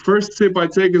 Like, first sip I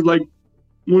take is like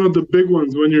one of the big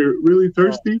ones when you're really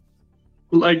thirsty.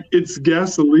 Like, it's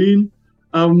gasoline.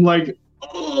 I'm like,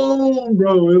 oh,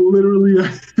 bro, it literally.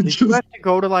 Did you have to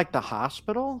go to like the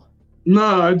hospital?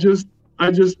 No, I just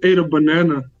ate a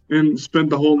banana and spent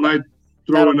the whole night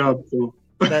throwing up. So.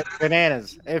 That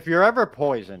bananas. If you're ever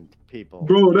poisoned, people.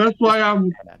 Bro, that's why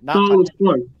I'm tall as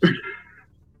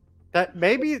fuck.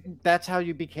 Maybe that's how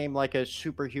you became like a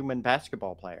superhuman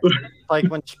basketball player. Like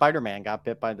when Spider-Man got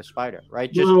bit by the spider,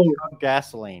 right? Just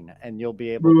gasoline and you'll be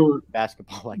able to play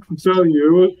basketball like I'm telling you,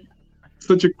 it was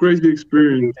such a crazy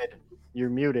experience. You're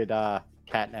muted,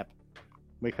 Catnip.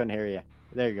 We couldn't hear you.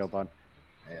 There you go, bud.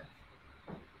 Yeah.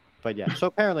 But yeah, so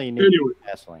apparently you need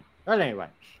gasoline. But anyway.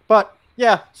 But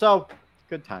yeah, so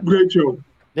good time. Great show.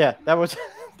 Yeah, that was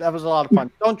a lot of fun.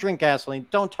 Don't drink gasoline.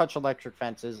 Don't touch electric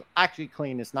fences.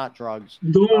 OxyClean is not drugs.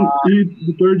 Don't eat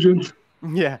detergent.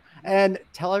 Yeah, and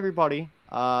tell everybody,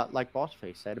 like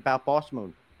Bossface said, about Boss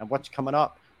Moon and what's coming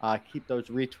up. Keep those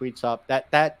retweets up.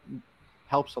 That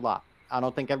helps a lot. I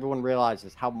don't think everyone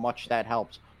realizes how much that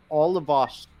helps. All of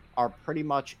us are pretty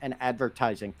much an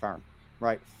advertising firm,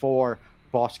 right, for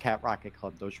Boss Cat Rocket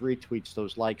Club. Those retweets,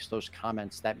 those likes, those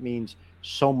comments, that means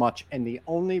so much. And the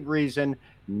only reason,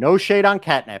 no shade on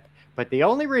Catnip, but the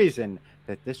only reason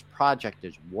that this project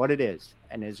is what it is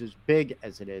and is as big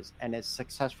as it is and as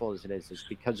successful as it is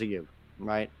because of you.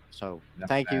 right? So No,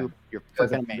 thank man. you. You're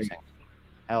Doesn't freaking agree. amazing.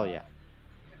 Hell yeah.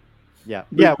 Yeah.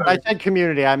 Big Yeah. When I time. said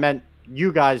community, I meant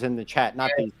you guys in the chat,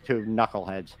 not these two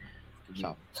knuckleheads.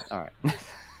 So, all right.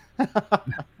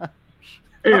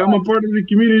 Hey, I'm a part of the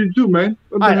community too, man.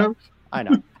 What I the know. hell? I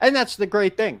know. And that's the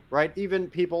great thing, right? Even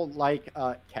people like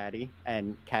Caddy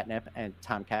and Catnip and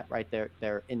Tomcat, right?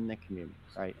 They're in the community,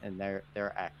 right? And they're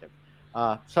active.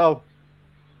 So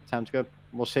sounds good.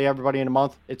 We'll see everybody in a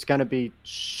month. It's going to be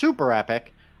super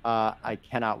epic. I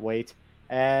cannot wait.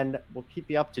 And we'll keep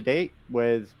you up to date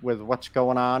with what's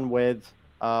going on with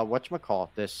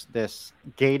whatchamacallit, this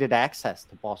gated access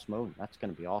to Boss Moon. That's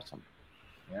going to be awesome.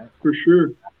 Yeah. For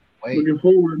sure. Wait. Looking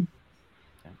forward.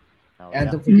 Oh, And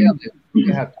yeah. don't forget, we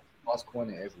have Boss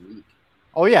Corner every week.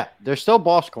 Oh, yeah. There's still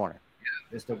Boss Corner.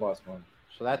 There's still Boss Corner.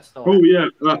 So that's still Oh yeah,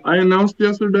 I announced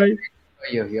yesterday.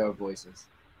 You hear our voices.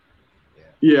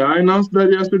 Yeah, I announced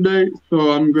that yesterday,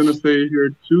 so I'm gonna say it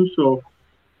here too.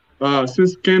 So,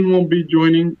 since Ken won't be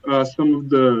joining some of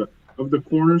the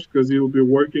corners because he will be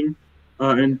working,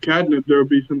 and Catnip, there will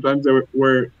be some times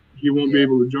where he won't be Yeah.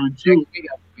 able to join Next too. week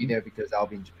I'll be there because I'll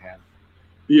be in Japan.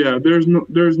 Yeah, there's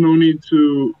no need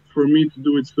for me to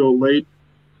do it so late.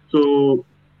 So,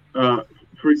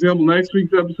 for example, next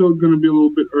week's episode is gonna be a little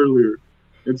bit earlier.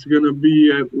 It's gonna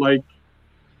be at like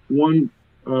 1.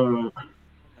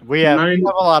 we have nine- a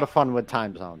lot of fun with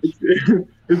time zones.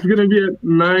 It's gonna be at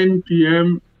 9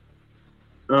 p.m.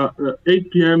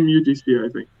 8 p.m. UTC, I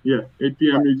think. Yeah, 8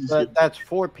 p.m. UTC. That's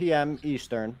 4 p.m.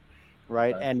 Eastern,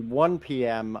 right? Right. And 1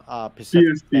 p.m.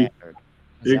 Pacific PST. Standard.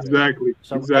 Exactly.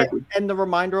 So, Exactly. And the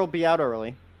reminder will be out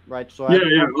early, right? So Yeah.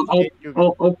 you-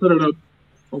 I'll set it up.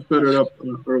 I'll set it up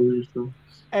earlier. So.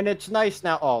 and it's nice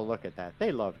now. Oh, look at that!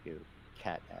 They love you,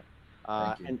 Catnip.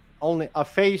 Thank you. And only a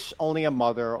face, only a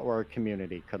mother or a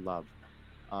community could love.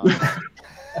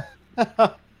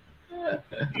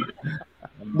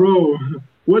 Bro,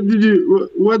 what did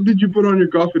you put on your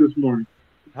coffee this morning?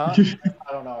 Huh?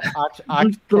 I don't know.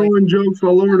 Just throwing jokes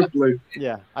all over the place.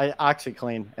 Yeah,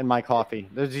 OxyClean in my coffee.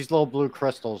 There's these little blue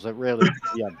crystals that really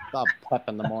pep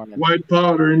in the morning. White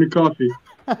powder in the coffee.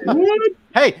 What?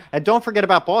 Hey, and don't forget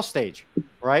about Boss Stage,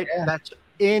 right? Yeah. That's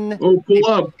in Oh, pull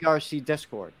up. the PRC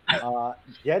Discord.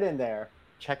 Get in there,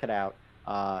 check it out.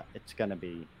 It's gonna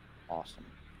be awesome.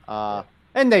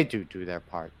 And they do their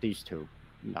part. These two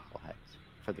knuckleheads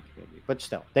for the community, but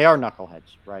still, they are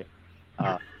knuckleheads, right?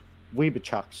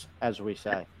 Weebachucks, as we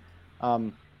say.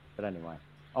 But anyway,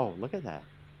 oh, look at that,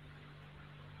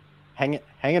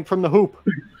 hanging from the hoop.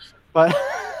 But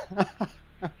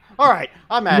all right,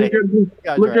 I'm at it.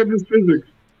 Look at this physics.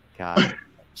 God,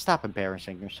 stop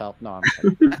embarrassing yourself. No, I'm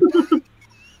kidding.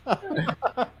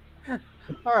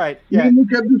 All right, yeah,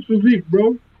 Look at this physique,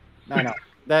 bro. no,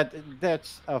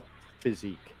 that's a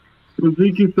physique.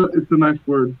 Physique it's a nice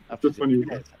word. A It's a physique. funny It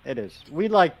word. is. It is. We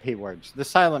like P words. The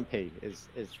silent P is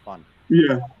fun.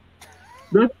 Yeah.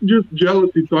 That's just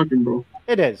jealousy talking, bro.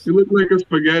 It is. You look like a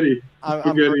spaghetti. I'm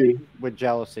Spaghetti. burning with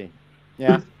jealousy.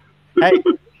 Yeah. Hey,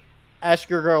 ask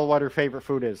your girl what her favorite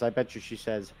food is. I bet you she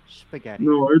says spaghetti.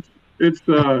 No, it's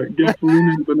gasoline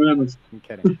and bananas. I'm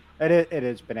kidding. It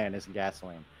is bananas and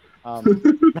gasoline.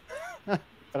 But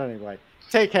anyway,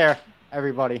 take care,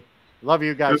 everybody. Love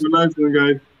you guys. Have a nice one,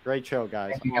 guys. Great show,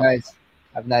 guys. Thank you guys.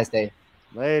 Have a nice day.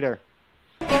 Later.